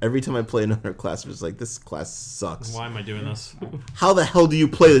besides with it. Every time I play another class, it's like, this class sucks. Why am I doing this? How the hell do you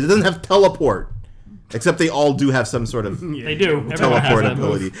play this? It doesn't have teleport. Except they all do have some sort of they do teleport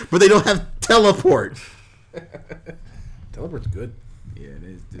ability, but they don't have teleport. Teleport's good. Yeah,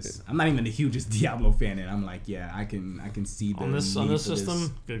 it is. I'm not even the hugest Diablo fan, and I'm like, yeah, I can see the on this system. This.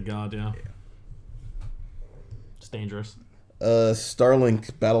 Good God, yeah. It's dangerous.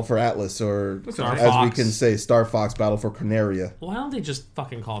 Starlink Battle for Atlas, or Star as Fox. we can say, Star Fox Battle for Canaria. Why don't they just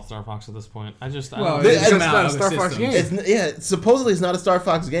fucking call it Star Fox at this point? It's not a Star Fox game. Supposedly it's not a Star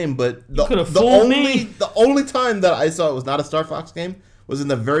Fox game, but the only time that I saw it was not a Star Fox game was in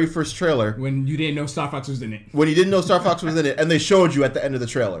the very first trailer. When you didn't know Star Fox was in it. When you didn't know Star Fox was in it, and they showed you at the end of the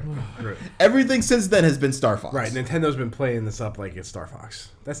trailer. Right. Everything since then has been Star Fox. Right, Nintendo's been playing this up like it's Star Fox.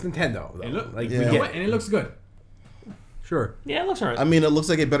 That's Nintendo, though. And it looks good. Sure. Yeah, it looks alright. I mean, it looks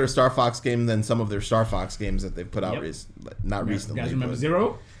like a better Star Fox game than some of their Star Fox games that they've put out recently. You guys remember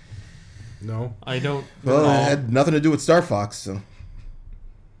Zero? No. I don't. Well, it had nothing to do with Star Fox, so.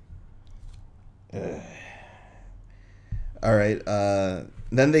 All right.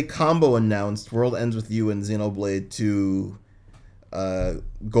 Then they combo announced World Ends With You and Xenoblade 2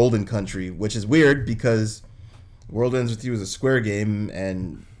 Golden Country, which is weird because World Ends With You is a Square game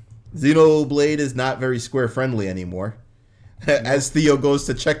and Xenoblade is not very Square friendly anymore. As Theo goes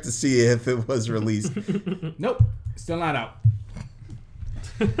to check to see if it was released. Nope. Still not out.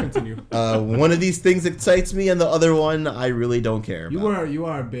 Continue. One of these things excites me, and the other one I really don't care about. You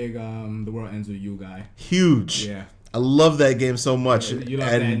are a big The World Ends With You guy. Huge. Yeah. I love that game so much, You love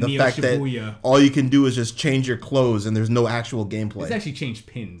and that the Neo fact Shibuya. that all you can do is just change your clothes, and there's no actual gameplay. It's actually changed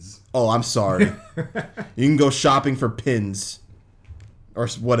pins. Oh, I'm sorry. You can go shopping for pins or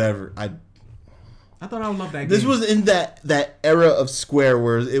whatever. I thought I would love that game. This was in that era of Square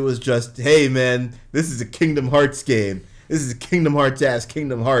where it was just, hey man, this is a Kingdom Hearts game. This is a Kingdom Hearts ass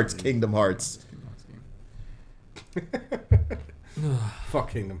Kingdom Hearts.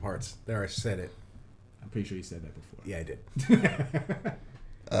 Fuck Kingdom Hearts. There, I said it. I'm pretty sure you said that before. Yeah, I did.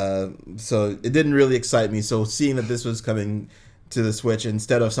 So it didn't really excite me. So seeing that this was coming to the Switch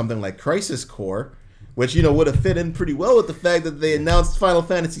instead of something like Crisis Core, which would have fit in pretty well with the fact that they announced Final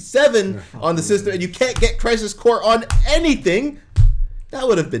Fantasy VII on the system, and you can't get Crisis Core on anything. That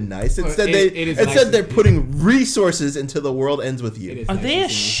would have been nice. Instead, they're putting resources into The World Ends With You. Are they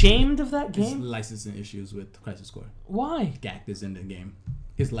ashamed of that There's game? licensing issues with Crisis Core. Why? Gact is in the game.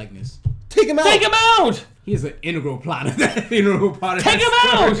 His likeness. Take him out. Take him out! He is an integral part of that. Integral part of Take him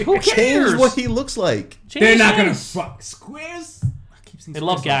that out! story. Who cares? Change what he looks like. Change They're his not gonna face. fuck Squares. I keep saying They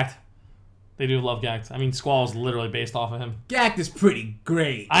love Squares. Gact. They do love Gact. I mean, Squall is literally based off of him. Gact is pretty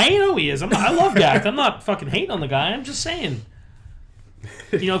great. I know he is. I love Gact. I'm not fucking hating on the guy. I'm just saying.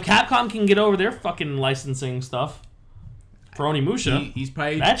 Capcom can get over their fucking licensing stuff for Onimusha. He's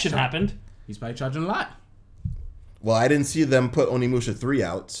probably That shit happened. He's probably charging a lot. Well, I didn't see them put Onimusha 3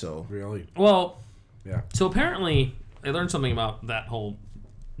 out, so... Really? Well, Yeah. so apparently I learned something about that whole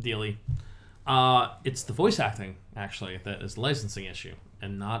dealie. It's the voice acting, actually, that is the licensing issue,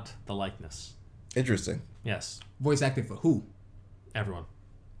 and not the likeness. Interesting. Yes, Voice acting for who? everyone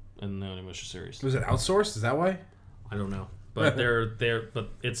in the Onimusha series. Was it outsourced? Is that why? I don't know, but but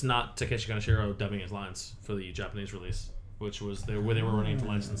it's not Takeshi Kaneshiro dubbing his lines for the Japanese release, which was where they were running into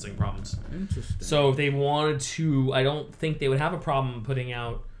licensing problems. Interesting. So if they wanted to, I don't think they would have a problem putting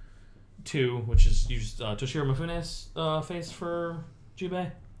out 2, which is used Toshiro Mifune's face for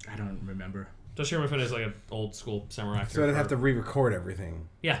Jubei. I don't remember. Toshiro Mifune is like an old school samurai actor. So they'd have to re-record everything.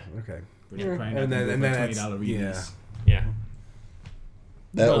 Yeah, Okay. And then $20 release. yeah.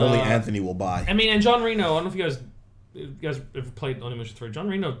 That But, only Anthony will buy. I mean, and John Reno. I don't know if you guys ever played Onimusha 3. John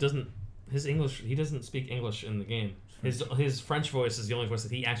Reno doesn't he doesn't speak English in the game. His French voice is the only voice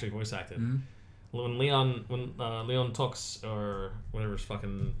that he actually voice acted. Mm-hmm. When Leon talks, or whatever his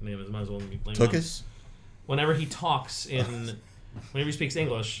fucking name is, might as well be Leon. Tookus? Whenever he talks whenever he speaks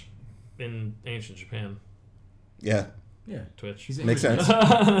English in ancient Japan, Yeah. Yeah. Twitch. He's Makes English.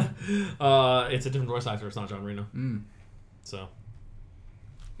 sense. It's a different voice actor. It's not John Reno. So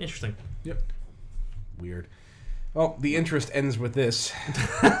interesting. Yep. Weird. Well, the interest ends with this.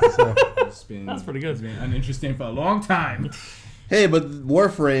 It's been, That's pretty good. It's been uninteresting for a long time. Hey, but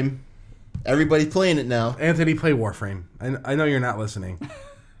Warframe, everybody's playing it now. Anthony, play Warframe. I know you're not listening.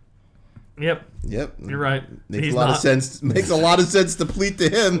 Yep, Yep. you're right. Makes He's a lot not. of sense. Makes a lot of sense to plead to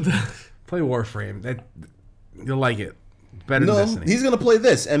him. Play Warframe. That you'll like it. Better No, than Destiny. he's gonna play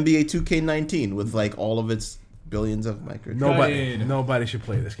this NBA 2K19 with like all of its billions of micro. Gutted. Nobody should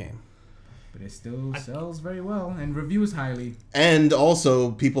play this game. But it still sells very well and reviews highly And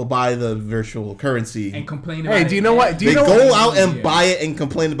also, people buy the virtual currency. and complain about Hey, it. do you know what? Do They you know? go out and Yeah. buy it and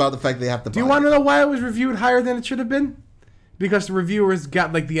complain about the fact they have to buy Do you it. want to know why it was reviewed higher than it should have been? Because the reviewers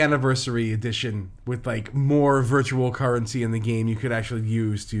got like the anniversary edition with like more virtual currency in the game you could actually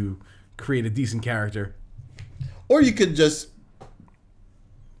use to create a decent character. Or you could just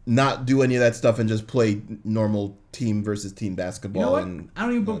not do any of that stuff and just play normal team versus team basketball. You know what? And I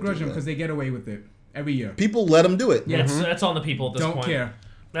don't even not begrudge do them that. because they get away with it every year. People let them do it. Yeah. That's on the people at this Don't point. care.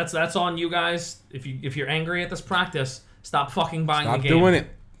 That's on you guys. If you're angry at this practice, stop fucking buying Stop the game. doing it.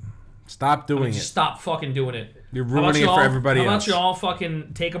 Stop doing Just it. stop fucking doing it. You're How about ruining it for y'all- everybody How else. about y'all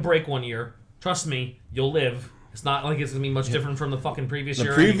fucking take a break one year? Trust me, you'll live. It's not like it's gonna be much different from the fucking previous The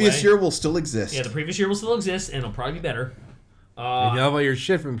year. previous anyway. year will still exist. Yeah, the previous year will still exist, and it'll probably be better. You know about your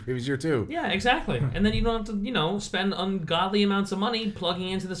shit from the previous year too. Yeah, exactly. And then you don't have to, spend ungodly amounts of money plugging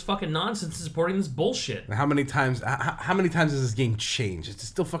into this fucking nonsense and supporting this bullshit. How many times? How many times has this game changed? It's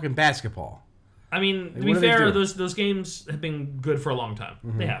still fucking basketball. I mean, to what be do they fair, do? those games have been good for a long time.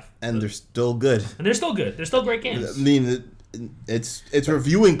 They have, And they're still good. and they're still good. They're still great I games. mean, it's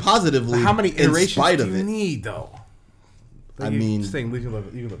reviewing positively. How many in iterations spite do of you it. need though? I mean- you can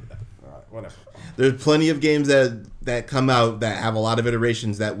live with that. All right, whatever. There's plenty of games that come out that have a lot of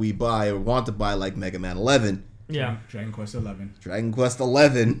iterations that we buy or want to buy, like Mega Man 11, Yeah. Dragon Quest 11. Dragon Quest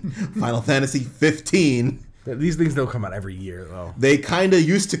 11, Final Fantasy 15. These things don't come out every year though. They kind of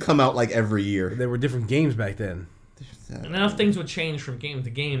used to come out like every year. There were different games back then. And enough things would change from game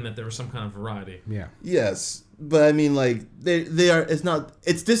to game that there was some kind of variety. Yeah. Yes, But I mean, like they are.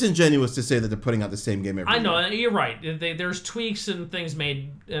 It's disingenuous to say that they're putting out the same game every year. I know, you're right. There's tweaks and things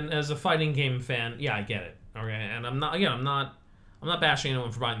made, and as a fighting game fan, yeah, I get it. Okay, and I'm not bashing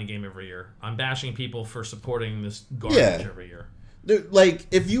anyone for buying the game every year. I'm bashing people for supporting this garbage every year. Like,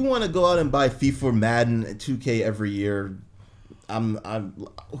 if you want to go out and buy FIFA, Madden, 2K every year, I'm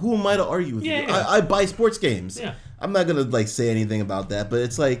who am I to argue with you? Yeah. I buy sports games. Yeah. I'm not gonna like say anything about that, but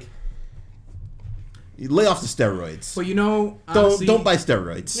it's like, you lay off the steroids. But honestly, Don't buy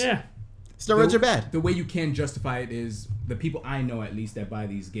steroids. Yeah. Steroids are bad. The way you can justify it is the people I know at least that buy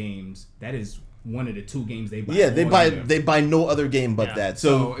these games. That is one of the 2 games they buy. Yeah, they all year. buy no other game but that.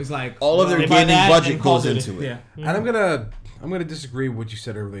 So it's like all of their They buy gaming that budget and Call goes of Duty. into it. Yeah. And I'm gonna disagree with what you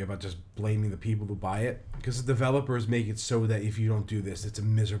said earlier about just blaming the people who buy it, because the developers make it so that if you don't do this, it's a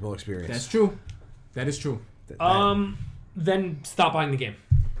miserable experience. That's true. That is true. Then stop buying the game.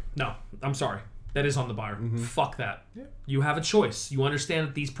 No, I'm sorry. That is on the buyer. Fuck that. Yeah. You have a choice. You understand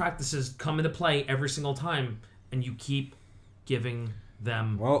that these practices come into play every single time, and you keep giving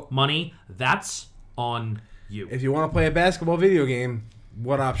them money. That's on you. If you want to play a basketball video game,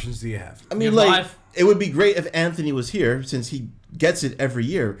 what options do you have? I mean, like, it would be great if Anthony was here, since he gets it every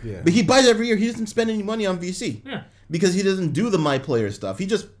year. Yeah. But he buys it every year. He doesn't spend any money on VC. Yeah. Because he doesn't do the My Player stuff. He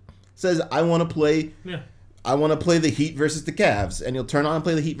just says, I want to play. Yeah. I want to play the Heat versus the Cavs, and you'll turn on and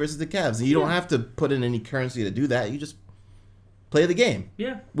play the Heat versus the Cavs, and you don't have to put in any currency to do that. You just play the game.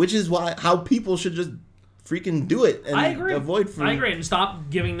 Yeah. Which is how people should just freaking do it and I agree. avoid. I agree, and stop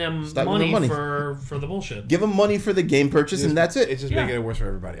giving them money for the bullshit. Give them money for the game purchase, and that's it. It's just making it worse for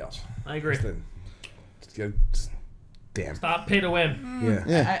everybody else. I agree. Damn. Stop pay to win.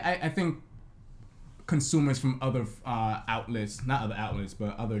 Yeah. I think consumers from other outlets, not other outlets,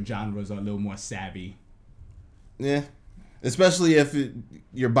 but other genres are a little more savvy. Yeah. Especially if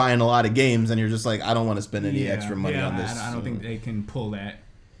you're buying a lot of games and you're just like, I don't want to spend any extra money on this. I don't think they can pull that.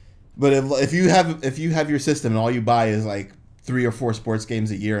 But if you have your system and all you buy is like 3 or 4 sports games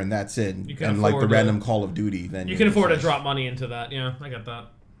a year and that's it, and like the random Call of Duty, then you can afford to drop money into that. Yeah, I got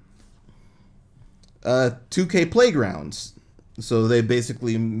that. 2K Playgrounds. So they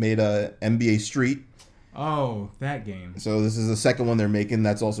basically made a NBA Street. Oh, that game. So this is the second one they're making.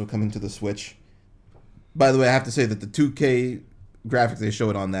 That's also coming to the Switch. By the way, I have to say that the 2K graphics they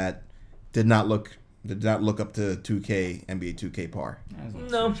showed on that did not look up to 2K NBA 2K par.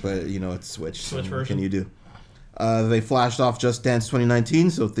 No, but it's Switch. Switch so version. What can you do? They flashed off Just Dance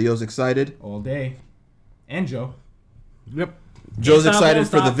 2019, so Theo's excited. All day. And Joe. Yep. Joe's excited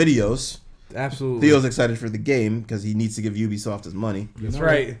for the videos. Absolutely. Theo's excited for the game because he needs to give Ubisoft his money. That's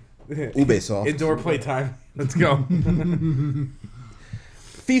right. Ubisoft. Indoor playtime. Let's go.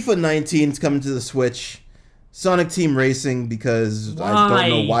 FIFA 19 is coming to the Switch. Sonic Team Racing, because I don't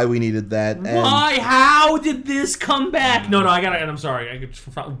know why we needed that. And why? How did this come back? No, I got it. And I'm sorry.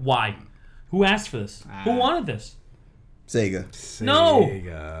 Why? Who asked for this? Who wanted this? Sega. No.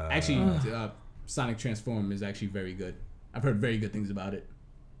 Actually, Sonic Transform is actually very good. I've heard very good things about it.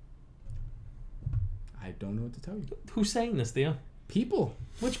 I don't know what to tell you. Who's saying this, Theo? People.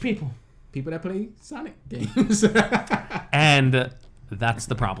 Which people? People that play Sonic games. And that's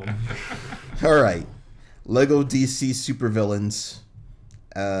the problem. All right. Lego DC Supervillains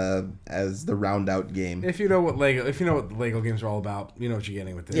as the round out game. If you know what Lego games are all about, you know what you're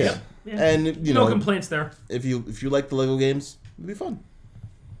getting with this. Yeah. And no complaints there. If you like the Lego games, it'll be fun.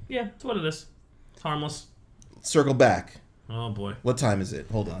 Yeah, it's what it is. It's harmless. Circle back. Oh boy. What time is it?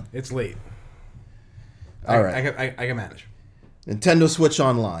 Hold on. It's late. All right. I can manage. Nintendo Switch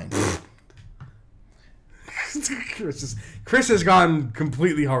Online. Chris has gone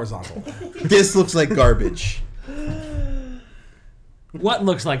completely horizontal. This looks like garbage. What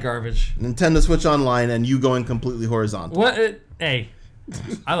looks like garbage? Nintendo Switch Online and you going completely horizontal. What? Hey,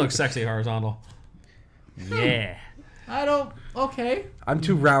 I look sexy horizontal. Yeah. I don't. Okay. I'm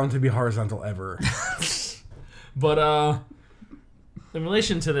too round to be horizontal ever. But in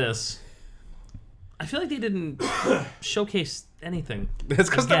relation to this, I feel like they didn't showcase anything. That's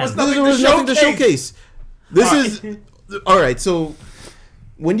because there was There nothing was nothing to showcase. This is all right. So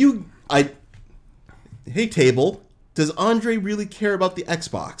when hey table, does Andre really care about the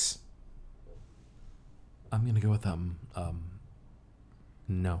Xbox? I'm gonna go with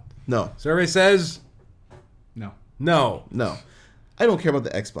no. No, Survey says No. no. no. I don't care about the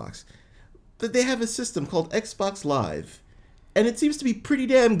Xbox. But they have a system called Xbox Live, and it seems to be pretty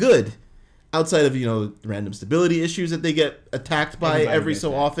damn good. Outside of random stability issues that they get attacked by every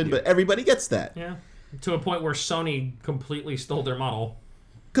so often, but everybody gets that. Yeah. To a point where Sony completely stole their model.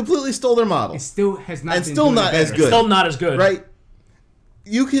 Completely stole their model. It still has not. And been still doing not it as better. good. Still not as good. Right?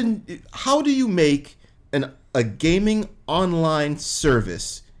 How do you make a gaming online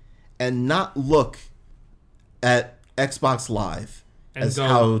service and not look at Xbox Live And as go-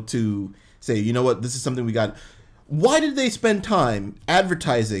 how to say, you know what, this is something we got. Why did they spend time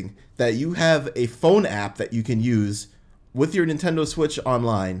advertising that you have a phone app that you can use with your Nintendo Switch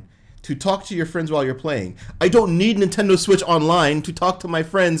Online to talk to your friends while you're playing? I don't need Nintendo Switch Online to talk to my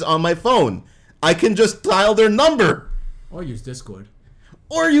friends on my phone. I can just dial their number. Or use Discord.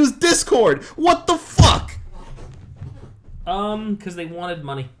 Or use Discord. What the fuck? Because they wanted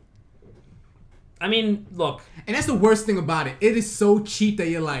money. I mean, look. And that's the worst thing about it. It is so cheap that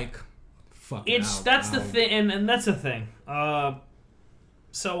you're like, fuck it out. That's the thing, and that's the thing.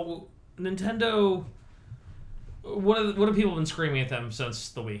 So Nintendo, what have people been screaming at them since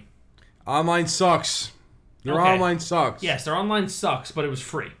the Wii? Online sucks. Your Okay. online sucks. Yes, their online sucks, but it was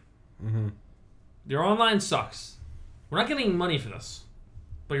free. Mm-hmm. Your online sucks. We're not getting money for this,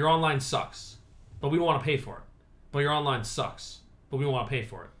 but your online sucks. But we want to pay for it. But your online sucks. But we want to pay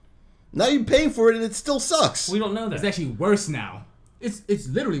for it. Now you pay for it and it still sucks. We don't know that. It's actually worse now. It's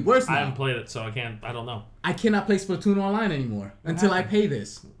literally worse now. I haven't played it, so I don't know. I cannot play Splatoon online anymore until I pay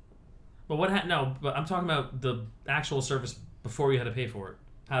this. But no, but I'm talking about the actual service before you had to pay for it.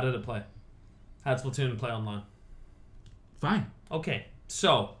 How did it play? How did Splatoon play online? Fine. Okay,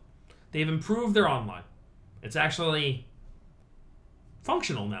 so they've improved their online. It's actually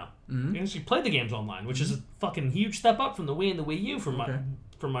functional now. You can actually play the games online, which is a fucking huge step up from the Wii and the Wii U from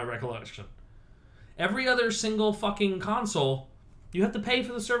my recollection. Every other single fucking console, you have to pay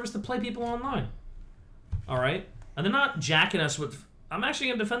for the service to play people online. All right? And they're not jacking us with... I'm actually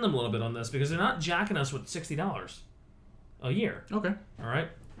going to defend them a little bit on this because they're not jacking us with $60 a year. Okay. All right?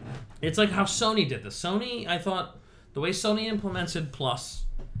 It's like how Sony did this. Sony, I thought, the way Sony implemented Plus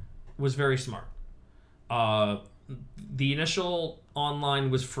was very smart. The initial online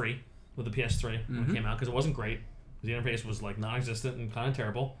was free with the PS3 when it came out because it wasn't great. The interface was like non-existent and kind of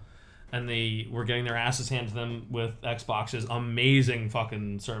terrible. And they were getting their asses handed to them with Xbox's amazing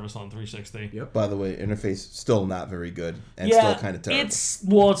fucking service on 360. Yep. By the way, interface still not very good and still kind of terrible. It's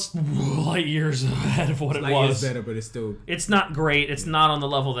light years ahead of what it Like was. it's better, but it's still... It's not great. It's not on the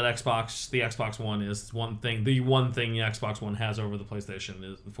level that the Xbox One is. The one thing the Xbox One has over the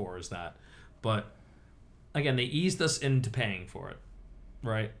PlayStation 4 is that. But again, they eased us into paying for it,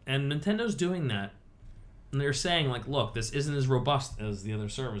 right? And Nintendo's doing that, and they're saying like, look, this isn't as robust as the other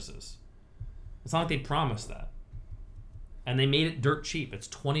services. It's not like they promised that, and they made it dirt cheap. It's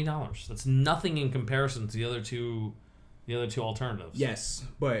 $20. That's nothing in comparison to the other two alternatives. Yes,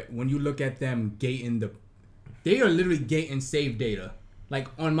 but when you look at them gating they are literally gating save data. Like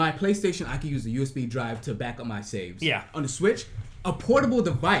on my PlayStation, I can use a USB drive to back up my saves. Yeah. On the Switch, a portable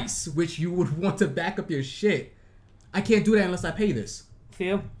device, which you would want to back up your shit, I can't do that unless I pay this.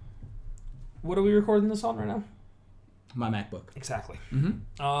 Theo, what are we recording this on right now? My MacBook. Exactly.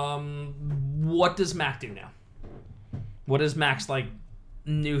 What does Mac do now? What is Mac's like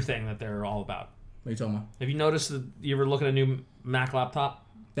new thing that they're all about? What are you talking about? Have you noticed that you ever look at a new Mac laptop?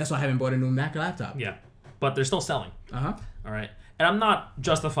 That's why I haven't bought a new Mac laptop. Yeah, but they're still selling. Uh-huh. All right, and I'm not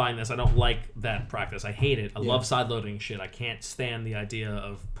justifying this. I don't like that practice. I hate it. I love sideloading shit. I can't stand the idea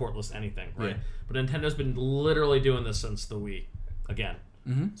of portless anything. Right, Yeah. but Nintendo's been literally doing this since the Wii. Again,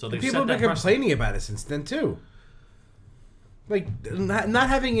 so they've People set have that been precedent. complaining about it since then too. Like not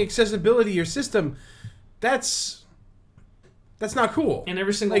having accessibility to your system, that's not cool. And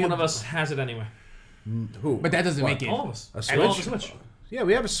every single one of us has it anyway. Who? But that doesn't make it. All of us. A And all Switch? of a Switch. Yeah,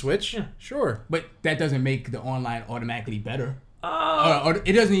 we have a Switch. Yeah. Sure. But that doesn't make the online automatically better. Or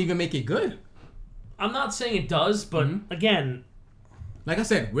it doesn't even make it good. I'm not saying it does, but again, Like I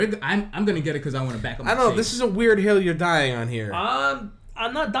said, I'm gonna get it because I want to back up my I don't know. saves. This is a weird hill you're dying on here.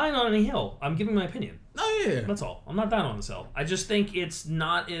 I'm not dying on any hill. I'm giving my opinion. Oh yeah. That's all. I'm not dying on this hill. I just think it's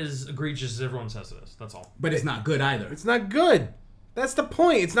not as egregious as everyone says it is. That's all. But it's not good either. It's not good. That's the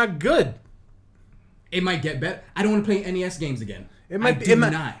point. It's not good. It might get better. I don't want to play NES games again. It might.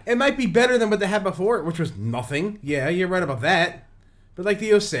 It might be better than what they had before, which was nothing. Yeah, you're right about that. But like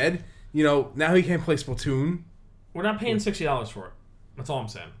Theo said, now he can't play Splatoon. We're not paying $60 for it. That's all I'm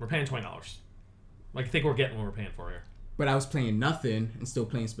saying. We're paying $20. Like, I think we're getting what we're paying for here. But I was playing nothing and still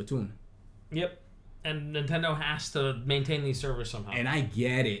playing Splatoon. Yep. And Nintendo has to maintain these servers somehow. And I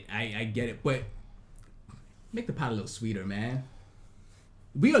get it. I get it. But make the pot a little sweeter, man.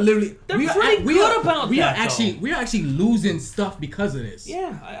 We are literally we are actually losing stuff because of this.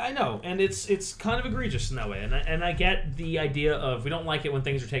 Yeah, I know, and it's kind of egregious in that way, and I get the idea of we don't like it when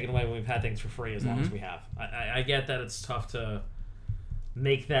things are taken away when we've had things for free as long as we have. I get that it's tough to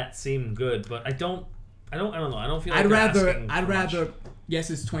make that seem good, but I don't I don't know. I don't feel like I'd rather. Yes,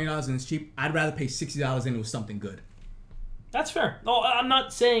 it's $20 and it's cheap. I'd rather pay $60 and it was something good. That's fair. No, I'm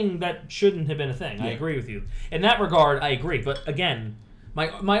not saying that shouldn't have been a thing. Yeah. I agree with you. In that regard, I agree. But again,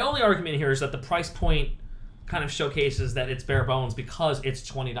 my only argument here is that the price point kind of showcases that it's bare bones because it's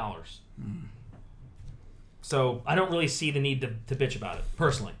 $20. So I don't really see the need to bitch about it,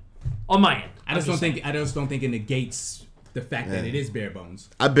 personally. On my end. I just don't think it negates the fact that it is bare bones.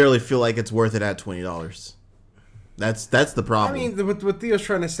 I barely feel like it's worth it at $20. That's the problem. I mean, what Theo's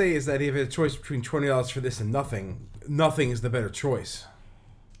trying to say is that if it's a choice between $20 for this and nothing is the better choice.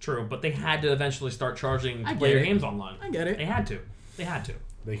 True, but they had to eventually start charging to play your games online. I get it. They had to.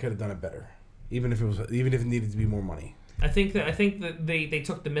 They could have done it better, even if it needed to be more money. I think that they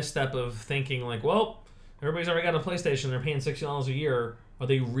took the misstep of thinking like, well, everybody's already got a PlayStation. They're paying $60 a year. Are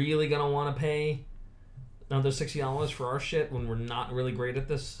they really gonna want to pay another $60 for our shit when we're not really great at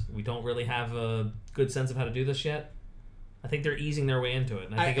this? We don't really have a good sense of how to do this yet. I think they're easing their way into it,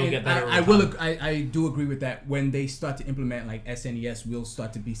 and I think it'll get better. I do agree with that. When they start to implement like SNES, we'll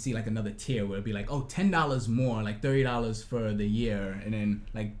start to see like another tier where it'll be like, oh, $10 more, like $30 for the year, and then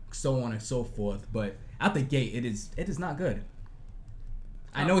like so on and so forth. But out the gate, it is not good.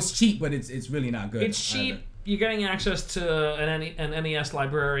 I know it's cheap, but it's really not good. It's cheap. You're getting access to an NES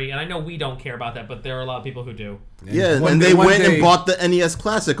library, and I know we don't care about that, but there are a lot of people who do. Yeah, and they went and bought the NES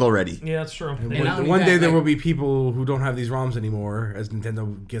Classic already. Yeah, that's true. One day there will be people who don't have these ROMs anymore as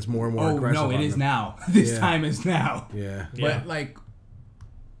Nintendo gets more and more aggressive. Oh, no, it is now. This time is now. Yeah. But, like,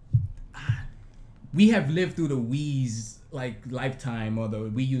 we have lived through the Wii's, like, lifetime, or the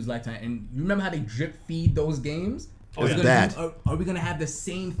Wii U's lifetime, and you remember how they drip feed those games? Oh, it's bad. Are we gonna have the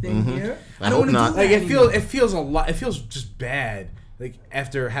same thing here? I don't hope not. Like it feels a lot. It feels just bad. Like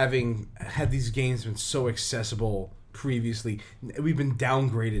after having had these games been so accessible previously, we've been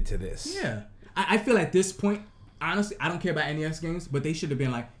downgraded to this. Yeah, I feel at this point, honestly, I don't care about NES games, but they should have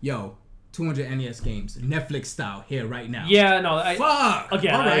been like, yo, 200 NES games, Netflix style, here right now. Yeah, no, fuck.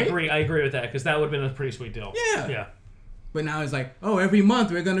 Again, right. I agree with that because that would have been a pretty sweet deal. Yeah. But now it's like, oh, every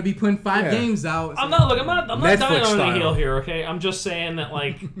month we're gonna be putting 5 games out. I'm not dying on the heel here, okay? I'm just saying that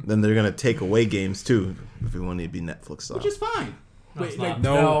like. Then they're gonna take away games too if we want it to be Netflix style. Which is fine. No, it's not.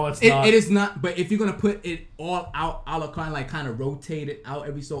 No, it's not. It is not. But if you're gonna put it all out, a la carte, like kind of rotate it out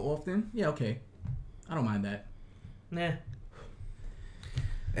every so often, yeah, okay, I don't mind that. Nah.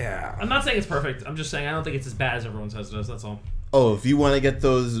 Yeah. I'm not saying it's perfect. I'm just saying I don't think it's as bad as everyone says it is. That's all. Oh, if you want to get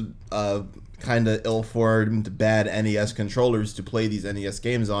those kind of ill-formed, bad NES controllers to play these NES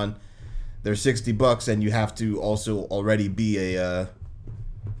games on, they're $60, and you have to also already be a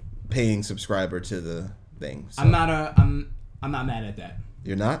paying subscriber to the thing. So. I'm not mad at that.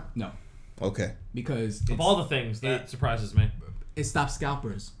 You're not? No. Okay. Because of all the things, that surprises me. It stops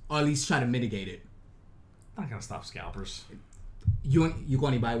scalpers, or at least try to mitigate it. Not gonna stop scalpers. You can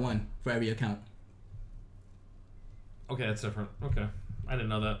only buy one for every account. Okay, that's different. Okay, I didn't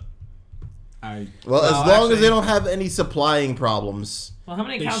know that. Well, as long as they don't have any supplying problems. Well, how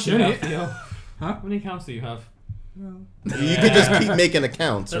many accounts do you have, Theo? Huh? How many accounts do you have? You could just keep making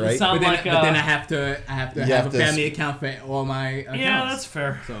accounts, right? But then I have to have a family account for all my accounts. Yeah, that's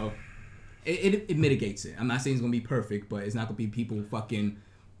fair. So it mitigates it. I'm not saying it's gonna be perfect, but it's not gonna be people fucking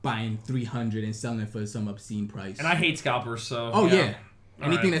buying 300 and selling it for some obscene price. And I hate scalpers, so. Oh yeah.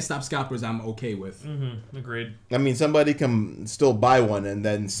 Anything that stops scalpers, I'm okay with. Mm-hmm. Agreed. I mean, somebody can still buy one and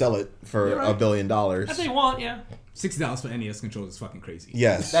then sell it for $1 billion. If they want, yeah. $60 for NES controllers is fucking crazy.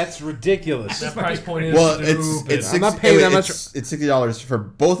 Yes, that's ridiculous. That price point is it's I'm not paying that much. It's $60 for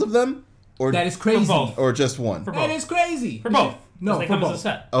both of them, or that is crazy. For both. Or just one. For both. That is crazy. For both. No, they for come both. as a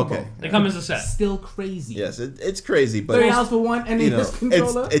set. Okay, they come as a set. Still crazy. Yes, it's crazy, but $30 for one NES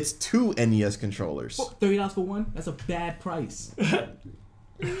controller. It's 2 NES controllers. $30 for one. That's a bad price.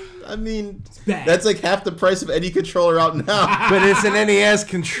 I mean, bad. That's like half the price of any controller out now. But it's an NES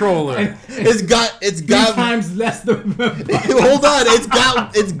controller. It's got 3 times less than. Hold on,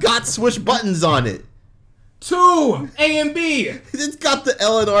 it's got switch buttons on it. 2 A and B. It's got the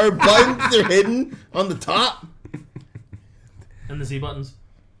L and R buttons. They're hidden on the top. And the Z buttons.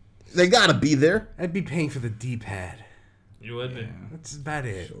 They gotta be there. I'd be paying for the D-pad. You would be. That's about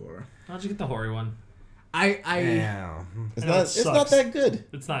it. Sure. How'd you get the Hori one? It's not that good.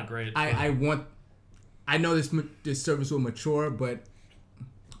 It's not great. I know this service will mature, but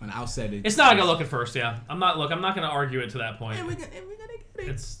when I'll set it, it's not gonna look at first. Yeah, I'm not gonna argue it to that point. And we're gonna get it.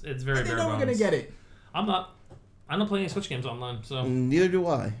 It's very bare bones. We're gonna get it. I'm not. I don't play any Switch games online, so Neither do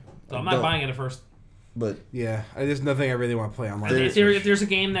I. I'm not buying it at first. But Yeah, there's nothing I really want to play online. If there's a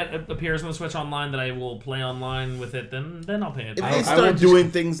game that appears on the Switch Online that I will play online with it, then I'll pay it. if they start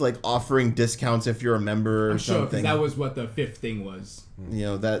doing things like offering discounts if you're a member or Sure, something, that was what the 5th thing was. you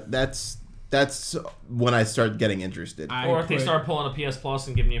know, that's when I start getting interested. Or if they start pulling a PS Plus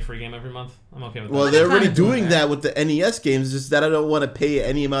and giving you a free game every month, I'm okay with that. Well, they're already doing that with the NES games. Just that I don't want to pay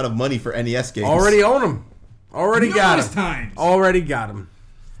any amount of money for NES games. Already own them. Already got Numerous them. times. Already got them.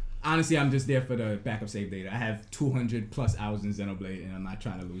 Honestly, I'm just there for the backup save data. I have 200 plus hours in Xenoblade, and I'm not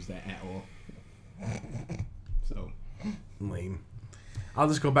trying to lose that at all. So Lame. I'll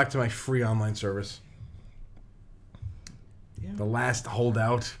just go back to my free online service. Yeah. The last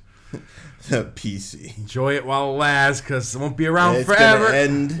holdout. The PC. Enjoy it while it lasts, because it won't be around It's forever. gonna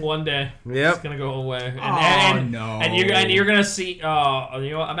end. One day, Yep. it's gonna go away. No. And you're gonna see. You know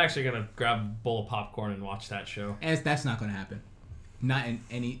what? I'm actually gonna grab a bowl of popcorn and watch that show. As that's not gonna happen. Not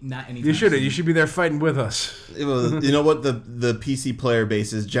any. You should. You should be there fighting with us. Well, you know what? The PC player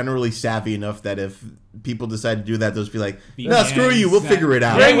base is generally savvy enough that if people decide to do that, they'll just be like, "No, screw you. We'll figure it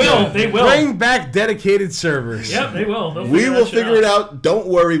out. They will. They will. Bring back dedicated servers. Yep, they will. They'll We will that shit figure it out. Don't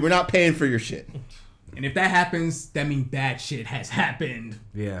worry. We're not paying for your shit." And if that happens, that means bad shit has happened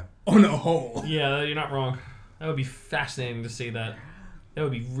Yeah. on the whole. Yeah, you're not wrong. That would be fascinating to see that. That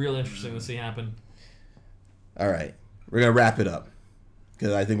would be real interesting to see happen. All right, we're gonna wrap it up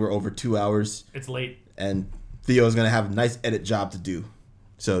because I think we're over 2 hours, It's late. and Theo's gonna have a nice edit job to do.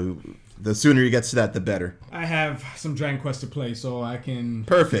 So the sooner he gets to that, the better. I have some Dragon Quest to play, so I can.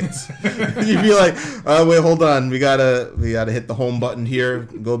 Perfect. You'd be like, wait, hold on. We gotta hit the home button here.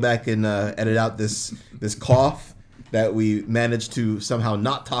 Go back and edit out this cough that we managed to somehow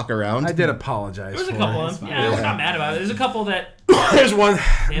not talk around. I did apologize. There's a for couple it. of them. Yeah, we're not mad about it. There's a couple that. There's one.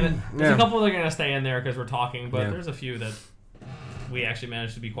 Damn it. There's Yeah. a couple that are gonna stay in there because we're talking, but Yeah. there's a few that we actually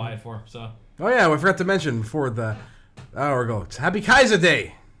managed to be quiet for. So. Oh yeah, I forgot to mention before the hour ago. It's Happy Kaiser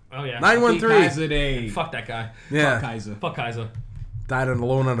Day. Oh yeah. 913. Kaiser Day. Fuck that guy. Yeah. Fuck Kaiser. Fuck Kaiser. Died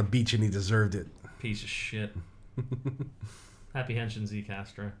alone on a beach and he deserved it. Piece of shit. Happy Henshin Z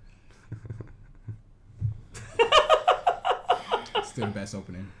Castro. Still the best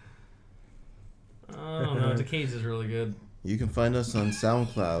opening. I don't know. Decades is really good. You can find us on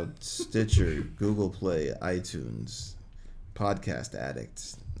SoundCloud, Stitcher, Google Play, iTunes, Podcast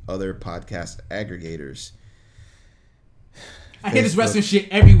Addict, other podcast aggregators. I hear this wrestling shit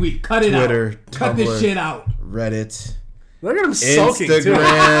every week. Cut it Twitter, out. Cut Tumblr, this shit out. Reddit, Look at him sulking too.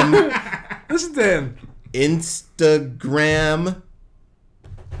 Instagram, Listen to him.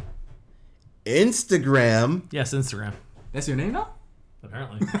 Instagram. Yes, Instagram. That's your name now?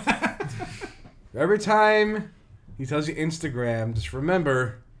 Apparently. Every time he tells you Instagram, just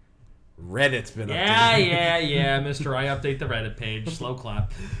remember Reddit's been updated. Yeah, mister. I update the Reddit page. Slow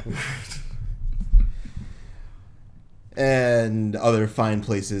clap. And other fine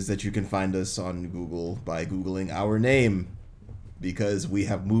places that you can find us on Google by Googling our name. Because we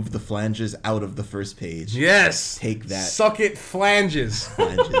have moved the flanges out of the first page. Yes. Take that. Suck it, flanges.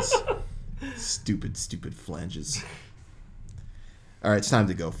 Flanges. Stupid flanges. All right, it's time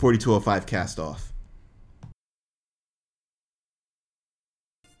to go. 4205 cast off.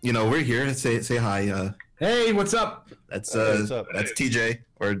 You know, we're here. Say hi. Hey, what's up? That's what's up? that's TJ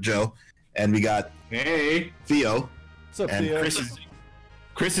or Joe, and we got Theo. What's up, And Theo?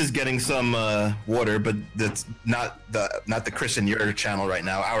 Chris is getting some water, but that's not the Chris in your channel right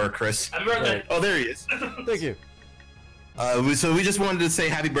now. Our Chris. Happy birthday. Oh, there he is. Thank you. So we just wanted to say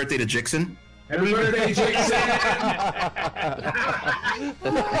happy birthday to Jixon. Happy birthday, Jason.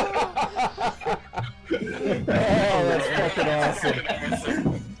 Oh, that's fucking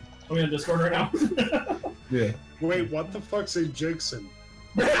awesome. Are we on Discord right now? Yeah. Wait, what the fuck's a Jigson?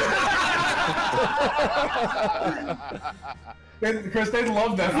 Chris, they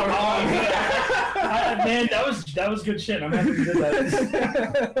love that for Man, that was good shit. I'm happy you did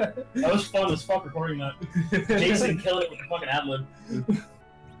that. That was fun as fuck recording that. Jason killed it with the fucking ad-lib.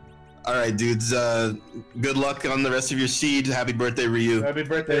 All right, dudes. Good luck on the rest of your seed. Happy birthday, Ryu. Happy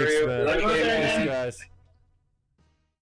birthday, Thanks, Ryu. man. Happy Happy birthday, birthday, man. guys.